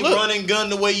all. can't Bro, look. run and gun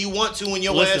the way you want to when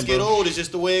your Listen, ass get bro. old. It's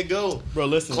just the way it go. Bro,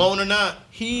 listen. Clone or not.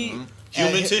 He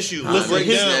Human tissue. Listen, Break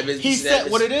he, down. he set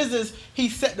what it is he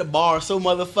set the bar so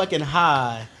motherfucking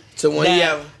high. So when he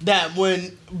have that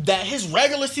his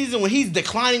regular season when he's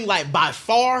declining like by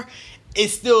far,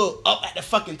 it's still up at the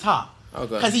fucking top.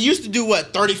 Okay. Cause he used to do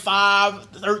what 35,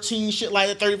 13 shit like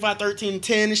that, 35, 13,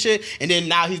 10 and shit, and then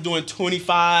now he's doing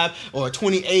 25 or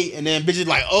 28, and then bitches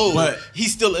like, oh, But-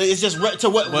 he's still. It's just to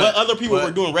what other people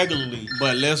were doing regularly.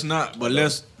 But let's not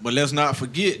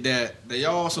forget that they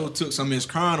also took some of his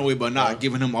crown away by not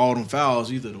giving him all them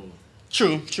fouls either though.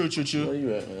 True. Where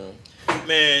you at, man?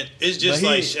 Man, it's just But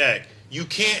he- like Shaq. You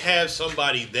can't have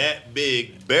somebody that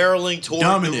big barreling toward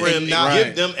Dominant. the rim and Right.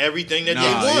 give them everything that Nah,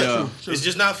 they want. yeah. True. It's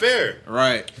just not fair.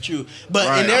 Right. True. But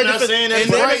Right. in their I'm not defense, saying that's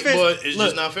in their right, defense- but it's look,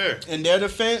 just not fair. In their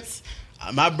defense,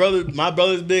 my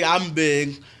brother's big. I'm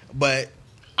big, but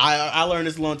I learned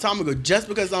this a long time ago. Just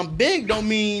because I'm big, don't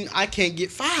mean I can't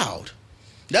get fouled.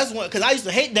 That's one because I used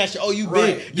to hate that shit. Oh, you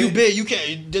Right. big, you big, you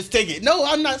can't just take it. No,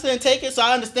 I'm not saying take it. So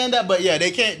I understand that, but yeah, they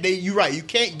can't. You're right. You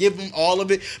can't give them all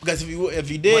of it because if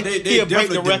you did, But they he'll break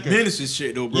the definitely record. diminished his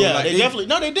shit though, bro. Yeah, Like, they definitely.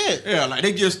 No, they did. Yeah, like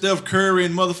they give Steph Curry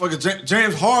and motherfucker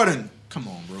James Harden. Come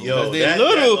on, bro. Yo, They're that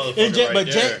little, motherfucker right but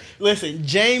there. listen,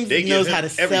 James They give knows him how to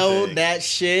sell everything. that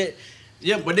shit.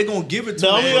 Yeah, but they gonna give it to The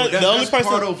him. only, That- the only that's person,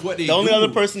 part of what they the only do. other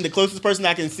person, the closest person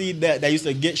I can see that used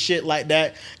to get shit like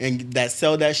that and that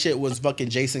sell that shit was fucking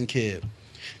Jason Kidd.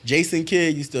 Jason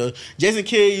Kidd used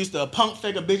to pump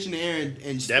fake a bitch in the air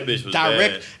and That bitch was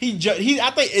direct. bad.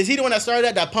 I think is he the one that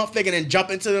started that pump fake and then jump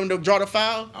into them to draw the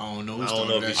foul? I don't know who I don't started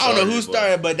know if that he shit. I don't know who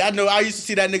started, started, but I know I used to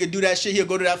see that nigga do that shit. He'll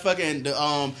go to that fucking the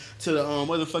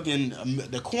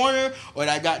corner or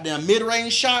that goddamn mid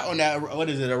range shot on that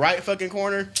the right fucking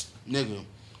corner, nigga.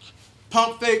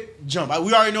 Pump fake, jump.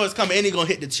 We already know it's coming. And he gonna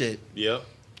hit the shit. Yep.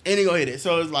 And he gonna hit it.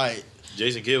 So it's like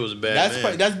Jason Kidd was a bad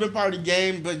man. that's been part of the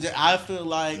game. But I feel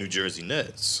like New Jersey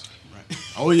Nets.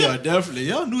 Oh yeah, definitely.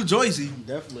 Yeah, New Jersey.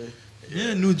 definitely.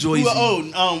 Yeah, New Jersey.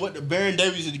 What the Baron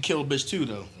Davis used to kill a bitch too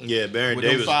though. Yeah, Baron With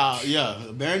Davis. them foul, yeah.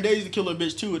 Baron Davis used to kill a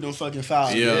bitch too with them fucking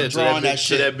fouls. Yeah, drawing that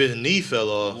shit. Till that bitch knee fell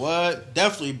off. What?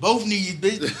 Definitely both knees,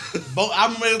 bitch. Both.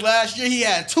 I remember last year he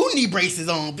had 2 knee braces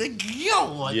on. Big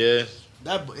yo. Yeah.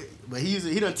 But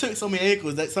he done took so many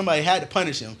ankles that somebody had to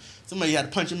punish him. Somebody had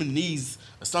to punch him in the knees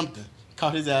or something.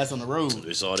 Caught his ass on the road.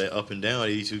 It's all that up and down,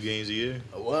 82 games a year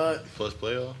What? plus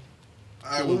playoff.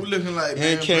 All right, what we looking like, And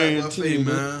man? carrying Black too, Buffet, man.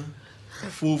 man.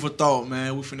 Food for thought,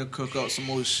 man. We finna cook up some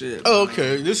more shit. Oh, man.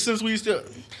 okay. Since we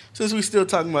still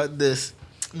talking about this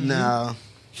now.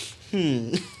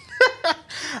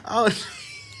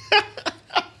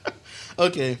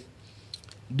 Okay.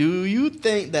 Do you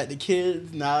think that the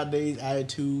kids nowadays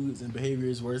attitudes and behavior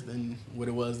is worse than what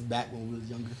it was back when we was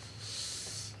younger?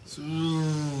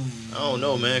 I don't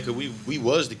know, man, cause we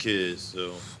was the kids,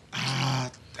 so. I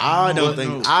don't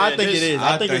think. I Man, think this- it is.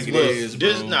 I think it's it worse. is,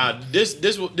 This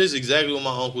bro. this is exactly what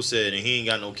my uncle said, and he ain't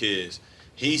got no kids.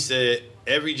 He said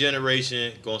every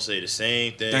generation gonna say the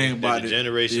same thing that about the it.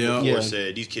 generation Yeah. before Yeah.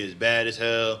 said. These kids bad as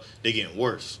hell. They getting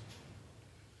worse.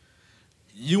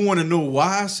 You want to know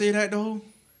why I say that though?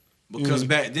 Because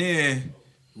back then,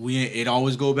 it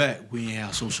always go back. We ain't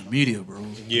have social media, bro.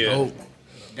 Yeah. Oh.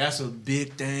 That's a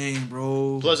big thing,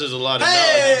 bro. Plus, there's a lot of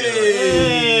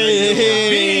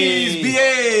Bees,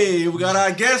 BA. We got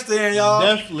our guest there, y'all.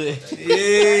 Definitely.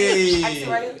 Yeah. I see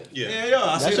right here. Yeah. I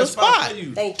That's see your the spot spot. for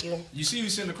you. Thank you. You see, we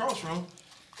sitting across from.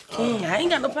 I ain't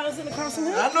got no problems sitting across from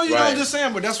him. I know you Right. don't just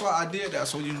saying, but that's why I did that,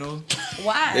 so you know. They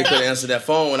Why? couldn't answer that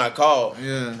phone when I called.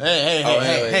 Yeah. Hey. Oh,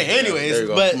 anyway. Anyways, There you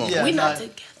go. but Come on. yeah, We nah, not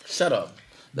together. Shut up.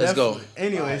 Let's go.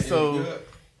 Anyway, Alright, so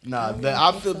yeah, good.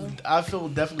 I feel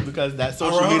definitely because that All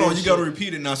social right, hold media. on. You got to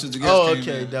repeat it now since the guest Oh, came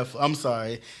okay, in. definitely. I'm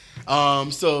sorry.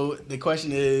 So the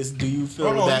question is, do you feel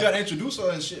Hold on, that you got to introduce her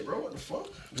and shit, bro. What the fuck?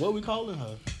 what we calling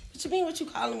her? What you mean? What you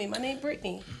calling me? My name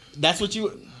Brittany. That's what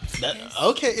you.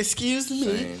 Okay, excuse me.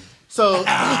 Same. So, said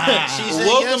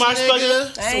welcome yes, our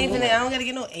nigga. special. I ain't even. I don't gotta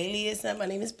get no alias. My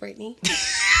name is Brittany.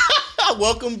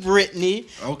 Welcome, Brittany.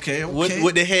 Okay.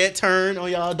 With the head turn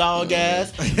on y'all dog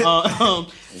ass.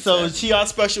 So she our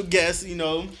special guest. You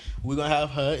know, we're gonna have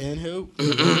her in here.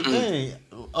 Hey.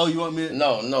 Oh, you want me?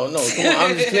 No. Come on.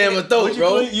 I'm just clearing my throat, What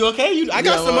bro. you okay? I got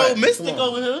Yeah, some I'm old alright. Mystic Come on.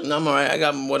 over here. No, I'm all right. I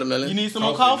got watermelon. You need some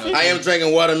more Coffee, coffee? I am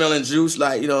drinking watermelon juice,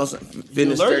 like, you know,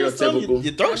 fitness You allergic or something? stereotypical.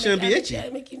 Your throat shouldn't be itchy.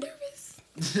 That make you nervous?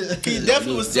 He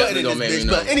definitely was sweating in Definitely this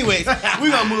gonna bitch. make me But anyways,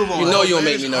 we're gonna move on. You know you don't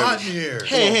Man, make me it's hot nervous. in here.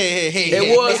 Hey.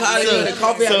 It was hot in here. The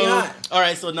coffee had me So, hot. all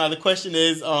right. So now the question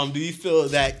is, do you feel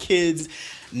that kids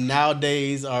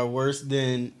nowadays are worse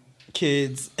than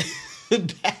kids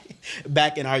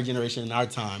back in our generation, in our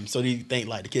time? So do you think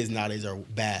like the kids nowadays are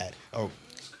bad or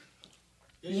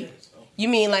You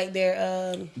mean like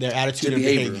their their attitude and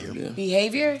behavior? Yeah.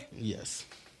 behavior? Yes.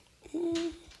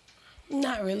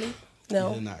 Not really.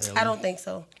 No, Yeah, not really. I don't think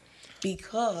so.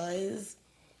 Because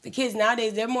the kids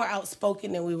nowadays, they're more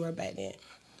outspoken than we were back then.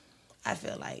 I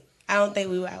feel like. I don't think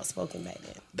we were outspoken back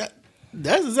then.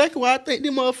 That's exactly why I think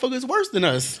them motherfuckers worse than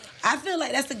us. I feel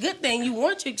like that's a good thing. You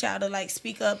want your child to like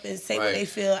speak up and say what Right. they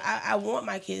feel. I want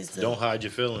my kids to. Don't hide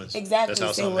your feelings. Exactly, That's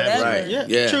how say something whatever. happens. Right.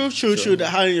 Yeah, Yeah. true. That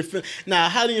hiding your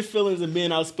hiding your feelings and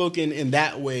being outspoken in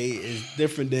that way is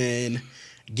different than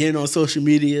getting on social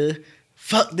media.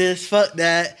 Fuck this, fuck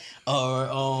that,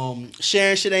 or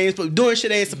sharing shit doing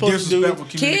shit ain't supposed to do.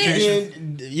 Disrespectful communication.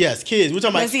 And, yes, kids. We're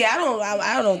talking But about. see,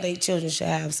 I don't think children should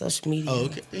have social media. Oh,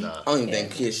 okay. I don't even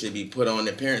think kids should be put on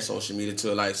their parents' social media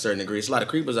to like a certain degree. It's a lot of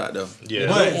creepers out there.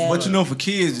 Yeah. But you know, for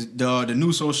kids, the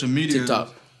new social media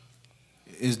TikTok.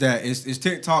 is that it's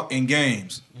TikTok and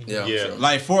games. Yeah. Yeah. Sure.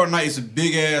 Like Fortnite is a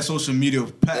big ass social media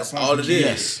platform. all for it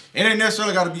kids. is. It ain't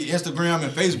necessarily got to be Instagram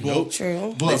and Facebook.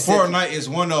 True. But Fortnite is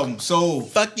one of them. So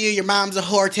Fuck you. Your mom's a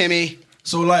whore, Timmy.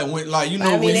 like when you know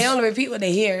I mean, when they you- only repeat what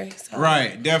they hear. So.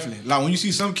 right, definitely. Like when you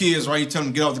see some kids, right, you tell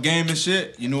them to get off the game and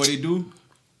shit. You know what they do?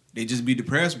 They just be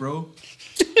depressed, bro.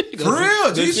 For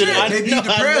real, G shit. They be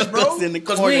depressed, bro.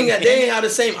 Because they ain't have the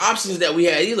same options that we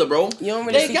had either, bro. You don't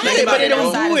really They got it, but they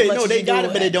don't do it. No, they got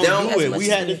it, but they don't do it. We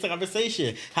had this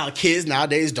conversation how kids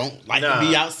nowadays don't like to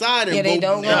be outside and they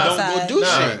don't go do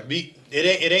shit.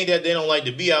 It ain't that they don't like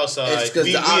to be outside.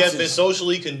 We have been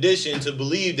socially conditioned to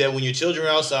believe that when your children are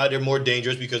outside, they're more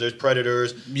dangerous because there's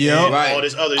predators. Yeah, right. All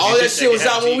this other all that shit was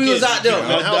out when we was out there.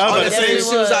 All that same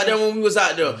shit was out there when we was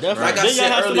out there. Like I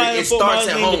said earlier, it starts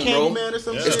at home, bro.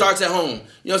 It starts at home. You know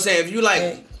what I'm saying? If you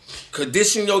like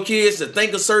condition your kids to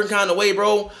think a certain kind of way,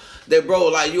 bro, that bro,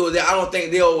 like you, I don't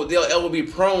think they'll ever be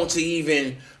prone to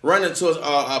even run into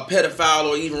a pedophile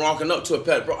or even walking up to a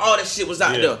pedophile. Bro, all that shit was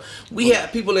out there. We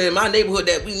had people in my neighborhood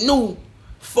that we knew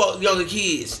fuck younger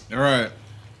kids. All right.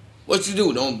 What you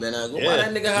do? Don't bend out. Go buy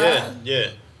that nigga high. Yeah.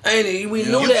 Ain't we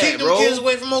knew that, keep bro. Them kids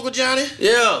away from Uncle Johnny.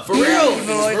 Yeah, for real.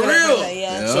 For real.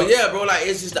 Yeah. So yeah, bro, like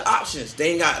it's just the options.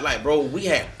 They ain't got like, bro, we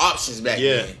had options back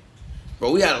then.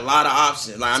 Bro, we had a lot of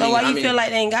options. Like, so why you feel like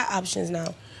they ain't got options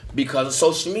now? Because of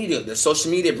social media. The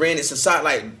social media branded society,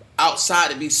 like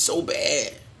outside to be so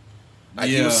bad. Like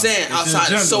you were saying,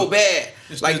 outside is so bad.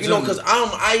 Like, you know, because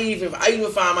I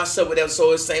even find myself with that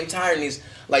so same tiredness.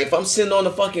 Like if I'm sitting on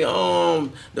the fucking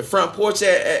the front porch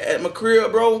at my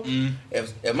crib, bro,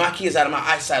 if my kids out of my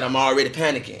eyesight, I'm already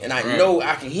panicking, and I know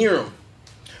I can hear them.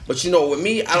 But you know, with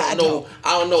me, I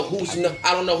don't know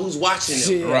who's watching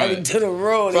them. Right to the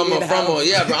road. From a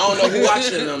yeah, but I don't know who's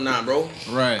watching them now, bro.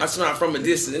 Right. I smell from a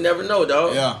distance. You never know,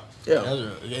 dog. Yeah.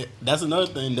 That's another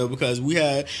thing though, because we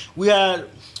had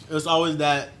it's always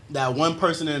that one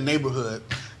person in the neighborhood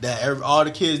that all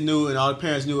the kids knew and all the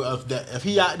parents knew if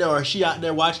he out there or she out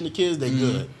there watching the kids, they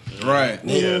good. Right.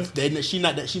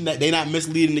 They not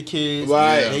misleading the kids.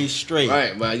 Right. They straight.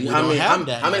 Right. But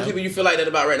how many people you feel like that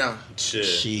about right now?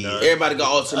 Shit. Everybody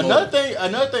got ultimate.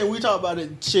 Another thing we talk about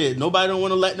it. Shit. Nobody don't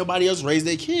want to let nobody else raise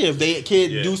their kid. If their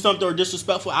kid do something or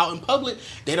disrespectful out in public,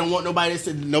 they don't want nobody to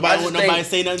say nobody to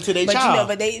say nothing to their child.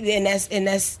 But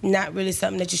that's not really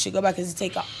something that you should go by because it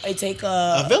take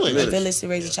a village to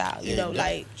raise a child. You know,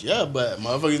 like but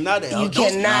motherfuckers not that. You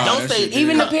cannot. Don't say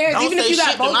even the parents. Even if you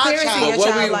got both parents in your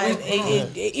child life.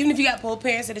 Even if you got both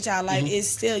parents in the child life, it's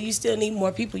still you still need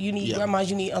more people. You need grandmas,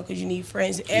 you need uncles, you need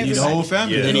friends. Everybody. You need the whole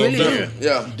family. You really do.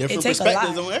 Yeah, different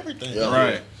perspectives on everything. Yeah.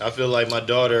 Right. I feel like my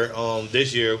daughter,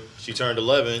 this year she turned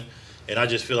 11, and I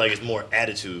just feel like it's more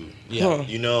attitude. Yeah,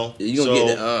 you know. Yeah, you gonna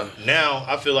get that. Now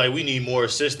I feel like we need more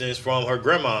assistance from her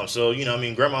grandma. So you know,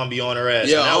 grandma be on her ass.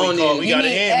 Yeah, now we got a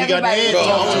hand. Bro, I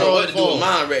don't know what to do with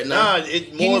mine right now.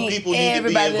 More people need to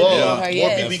be involved.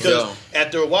 More people because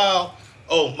after a while.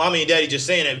 Oh, mommy and daddy just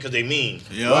saying that because they mean.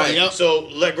 Yeah. Right. Yep. So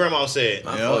let grandma say it.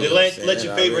 Let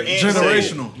your favorite aunt say it.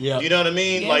 Generational. Yeah. You know what I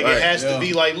mean? Yeah. Like it has to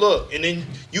be like, look, and then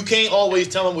you can't always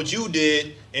tell them what you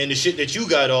did and the shit that you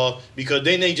got off because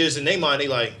then they just in their mind they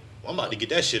like, well, I'm about to get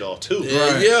that shit off too.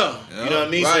 Yeah. You know what I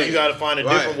mean? So you got to find a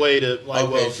different way to like,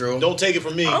 don't take it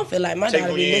from me. I don't feel like my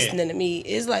daughter be listening to me.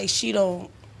 It's like she don't.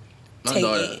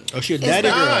 Oh, she a daddy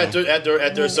girl.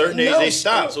 After a certain age, they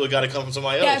stop. So it got to come from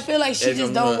somebody else. Yeah, I feel like she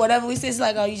just don't. Whatever we say, it's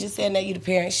like, oh, you just saying that you the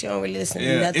parent. She don't really listen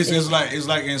to nothing. It's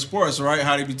like in sports, right?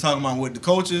 How they be talking about with the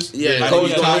coaches. Yeah, like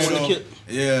coaches.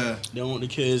 Yeah. They don't want the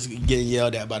kids getting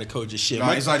yelled at by the coaches. Shit.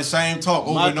 Right, it's like the same talk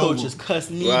over and over. My coaches cuss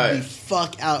me the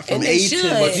fuck out from A to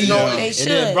but you know, and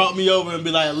then brought me over and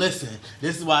be like, listen,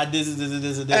 this is why this.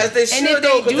 As they should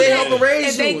though, because they help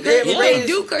raise you. If they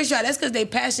do curse you out, that's because they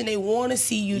passionate. They want to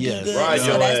see you do good. Right,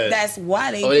 so that's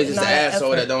why they. Oh, they just an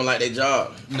asshole that don't like their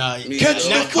job. Nah, catch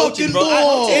the fucking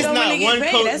ball. It's not one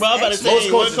coach, bro. I'm about to say most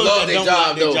coaches love their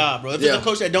job, bro. If it's a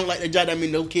coach that don't like their job, that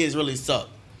means those kids really suck.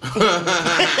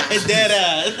 Dead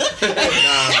ass. Nah,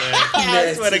 man.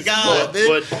 I swear to God,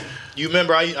 but you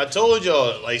remember I told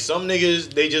y'all like some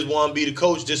niggas they just want to be the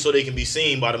coach just so they can be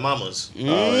seen by the mamas.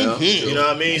 Mm-hmm. You know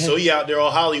what I mean? So he out there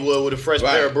on Hollywood with a fresh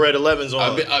pair of bread 11s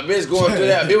on. A bitch going through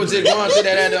that. Bitch was just going through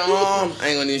that at the I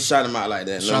ain't gonna even shout him out like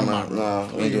that. No,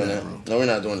 we ain't doing that. No, we're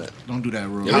not doing that. Don't do that,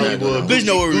 bro. Hollywood. Bitch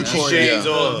know we Gucci shades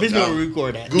on. Bitch know we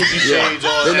record that. Gucci shades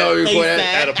on. They know we record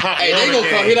that. At a pop. Hey, they gonna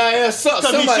come hit our ass up.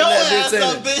 Somebody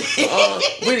that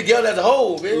bitch. We together as a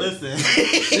whole, bitch. Listen.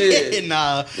 Shit.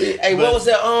 Nah. Hey, what was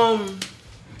that?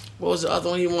 What was the other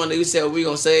one you wanted? You said we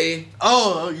gonna say?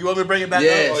 Oh, you want me to bring it back up?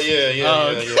 Oh yeah.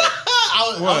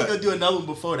 I was gonna do another one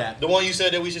before that. The one you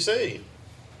said that we should say.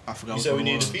 I forgot. You said we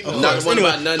needed the female. Not the one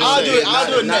about nothing. I'll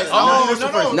do it next.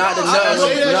 Not the nuts.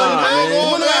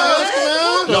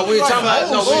 No, we talking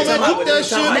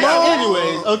about.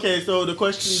 Anyways, okay. So the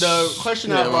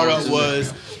question I brought up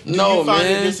was. No,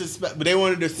 man. Disrespect, but they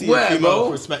wanted to see a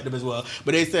female perspective as well.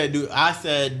 But they said, do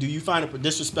you find it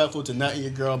disrespectful to nut in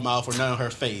your girl mouth or nut on her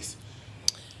face?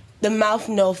 The mouth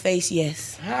no, face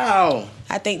yes. How?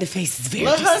 I think the face is very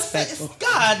Let her disrespectful. say,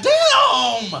 God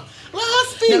damn. Let her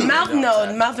speak. The mouth no,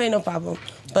 the mouth ain't no problem,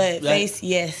 but face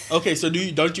yes. Okay, so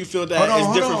don't you feel that Hold it's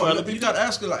on, different hold for on. other You people? gotta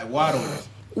ask her like, why though?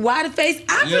 Why the face?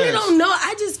 I really Yes. don't know.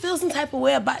 I just feel some type of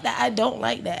way about that. I don't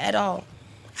like that at all.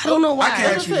 I don't know why. I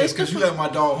can't ask you this because you let my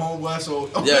dog home, boy. So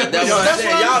Yeah, that's what I'm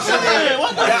saying. Y'all said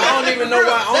I don't even know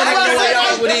why.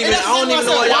 I don't even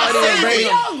know why y'all didn't bring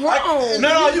him. Y'all wrong.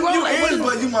 no, you wrong. is,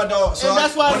 but you my dog. So And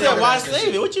that's why I said, why ask that save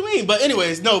shit. it? What you mean? But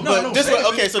anyways, no. But this save is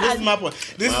it. okay. So this is my point.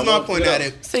 This is my point at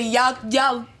it. So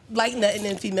y'all like nothing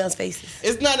in females' faces.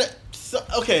 It's not a.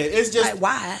 Okay, it's just Like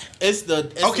why? it's the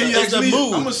it's Okay, the, you it's ask a me.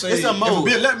 mood. I'm gonna say it's a if a mode.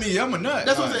 bitch let me, I'm a nut.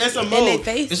 That's what I'm saying. It's a In their mode.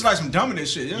 face. It's like some dominant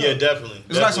shit. Yeah, Yeah, definitely.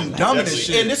 It's like some dominant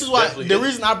shit. And this is why Definitely the is.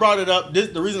 reason I brought it up.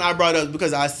 The reason I brought it up is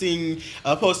because I seen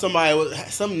a post somebody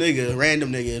some nigga,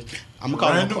 random nigga. I'm gonna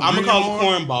call him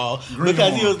cornball Green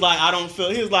because he horn. was like, I don't feel.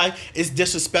 He was like, it's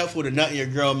disrespectful to nut in your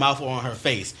girl mouth or on her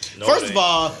face. No, First it of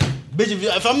all, bitch,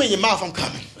 if I'm in your mouth, I'm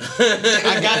coming.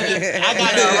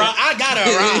 I gotta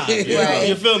arrive. Right.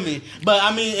 You feel me? But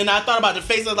I mean, and I thought about the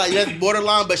face. I was like, that's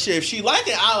borderline. But shit, if she like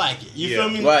it, I like it. You Yeah. feel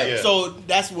me? Right. Yeah. So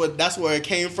that's where it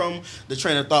came from. The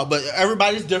train of thought. But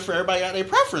everybody's different. Everybody got their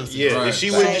preferences. Yeah, Right. if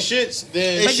she with the Right. shits,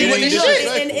 then But she you ain't with the shits.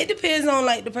 disrespectful. And it depends on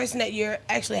like the person that you're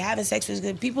actually having sex with.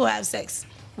 Because people have sex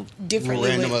differently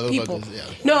Random with people. motherfuckers,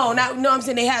 yeah. No, I'm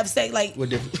saying they have sex like With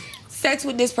different, sex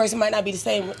with this person might not be the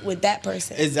same with that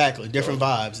person. exactly, different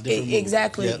vibes. Different moods.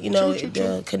 Exactly, Yep. you know, True.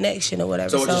 the connection or whatever.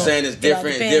 So what you're saying is it all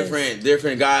depends.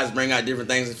 different guys bring out different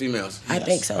things in females. I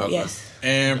think so. Okay. Yes.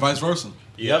 and vice versa.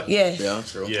 Yep. Yeah. Yeah,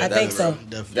 true. Yeah, I that's think so.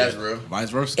 Definitely. That's real. Vice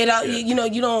versa. It all, you know,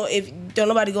 you don't if don't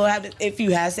nobody go have if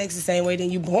you have sex the same way, then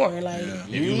you boring. Like If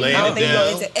you laying I don't it think you go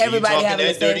down, into and everybody you talking having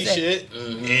that the same dirty sex. shit,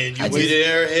 and you I get just- in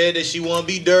her head that she want to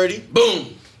be dirty.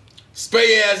 Boom.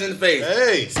 Spray your ass in the face.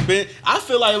 Hey, Spit. I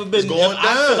feel like if a bitch, It's going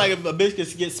I feel down. like if a bitch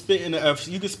could get spit in the, if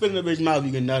you can spit in a bitch's mouth,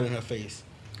 you can nut in her face.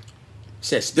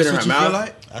 Said spit in That's her what you feel mouth.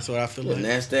 like? That's what I feel You like.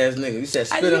 nasty ass nigga. You said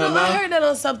I, spit in her I mouth. heard that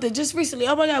on something just recently.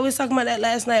 Oh my god, we was talking about that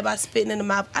last night about spitting in the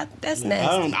mouth. That's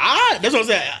nasty. That's what I'm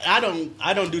saying.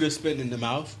 I don't do the spitting in the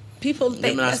mouth. People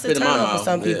think When I that's a spit in turn my on for mouth,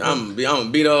 some people. I'm gonna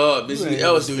beat her up. Bitch, You ain't you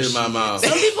else do spit in my shit. mouth.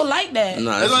 Some people like that.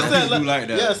 Nah, That's what I'm Some saying. people do like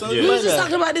that. Yeah, some Yeah. people We like was just that.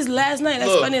 talking about this last night. That's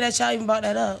Look, funny that y'all even brought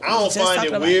that up. I don't Just find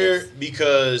talking it about weird this.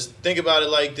 because think about it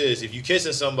like this: if you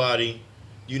kissing somebody,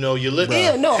 you know your lips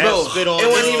Yeah, no. have Bro, spit on it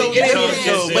wasn't them, even- it ain't tongue even-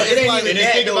 kissing. but it ain't even And then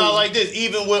that, think about though. it like this: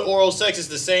 even with oral sex, it's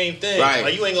the same thing. Right.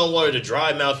 Like you ain't gonna want her to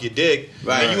dry mouth your dick,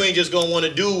 Right. and you ain't just gonna want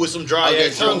to do with some dry Okay,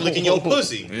 ass tongue true. licking your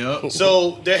pussy. Yep.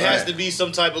 So there has Right. to be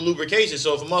some type of lubrication.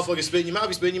 So if a motherfucker spit in your mouth,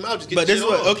 you spit in your mouth. Just get But the this is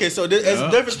shit what. off. Okay, so this, it's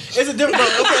Yeah. different. It's a different. Bro,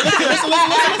 okay, listen.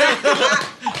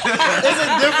 It's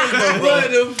a difference, though, bro. What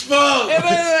the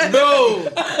fuck? Bro.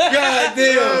 God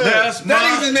damn. That's my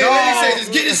That nigga dog. say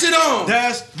just get this shit on.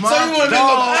 That's my So you wanna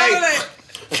dog. make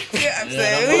Yeah, I'm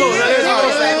Come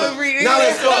on, now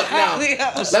let's fuck now. Let me go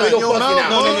fuck you now.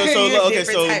 No. So okay,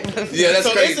 so Yeah, that's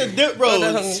so crazy. it's a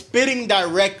bro. Spitting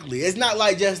directly. It's not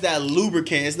like just that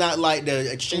lubricant. It's not like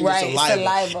the exchange Right, of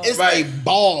saliva. It's Right. a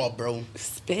ball, bro.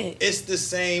 Spit. It's the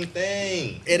same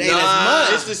thing. It ain't Nah. as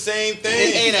much. It's the same thing.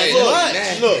 It ain't as Look,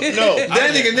 much. Look, no.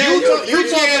 That nigga now You you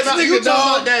talking ass about, nigga, you talking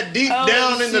dog. about that deep Oh,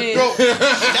 down in the shit. throat.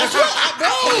 That's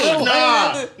what, bro.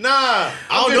 Nah.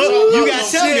 I don't know. You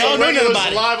gotta tell me. I don't know nothing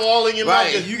about it. Saliva all in your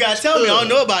Right. mouth. You gotta tell me. I don't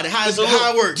know about it. How It's a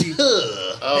it works?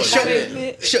 Oh Show shit.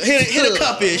 me. Hit a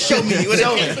cup in. Show me. What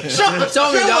Show me.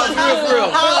 Show me, dog. For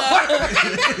real.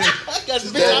 That's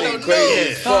bitch, That I nigga don't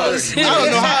crazy know. as fuck. I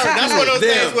don't know how. That's one of those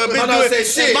Damn. things where I'm bitch not do it.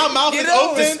 say shit. If my mouth Get is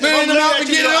over open, it. Spit in I'm the looking mouth at and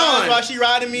you get it with my eyes on. while she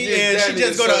riding me, Yeah, and that she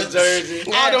just nigga go so to.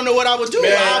 dirty. I don't know what I would do.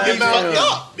 Man, I'll be man. fucked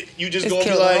up. You just It's gonna be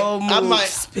killing like, all I moves. might,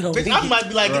 Spit on bitch, me. I might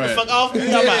be like, get the Right. fuck off me.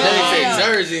 I'm That like, nigga say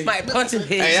Jersey. Might punch a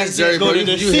bitch. Hey, that's Jersey, go bro. to You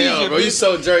the hell, seizure, bro. You bitch.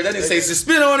 so Jersey. That nigga say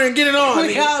spit on her and get it on.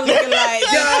 We all looking like,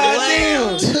 God what?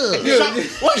 damn.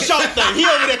 What's Shaw thing? He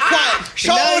over there quiet.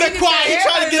 Shaw No, over you there can quiet. He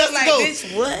tell trying to get us to like, go.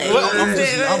 Bitch,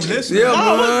 what? I'm listening. Yeah,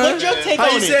 No, man. what's your take How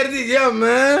on you it? said it? Yeah,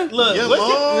 man. Look, Yeah,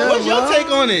 what's your man.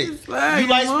 take on it? Flag, You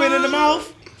like spit in the man.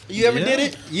 mouth? You ever Yeah. did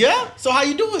it? Yeah. So how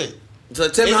you do it? So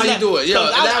tell me It's how you not- do it. Yeah, so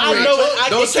elaborate. I know it.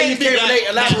 Don't it say you be can't that- relate.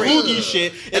 that Elaborate. hoogie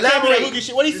shit. It can't be that Elaborate. hoogie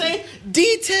shit. What he say?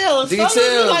 Details.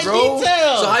 Details, like bro.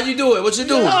 Details. So how you do it? What you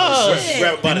do? Yeah.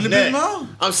 grab it by the In the neck. big mouth.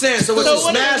 I'm saying, so what So you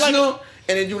what is it, smashing like- them,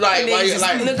 and then you like, And then why you you just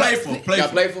like, look Playful, got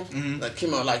playful. playful? Like,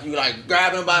 come on, like you like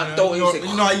grab him by the throat You and know, you say,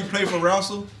 you know how you play for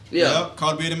Russell? Yeah.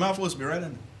 Call the in the mouth, will be right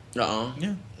in there. uh-uh.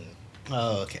 Yeah.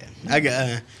 Oh, okay. I got.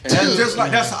 And that's Just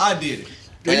like that's how I did it.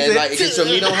 And like, it gets your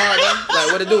meat on hard, though?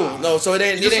 Like, what it do? No, so it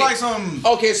ain't. Just it ain't, like some.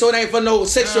 Okay, so it ain't for no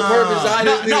sexual purpose.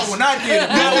 No, when I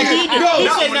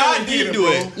did it,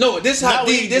 bro. No, this how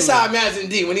D. This how I imagine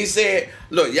D when he said,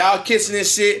 "Look, y'all kissing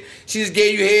this shit. She just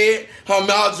gave you head. Her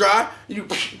mouth dry. You."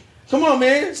 Come on,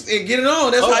 man, and get it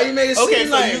on. That's how you made it seem. Okay,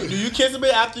 so like. do you kiss a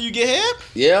bit after you get head?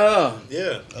 Yeah.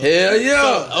 Yeah. Hell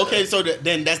yeah. So, okay, so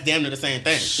then that's damn near the same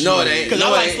thing. No, it ain't. Because No, I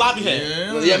it like ain't. sloppy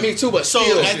head. Yeah, me too. But So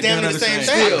still, that's damn near the same I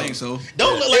thing. think so.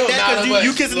 Don't look It like don't that matter because much.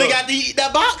 you kissing a nigga after he eat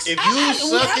that box. If you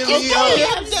sucking me Okay, up,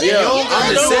 Yeah, I'm just saying.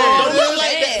 Don't look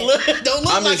like that. Don't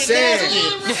look I'm like just a saying.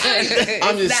 nasty.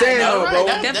 I'm just saying, though, bro.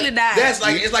 Definitely not. That's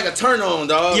like it's like a turn on,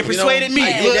 dog. You persuaded me.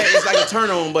 I get that. It's like a turn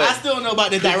on, but I still don't know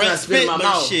about the People not direct spit in spit, my but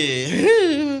mouth. shit.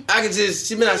 I can just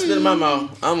she been not spit in my mouth.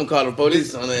 I'm gonna call the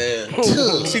police on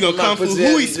that. She gonna come for pussy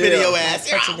who he ass spit in jail. your ass.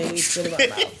 Such a nigga spit in my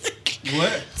mouth.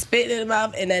 What? Spitting in the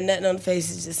mouth and that nothing on the face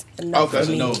is just enough Okay,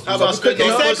 for me. no. how about spitting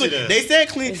on pussy then? They said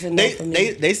clean. It's enough for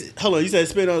me. They hold on. You said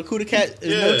spit on Kuda Cat is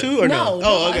no Yeah. too or no? No,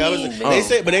 Oh, okay. I I was, mean, they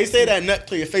say, but they say that nut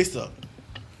clear your face up.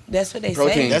 That's what they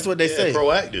Protein. say. That's what they Yeah, say.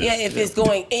 proactive. Yeah, if it's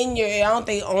going in your, I don't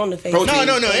think on the face. Protein.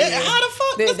 No. How the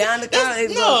fuck? They're down the That's- collar,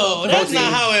 it's no, gonna go that's protein.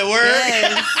 not how it works.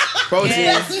 Yes. Protein.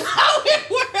 Yes. How it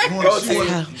works.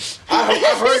 Protein.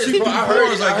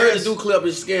 I heard it do clear up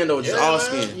your skin though, just Yeah, all man.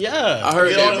 skin. Yeah. I heard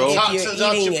Get that, all bro. the If toxins you're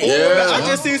out eating your it. Yeah. I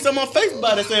just seen some on Facebook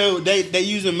that said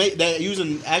they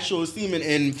using actual semen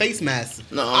in face masks.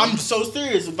 No. I'm so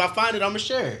serious. If I find it, I'm gonna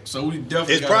share it. So we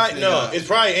definitely. It's probably it's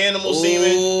probably animal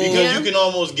semen because Yeah. you can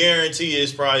almost guarantee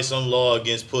it's probably some law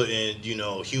against putting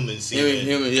human semen.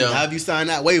 Human, Now, yeah. if you sign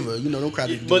that waiver, don't crowd.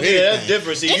 But yeah, that's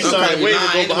different. See, you It's sign okay. a waiver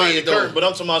Nah, go ain't behind the way, though. curtain, but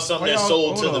I'm talking about something that's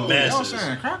sold to the masses.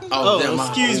 Oh, damn,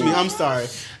 excuse me. I'm sorry.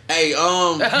 Hey, You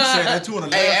said that too on the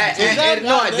last.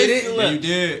 no, I didn't. Yeah, you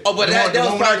did. Oh, but that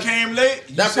was probably came late.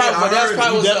 You That's said, probably, but I that's heard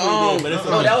probably it. was You the definitely did, but it's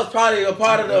no, that was probably a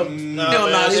part of the. man.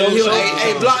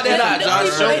 Hey, block that out,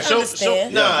 Josh. They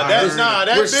understand.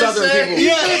 That We're bitch Southern said, people.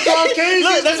 Yeah, Caucasians.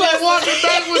 Look, that's why I walking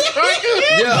back with crackers.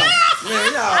 Yeah, man,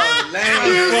 y'all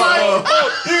lame.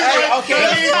 Hey,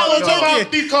 okay.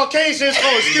 These Caucasians.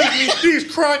 Oh, excuse me, these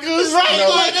crackers. Right.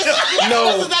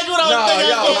 No, exactly what I was thinking.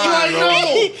 y'all lying,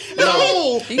 bro.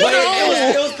 No. But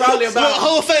it was probably Look, about.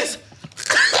 whole face.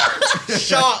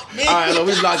 Shock. All right, no,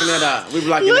 we blocking that out. We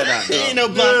blocking that out. Ain't Dog.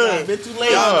 no block. Been too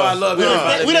late. Y'all know I love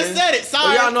everybody. We done man. said it. Well,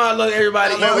 Sorry. y'all know I love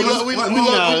everybody. Man, we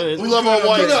love our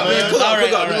whites, Cook up, man. man. Cook up,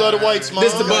 cook up. We love the whites, man.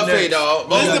 This the buffet, dog.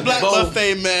 This is the Bo- black Bo-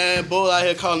 buffet, man. Bo out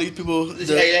here calling these people the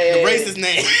Hey. racist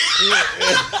name.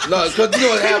 No, because you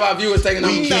know have our viewers thinking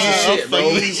I'm a piece of shit, bro.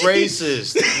 We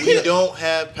racist. We don't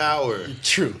have power.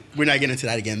 True. We're not getting into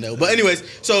that again, though. But anyways,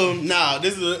 so now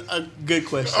this is a good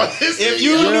question. This If is-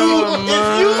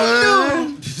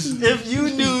 you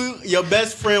knew your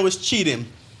best friend was cheating,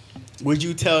 would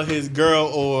you tell his girl,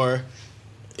 or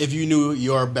if you knew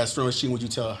your best friend was cheating, would you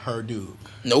tell her dude?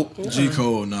 Nope. G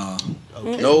Code, nah.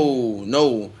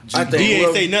 No. I think D ain't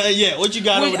whoever- say nothing yet. What you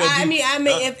got over there? I D? mean,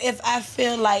 if I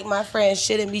feel like my friend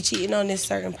shouldn't be cheating on this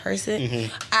certain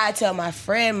person, I tell my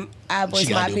friend, I voice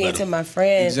She my gotta do opinion better. to my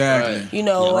friend. Exactly. You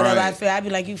know, whatever Right. I feel, I'd be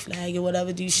like, you flag it,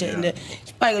 whatever, do you shouldn't.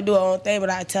 She probably gonna do her own thing,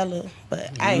 but I tell her. But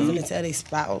I ain't gonna tell their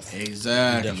spouse.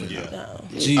 Exactly. No.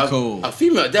 G Code. A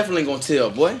female definitely gonna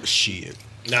tell, boy. Shit.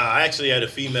 Nah, I actually had a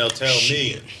female tell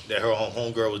me that her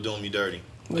homegirl was doing me dirty.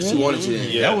 She wanted you.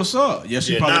 Yeah. That what's up? Yes,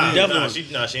 she Yeah, probably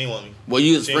did. she ain't want me. Well,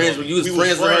 you was She friends. ain't want me. You was We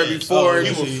friends with her before. We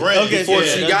were friends Okay, before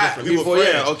yeah, she that's got. different. We were Before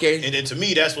friends. yeah. Okay. And then to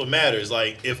me, that's what matters.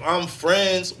 Like, if I'm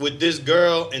friends with this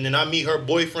girl and then I meet her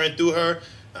boyfriend through her,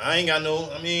 I ain't got no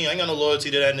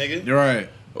loyalty to that nigga. You're right.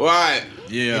 Right.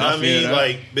 Yeah, You know what I mean? that.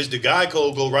 Like, bitch, the guy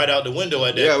code go right out the window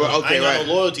at that Yeah, point. well, okay, I ain't got right.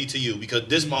 no loyalty to you because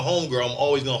this my homegirl. I'm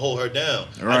always gonna hold her down.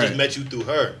 I Right. just met you through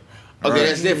her. Okay, Right.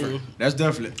 that's different. That's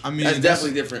definitely. I mean, That's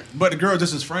definitely different. But the girl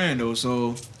just his friend though,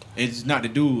 so it's not the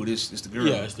dude. It's the girl.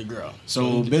 Yeah, it's the girl.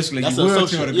 So basically, That's you will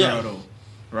associate, tell the girl yeah. though.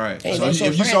 Right. Hey, so that's your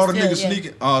if you saw the friend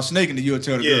nigga still, snaking, then you'll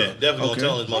tell the Yeah, girl. definitely Okay. gonna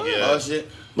tell his monkey Oh ass. shit.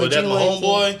 But But that you my wouldn't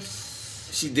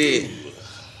homeboy, She did.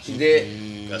 She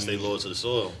did. gotta stay loyal to the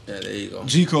soil. Yeah, there you go.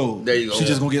 G Code. There you go. She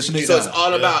just gonna get snaked So it's out.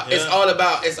 all about. Yeah, It's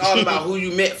yeah. all about who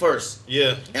you met first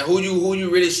Yeah, and who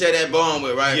you really share that bond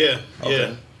with, right? yeah,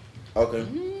 Okay. Okay.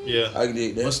 yeah. I can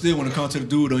dig But that. still, when it comes to the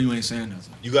dude though, you ain't saying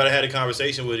nothing. You gotta have a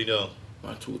conversation with him though.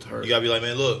 My tooth hurt. You gotta be like,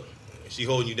 man, look, she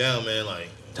holding you down, man. Like,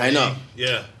 Tighten up.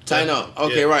 Yeah. Tighten up.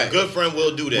 Okay, Yeah. right. A good friend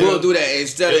will do that. We'll do that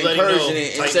instead of Just let him encouraging know, it.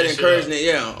 tighten Instead of the shit encouraging up. it,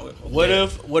 yeah.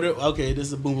 What if, okay, this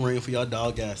is a boomerang for y'all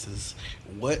dog asses.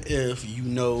 What if you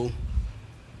know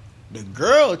the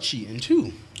girl cheating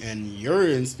too, and your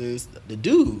instance, the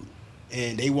dude,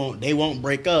 and they won't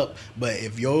break up, but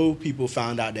if your people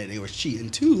found out that they were cheating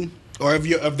too, or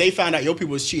if they found out your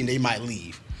people was cheating, they might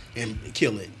leave and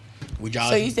kill it. Would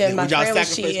y'all? So you said my friend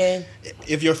was cheating.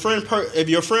 If your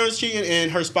friend's cheating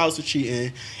and her spouse was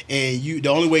cheating, and the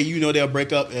only way you know they'll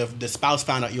break up if the spouse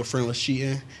found out your friend was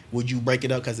cheating, would you break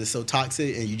it up because it's so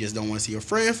toxic and you just don't want to see your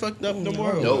friend fucked up no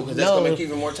more? No, because that's gonna make it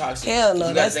even more toxic. Hell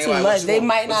no, that's too much. They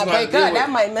might not break up. That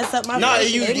might mess up my. No,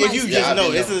 if you just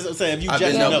know, this is what I'm saying. If you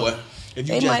just know,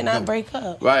 they might not break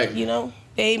up. Right. You know.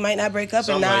 They might not break up,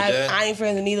 and I ain't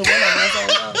friends with neither one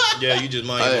of them. Yeah, you just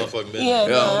mind your motherfucking business. Yeah,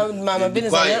 no, my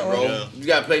business on that one. Bro. Yeah. You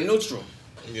gotta play neutral.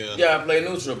 Yeah. You gotta play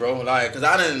neutral, bro. Like, cause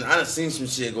I done seen some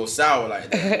shit go sour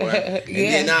like that, boy. And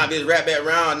then now bitch rap back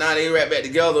around, now they rap back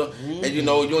together, and you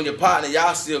know, you and your partner,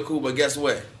 y'all still cool, but guess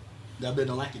what? That bitch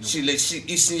don't like you. No she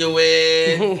eating your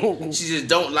ass. She just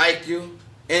don't like you.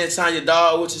 Anytime your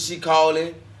dog with you, she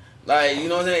calling. Like, you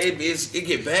know what I'm saying? It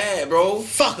get bad, bro.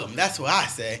 Fuck them. That's what I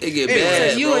say. It get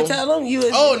bad, so you bro. would tell them?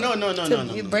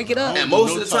 No. You break it up. And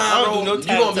most of the time, bro, you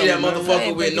gonna be that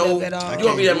motherfucker with no. You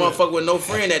gonna be that motherfucker with no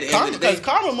friend at the end of the day. Because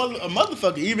karma a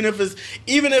motherfucker. Even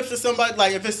if it's somebody,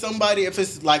 like if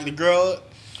it's like the girl,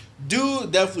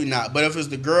 dude, definitely not. But if it's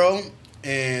the girl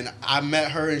and I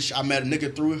met her and I met a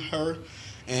nigga through her,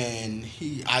 and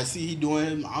I see he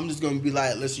doing, I'm just gonna be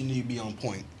like, listen, you need to be on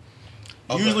point.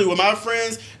 Okay. Usually with my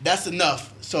friends, that's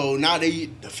enough. So now the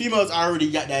females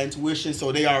already got that intuition,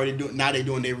 so they already they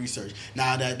doing their research.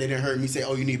 Now that they didn't heard me say,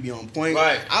 oh, you need to be on point.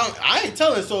 Right. I ain't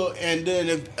telling. So and then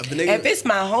if it's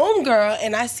my homegirl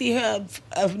and I see her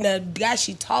of the guy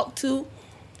she talked to,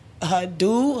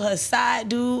 her side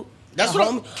dude, that's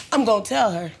what I'm gonna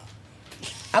tell her.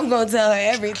 I'm gonna tell her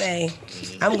everything.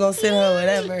 I'm gonna send her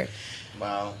whatever.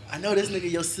 Wow. I know this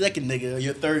nigga your second nigga or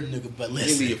your third nigga, but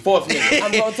listen. Maybe your fourth nigga.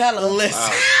 I'm gonna tell her. Listen.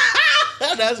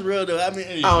 Wow. That's real though. I mean,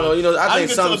 I don't know. You know, I think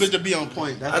some bitch to be on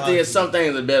point. I think some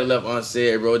things are better left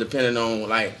unsaid, bro. Depending on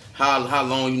like how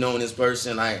long you know this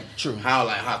person, like true, how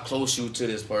close you to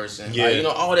this person. Yeah, like, you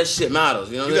know, all that shit matters.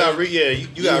 You know, you gotta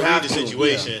you gotta read the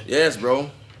situation. Yeah. Yes,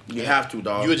 bro. You have to,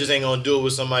 dog. You just ain't gonna do it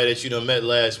with somebody that you done met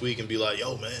last week and be like,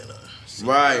 yo, man.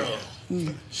 Right.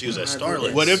 She was at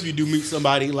Starlet. What if you do meet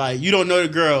somebody like you don't know the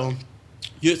girl?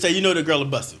 You say you know the girl a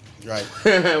busted, right?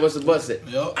 What's the busted?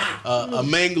 Yup. A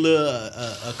mangler,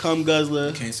 a cum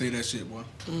guzzler. Can't say that shit, boy.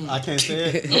 I can't say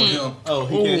it. Oh,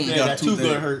 he can't say that. Tooth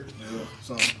gonna hurt.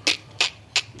 Yeah,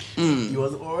 You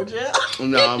wasn't orange yet?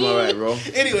 No, I'm alright, bro.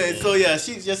 Anyway, so yeah,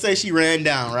 she just say she ran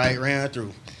down, right? Ran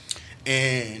through,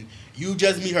 and you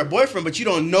just meet her boyfriend, but you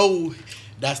don't know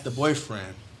that's the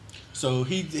boyfriend. So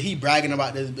he bragging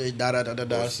about this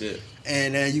bitch, Oh, shit.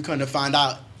 And then you come to find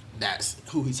out that's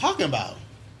who he's talking about.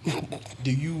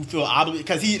 Do you feel obligated?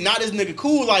 Because he not this nigga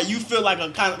cool. Like you feel like a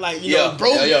kind of like know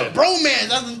bro man.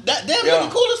 That damn nigga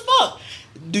cool as fuck.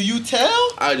 Do you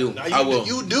tell? I do. I will.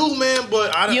 You do, man.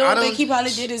 But I don't. You don't think he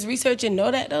probably did his research and know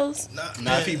that those?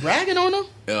 Nah, if he bragging on them.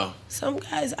 Yeah. Some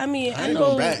guys. I mean, I ain't know.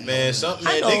 gonna brag, man.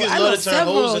 Niggas love to turn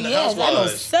hoes into housewives. I know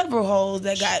several hoes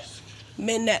that got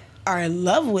men that are in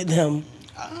love with them.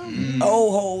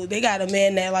 Old hoes. They got a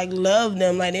man that like love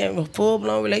them, like they're in a full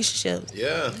blown relationship.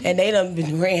 Yeah. And they done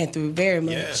been ran through very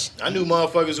much. Yeah. I knew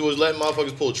motherfuckers who was letting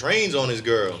motherfuckers pull trains on his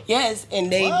girl. Yes,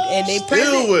 and they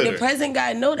the present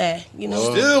guy know that, you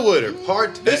know. Still with her,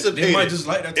 participating. They might just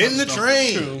like that in the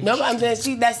train. No, I'm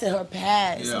saying that's in her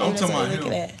past. Yeah, I'm talking about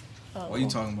him. What are you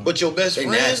talking about? But your best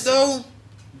friends though.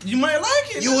 You might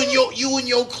like it. You and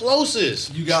your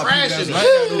closest. You got trashing like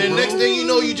that, and then next thing you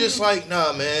know, you just like,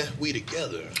 nah, man, we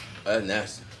together. That's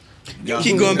nasty.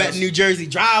 Keep going back to New Jersey,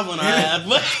 drive on her ass.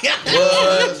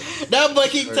 That boy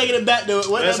keep taking it back to it.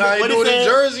 That's how he do it in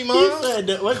Jersey, man.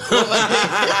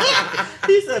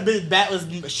 He said bitch back was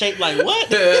shaped like what?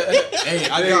 Hey,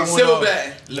 I got one.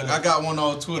 Look, I got one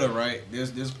on Twitter, right?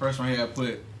 This person right here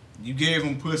put, you gave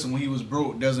him pussy when he was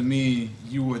broke doesn't mean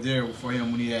you were there for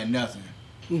him when he had nothing.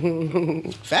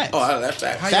 Facts. Oh, that's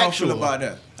fact. How y'all feel about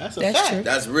that? That's a fact. True.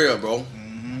 That's real, bro.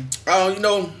 You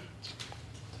know.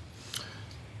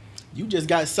 You just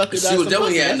got suckered. She was there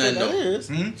when he had nothing,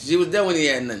 though. She was there when he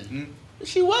had nothing.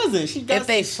 She wasn't. She got. If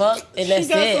they fucked, and that's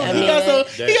it.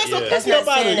 He got some pussy up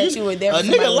out of that you were there. A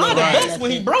nigga lied the best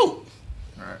when he broke.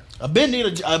 Right. A Ben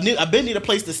need a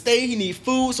place to stay. He need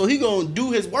food, so he gonna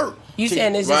do his work. You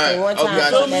saying it's just a one time?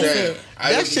 That's it.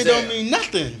 That shit don't mean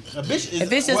nothing. A bitch is.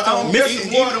 If it's just even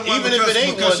if it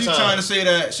ain't because she trying to say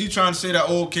that.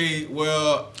 Okay,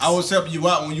 well, I was helping you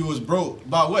out when you was broke.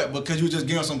 About what? Because you was just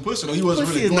giving some pussy. Though he wasn't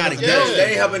Pussy really is not a gift. They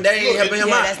ain't helping him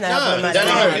out. That's not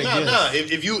helping him out. Nah.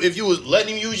 If you was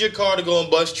letting him use your car to go and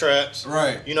bust traps,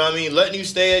 right? You know what I mean. Letting you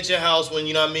stay at your house when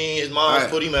you know what I mean. His mom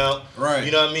put him out, right?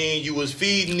 You know what I mean. You was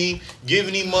feeding him,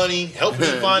 giving him money, helping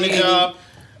him find a job.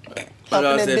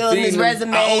 pumping and building his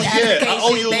resume. I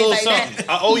owe you a little something.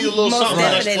 I owe you a little something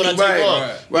when I take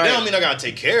off. But that don't mean I gotta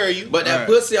take care of you. But that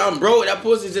pussy, I'm broke. That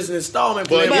pussy's just an installment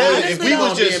plan. But if we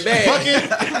was just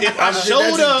fucking, if I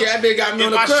showed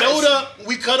up,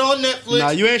 we cut on Netflix. Nah,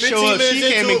 you ain't show up. She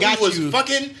came and got you. Was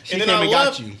fucking, and then I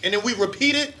left, and then we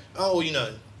repeated. I owe you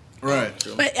nothing. Right.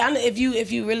 But if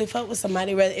you really fuck with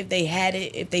somebody, whether if they had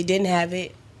it, if they didn't have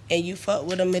it, and you fuck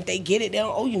with them, if they get it, they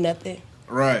don't owe you nothing.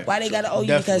 Right. Why they gotta owe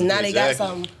you? Because now they got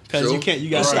something. Because you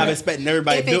gotta stop expecting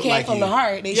everybody built like you. If it came from the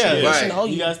heart, they shouldn't owe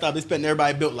you. You gotta stop expecting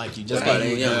everybody built like you. Just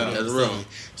that's real.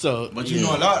 So, but you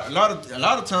know, a lot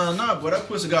of times now, boy, that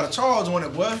pussy got a charge on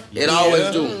it, boy. It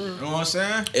always do. You know what I'm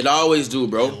saying? It always do,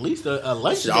 bro. At least a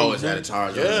lunch. It always had a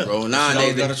charge on it, bro.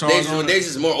 Nowadays, they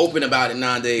just more open about it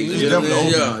nowadays. Yeah,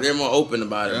 they're more open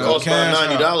about it. It costs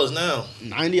about $90 now.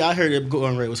 90. I heard the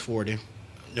going rate was 40.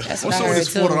 That's what's what I heard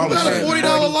too.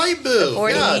 $40 light bill.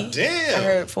 40. God damn. I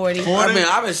heard 40. I mean,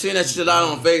 I've been seeing that shit out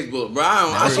on Facebook, bro.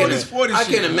 I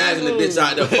can't imagine the bitch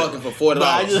out there fucking for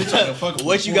 $40.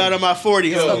 What you got on my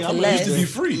 40? It used to be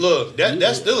free. Look,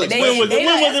 that's still expensive. When was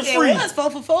it free? It was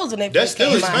 4 for 4s when they That's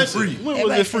still expensive. When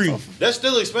was it free? That's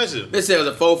still expensive. They said it was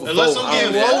a 4 for 4. Unless I'm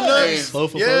getting 4 nuts. 4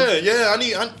 for 4. Yeah, I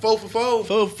need 4 for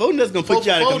 4. 4 nuts gonna put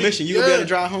you out of commission. You gonna be able to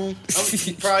drive home?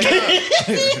 Probably not.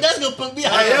 That's gonna put me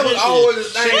out of commission. That was always the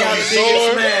thing.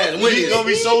 Wendy's gonna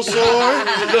be so sore.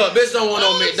 Look, bitch don't want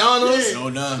no McDonald's. No,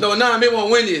 bitch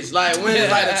want Wendy's. Like Wendy's,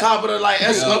 like the top of the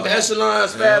upper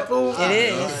echelons fast food. It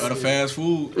is. Or the fast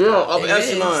food. Yeah, upper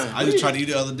echelon. I just tried to eat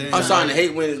the other day. I'm starting to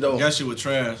hate Wendy's though. That shit was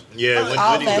trash. Yeah,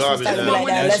 Wendy's garbage.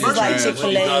 That's just like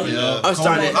Chick-fil-A. I'm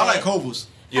starting. I like Culver's.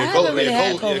 Yeah, I haven't really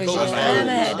had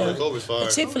Culver's fire.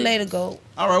 Chick-fil-A to go.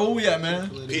 All right, where we at, man?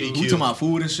 PDQ. We talking about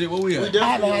food and shit. Where we at? I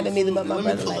haven't had them either, but my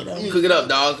brother like them. Cook it up,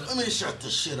 dog. Let me shut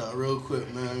this shit up real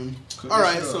quick, man. All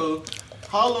right, so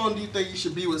how long do you think you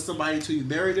should be with somebody until you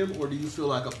marry them, or do you feel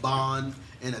like a bond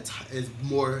and is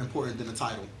more important than a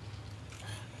title?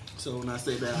 So when I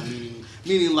say that, I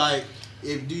meaning like,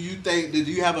 do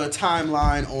you have a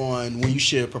timeline on when you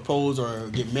should propose or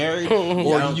get married,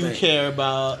 or do you care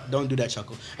about? Don't do that,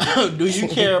 chuckle. Do you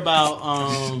care about?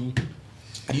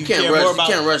 You can't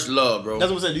rush love, bro. That's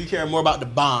what I'm saying. Do you care more about the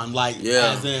bond,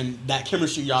 as in that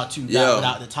chemistry y'all two got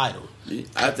without the title?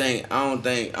 I don't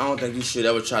think you should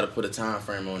ever try to put a time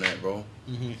frame on that, bro.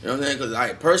 Mm-hmm. You know what I'm saying? Because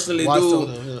I personally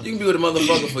you can be with a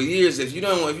motherfucker for years if you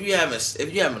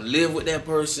haven't lived with that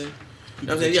person. You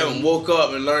know what I'm saying? You haven't woke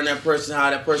up and learned that person, how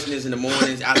that person is in the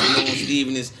mornings, afternoons,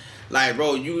 evenings. Like,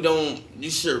 bro, you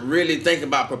should really think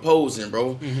about proposing,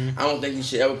 bro. Mm-hmm. I don't think you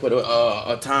should ever put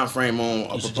a time frame on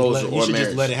a proposal or marriage. You should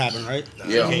just let it happen, right? Nah,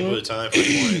 you can't put a time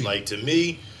frame on it. Like, to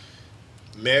me,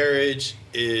 marriage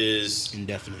is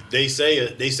indefinite. They say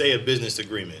a business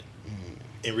agreement. Mm-hmm.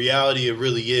 In reality, it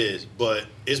really is. But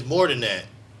it's more than that.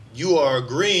 You are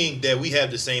agreeing that we have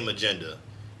the same agenda.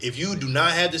 If you do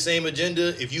not have the same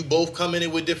agenda, if you both come in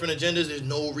it with different agendas, there's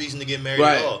no reason to get married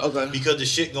at all. Okay. Because the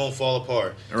shit gonna fall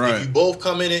apart. Right. If you both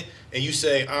come in it and you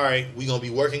say, all right, we gonna be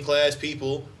working class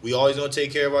people, we always gonna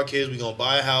take care of our kids, we gonna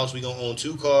buy a house, we gonna own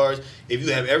 2 cars. If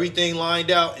you have everything lined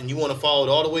out and you wanna follow it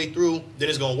all the way through, then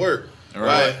it's gonna work.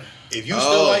 Right. But if you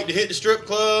still like to hit the strip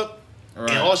club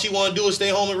and all she wanna do is stay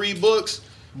home and read books,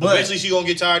 eventually she gonna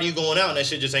get tired of you going out and that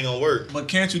shit just ain't gonna work. But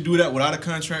can't you do that without a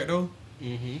contract though?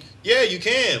 Mm-hmm. Yeah, you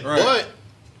can. Right. But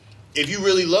if you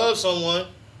really love someone,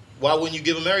 why wouldn't you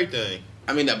give them everything?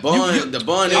 I mean, the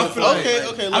bond. I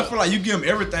feel like you give them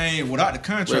everything without the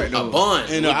contract. A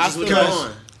bond. And I feel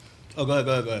like. Oh, go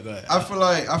ahead. I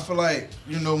feel like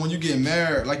when you get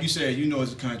married, like you said,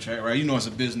 it's a contract, right? It's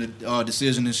a business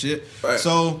decision and shit. Right.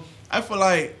 So I feel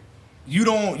like you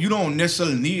don't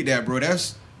necessarily need that, bro.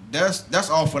 That's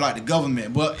all for like the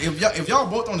government. But if y'all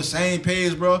both on the same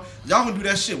page, bro, y'all can do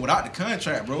that shit without the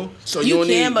contract, bro. So but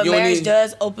marriage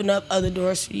does open up other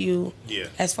doors for you. Yeah.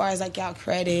 As far as like y'all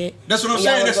credit. That's what I'm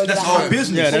saying. That's all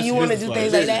business. Yeah, when you want to do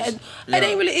things like that, it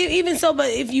ain't really even so. But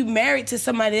if you married to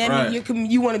somebody, that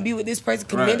means you want to be with this person,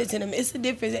 committed to them. It's a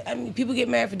difference. I mean, people get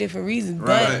married for different reasons,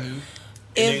 but.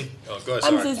 I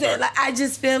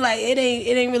just feel like it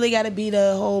ain't really got to be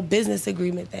the whole business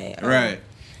agreement thing. Right.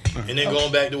 And then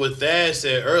going back to what Thad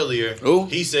said earlier,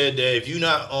 he said that if you're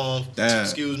not on,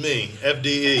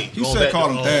 FDE. He said call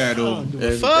him Thad, though.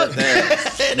 Fuck.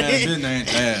 His name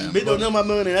Thad. Bitch don't know my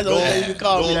money. That's the only thing you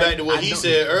call me. Going back to what he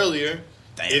said earlier,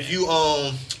 if you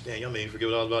damn, y'all made me forget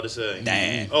what I was about to say.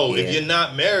 Damn. If you're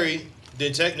not married,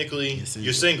 then technically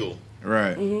you're single.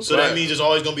 Right. Mm-hmm. So that means it's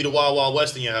always gonna be the Wild Wild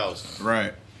West in your house.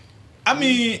 Right. I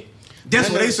mean, that's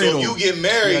what they say though. You get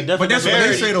married, but that's what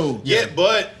they say though. Yeah,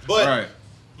 but. Right.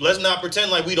 let's not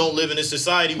pretend like we don't live in a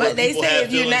society where But they people say have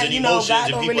if you're feelings not, and you know, emotions God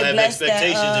and don't people really have bless that,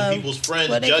 expectations and people's friends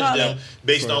what they judge call them it?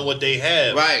 based on what they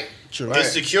have. Right. True.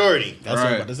 It's security. That's what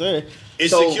I'm about to say.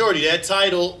 It's So- security. That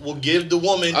title will give the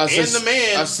woman and the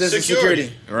man a sense of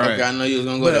security. Right. Okay, I know you was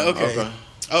gonna go But, there. okay.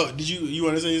 Oh, did you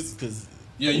want to say this? Because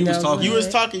Yeah, you was No, talking. you was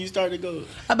talking, you started to go.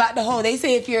 About the whole, they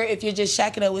say if you're just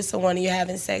shacking up with someone and you're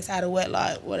having sex out of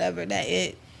wedlock, whatever, that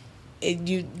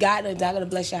you God is not gonna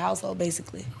bless your household.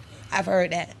 Basically, I've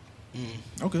heard that.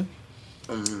 Okay.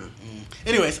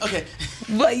 Anyways, okay.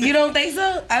 But you don't think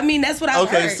so? I mean, that's what I've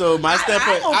heard. Okay, so my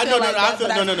standpoint, I don't feel like that, I feel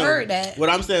but I've heard that. What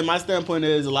I'm saying, my standpoint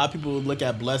is a lot of people look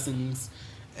at blessings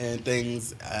and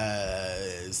things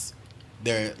as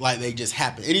they're like they just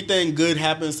happen. Anything good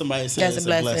happens, somebody says That's it's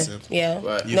a blessing. Yeah.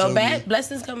 Right. You No, feel bad me?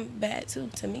 blessings come bad too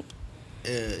to me.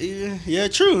 Yeah,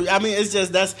 true. I mean, it's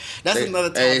just that's another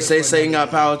topic. Hey, say for Satan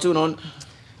another got power too, don't it?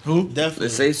 Who? They Definitely.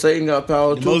 say Satan got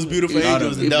power The too. most beautiful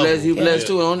angel is the devil. He blessed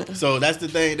too, don't it? So that's the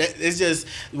thing. It's just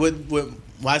with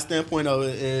my standpoint of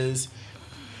it is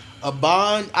a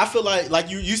bond. I feel like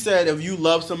you said, if you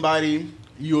love somebody,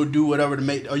 you'll do whatever to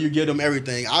make, or you give them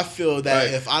everything. I feel that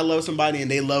Right. if I love somebody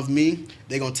and they love me,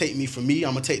 they're gonna take me from me.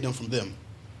 I'm gonna take them from them.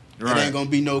 Right. It ain't gonna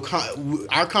be no.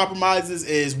 Our compromises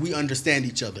is we understand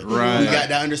each other. Right. We got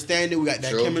that understanding. We got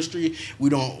that True. chemistry. We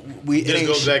don't. We. This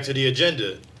goes back to the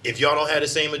agenda. If y'all don't have the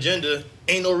same agenda,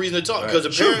 ain't no reason to talk. Right. Because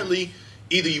apparently,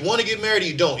 either you want to get married or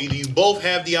you don't. Either you both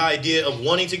have the idea of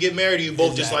wanting to get married, or you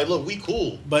both just like, look, we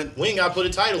cool, But we ain't got to put a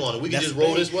title on it. We can That's just the roll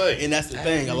thing. this way. And that's the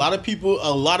thing. A lot of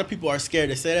people are scared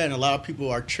to say that, and a lot of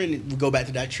people are trendy. We go back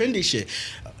to that trendy shit.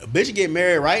 A bitch get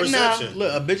married right Perception. now.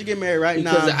 Look, a bitch get married right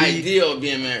Because now. the idea of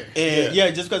being married. And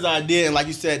yeah, just because I did, and like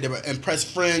you said, they were impressed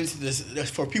friends. This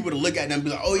for people to look at them and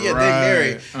be like, oh yeah, Right. they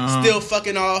married, Uh-huh. still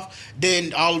fucking off.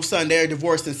 Then all of a sudden they're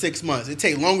divorced in 6 months. It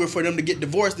takes longer for them to get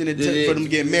divorced than it took for them to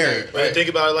get married. Right. Think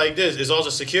about it like this. It's also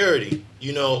security.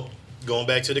 You know, going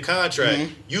back to the contract.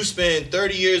 Mm-hmm. You spend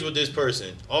 30 years with this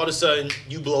person. All of a sudden,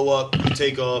 you blow up, you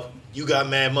take off, you got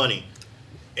mad money.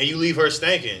 And you leave her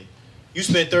stanking. You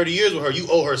spent 30 years with her. You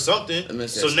owe her something. That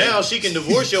makes So sense. now she can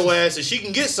divorce your ass and she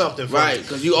can get something from Right, you.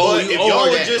 'cause you owe- But you if owe y'all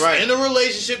her were that, just right. in a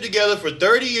relationship together for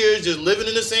 30 years, just living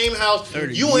in the same house,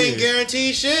 30 you ain't years.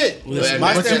 guaranteed shit. Listen, But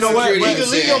my that's you know what? security You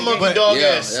can leave your saying. monkey dog yeah,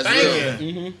 ass that's stanking.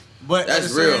 real. But That's at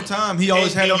the real. same time, he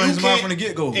always had it on you his mind can't- from the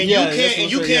get go. And Yeah, you that's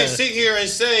can't what- sit here and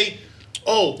say,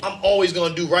 "Oh, I'm always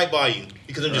gonna do right by you,"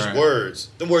 because they're just Right. words.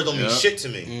 Them words don't mean Yeah. shit to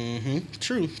me. Mm-hmm.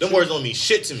 True. Them words don't mean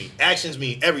shit to me. Actions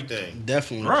mean everything.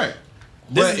 Definitely. Right.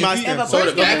 This But is my if he- If a standpoint. So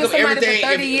person the back been with of somebody everything, for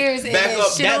 30 if- years and back then up,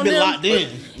 shit That on been them, locked in.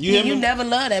 You hear you me? never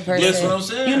love that person. That's what I'm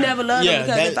saying. You never love Yeah, them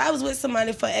because that- if I was with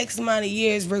somebody for X amount of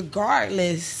years,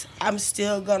 regardless, I'm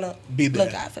still gonna Be there.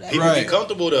 look out for that. People Right. be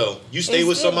comfortable though. You stay It's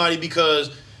with still- somebody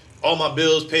because all my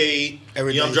bills paid. You know, I'm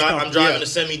Everything's driving comfortable. a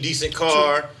semi decent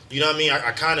car. You know what I mean?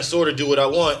 I kind of sort of do what I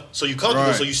want. So you comfortable,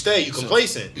 Right. so you stay. You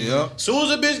complacent. Yeah. Soon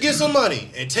as a bitch get some money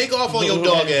and take off on your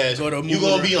dog ass, Go to you moving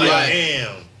gonna be like, Right.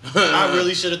 damn. I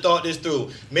really should have thought this through.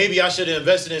 Maybe I should have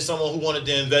invested in someone who wanted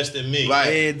to invest in me. Right.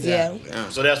 Exactly. Yeah.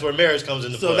 So that's where marriage comes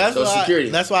into So play. that's So why. security.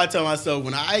 That's why I tell myself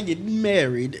when I get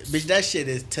married, bitch, that shit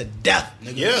is to death.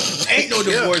 Nigga. Yeah. Ain't no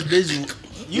Yeah. divorce, bitch.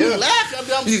 You Yeah. laugh.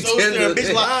 I'm You so tender. serious.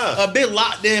 A bitch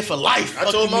locked in for life. I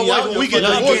told my Fucking me wife out when we there get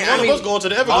for divorced, life. I one of mean, us going to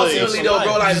the Everglades. Ultimately, though,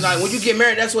 bro, like when you get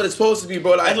married, that's what it's supposed to be,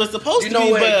 bro. Like That's what it's supposed you to know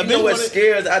be, what, but you know bitch what wanna-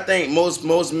 scares? I think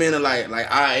most men are like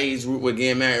our age group with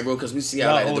getting married, bro, because we see how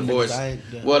Y'all like the old divorce. niggas, I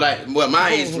ain't done. Well, my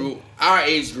age group, our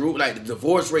age group, like the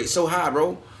divorce rate so high,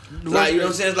 bro. Like you know what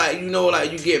I'm saying? It's like you know,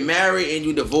 like you get married and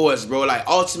you divorce, bro. Like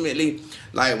ultimately,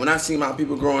 like when I see my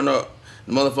people growing up.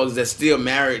 The motherfuckers that still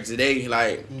married today,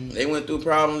 like they went through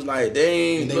problems, like they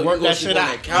ain't They look, worked you gonna that sleep shit on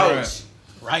out. that couch.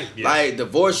 Right. Right. Like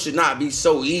divorce should not be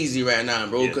so easy right now,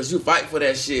 bro. Because you fight for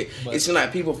that shit. It seems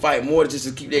like people fight more just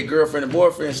to keep their girlfriend and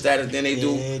boyfriend status than they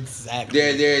do Exactly.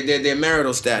 their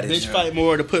marital status. Bitch fight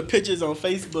more to put pictures on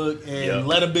Facebook and Yeah.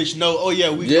 let a bitch know, oh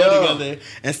yeah, we Yeah. go together,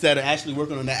 instead of actually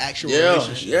working on that actual Yeah,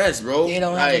 relationship. yes, bro. They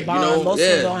don't have Like, a bond. You know, Most of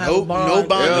them don't have No, a bond. no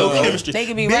bond, no Yeah. chemistry. They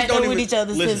can be Bitch right don't there with even- each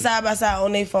other, sitting listen, side by side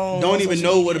on their phone. Don't on even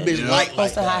social know what a media, bitch like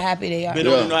posting that. how happy they are. They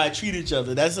don't Yeah. even know how to treat each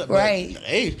other. That's Right. But,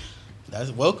 hey, that's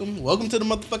welcome to the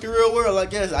motherfucking real world. I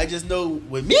guess I just know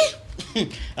with me,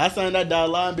 I signed that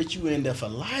dotted line, bitch. You in there for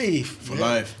life. For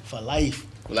life. For life.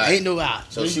 Like, ain't no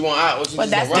out. So she want out. What she But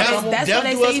that's want Death- why death they do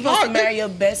say us you're supposed to part, marry your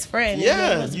best friend.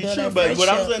 Yeah, you should. But what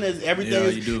I'm saying is everything. Yeah,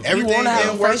 you do. You Everything want to have a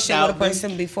getting worked friendship out. with a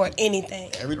person before anything.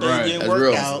 Everything Right. getting That's worked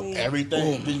real. out.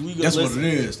 Everything. We gonna That's what listen.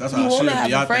 it is. That's You how it want should to have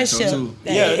be. a I think friendship so too.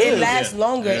 that Yeah, it it is, lasts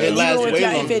longer. It And lasts even way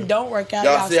if longer. it don't work out,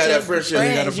 Y'all y'all see how that still friendship-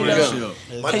 friends, You got a you know?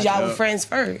 friendship. Because y'all were friends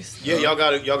first. Yeah, y'all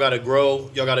gotta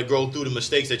grow. Y'all gotta grow through the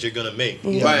mistakes that you're gonna make.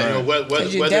 Yeah. Right. You know, whether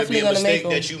 'Cause you're it be definitely a gonna mistake make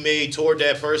 'em. that you made toward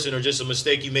that person or just a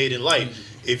mistake you made in life.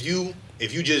 If you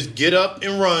just get up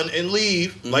and run and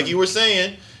leave, like you were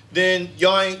saying, then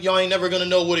y'all ain't never gonna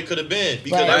know what it could have been.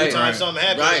 Because Right. every time Right. something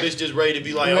happens, Right. it's just ready to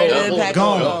be like, Ready oh, to boom, pack boom,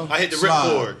 gone. I hit the Slide.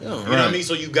 ripcord. You know what I mean?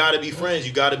 So you gotta be friends.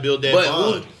 You gotta build that But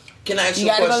bond. can I ask You you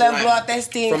a gotta go question? let them blow out that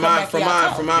steam. From come my back from to y'all my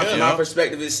talk. from my Yeah. from my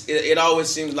perspective, it always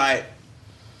seems like,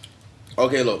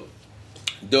 okay, look,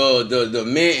 the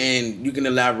men, and you can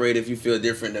elaborate if you feel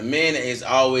different. The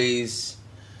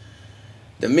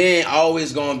men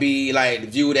always gonna be like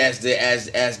viewed as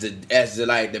the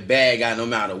like the bad guy no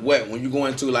matter what. When you go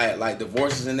into like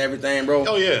divorces and everything, bro.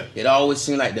 Oh yeah. It always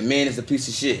seems like the man is a piece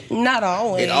of shit. Not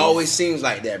always. It always seems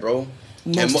like that, bro.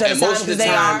 Most of the time, because they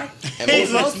are.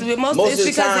 and Most of it, it's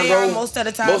because they are. Most of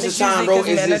the time, most of it's the time, usually bro,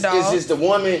 because men are it's dogs. just the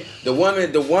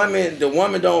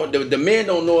men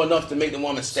don't know enough to make the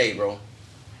woman stay, bro.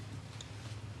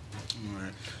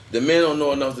 The men don't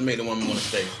know enough to make the woman want to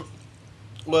stay.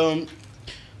 Well,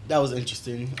 that was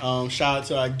interesting. Shout out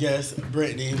to our guest,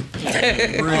 Brittany.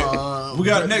 We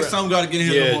got next time. We got to get in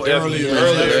here Yeah, a little definitely. earlier.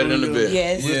 Earlier. Than the bit.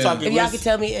 Yes. We were Yeah. talking. If y'all could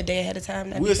tell me a day ahead of time,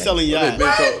 that'd we be were selling y'all. Been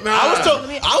told- I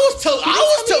was told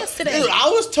yesterday. I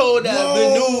was told that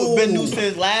Whoa. been new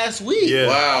since last week. Yeah.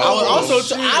 Wow. I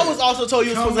was also told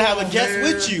you were supposed to have a on, guest man.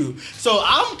 with you. So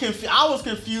I was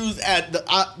confused at the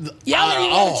Y'all at didn't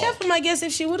even all. get a check from, I guess,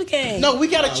 if she would have came. No, we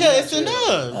got a check. It's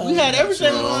enough. We had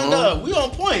everything lined up. We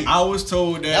on point. I was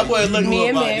told that, That boy you looked knew me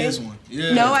and about Mary. this one.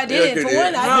 Yeah. No, I didn't. Yeah, For you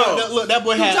one, did. I No. didn't. Look, that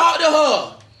boy had. Talk to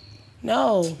her.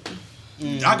 No.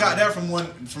 I got that from one.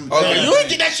 From Okay. You ain't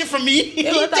get that shit from me.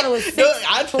 Yeah, I thought it was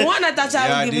 6. For one, I thought y'all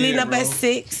Yeah, I would be did, leading up bro. at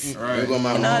 6. Right. Here go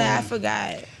my And all that, I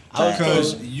forgot.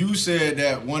 Because you said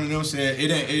that one of them said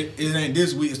it ain't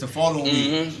this week, it's the following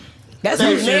week. That's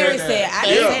Thank what you. Mary said. I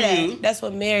didn't Yeah. say that. That's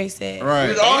what Mary said. Right.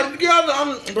 It's all together.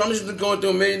 I'm just going through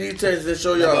a million details to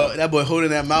show y'all. That boy holding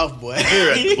that mouth, boy.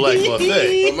 Here at the Black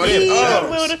Buffet.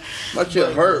 My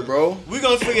shit hurt, bro. We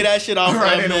gonna figure that shit off,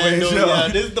 Right, man. anyways, No, yeah. yeah,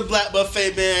 this is the Black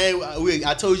Buffet, man.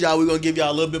 I told y'all we gonna give y'all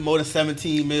a little bit more than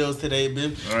 17 meals today,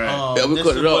 man. Right. Yeah, we this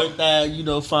cut is it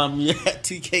up. find me at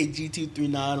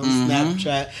TKG239 on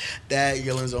Snapchat. That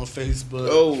Yellins on Facebook.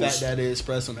 Oh. Fat Daddy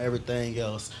Express on everything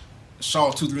else.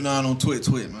 Shark 239 on Twit,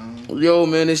 man. Yo,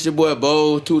 man, it's your boy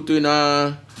Bo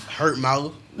 239. Hurt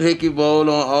mouth. Hickey Bowl on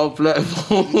all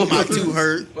platforms. My two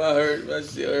hurt. My hurt. My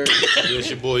shit hurt. It's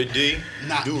your boy D.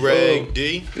 Not- Do-Rag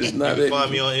D. It's You not can it. find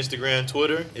me on Instagram,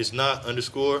 Twitter. It's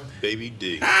not_baby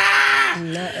D.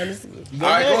 Not understood. All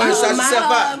right, go ahead and shout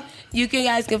yourself out. You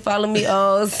guys can follow me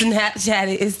on Snapchat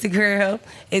and Instagram.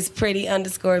 It's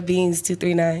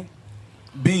pretty_beans239.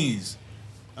 Beans.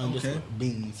 Okay.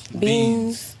 Beans.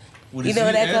 Beans. What You is know where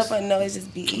it, that come S? from? No, it's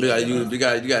just B. You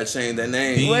gotta change that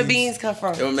name. Beans. Where beans come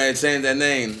from? Yo, man, change that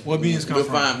name. What beans come We'll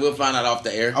from? We'll find out off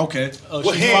the air. Okay. Oh,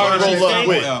 What she hand farted you roll on up the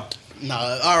with? L.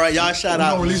 Nah, all right, y'all shout We're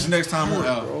out. gonna release it next time on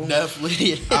L.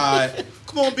 Definitely. Alright.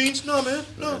 Come on, Beans. No, man.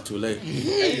 No. Too late.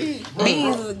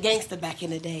 Beans was a gangster back in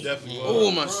the day. Definitely. Oh,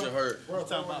 my shit hurt. We're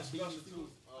talking about beans too.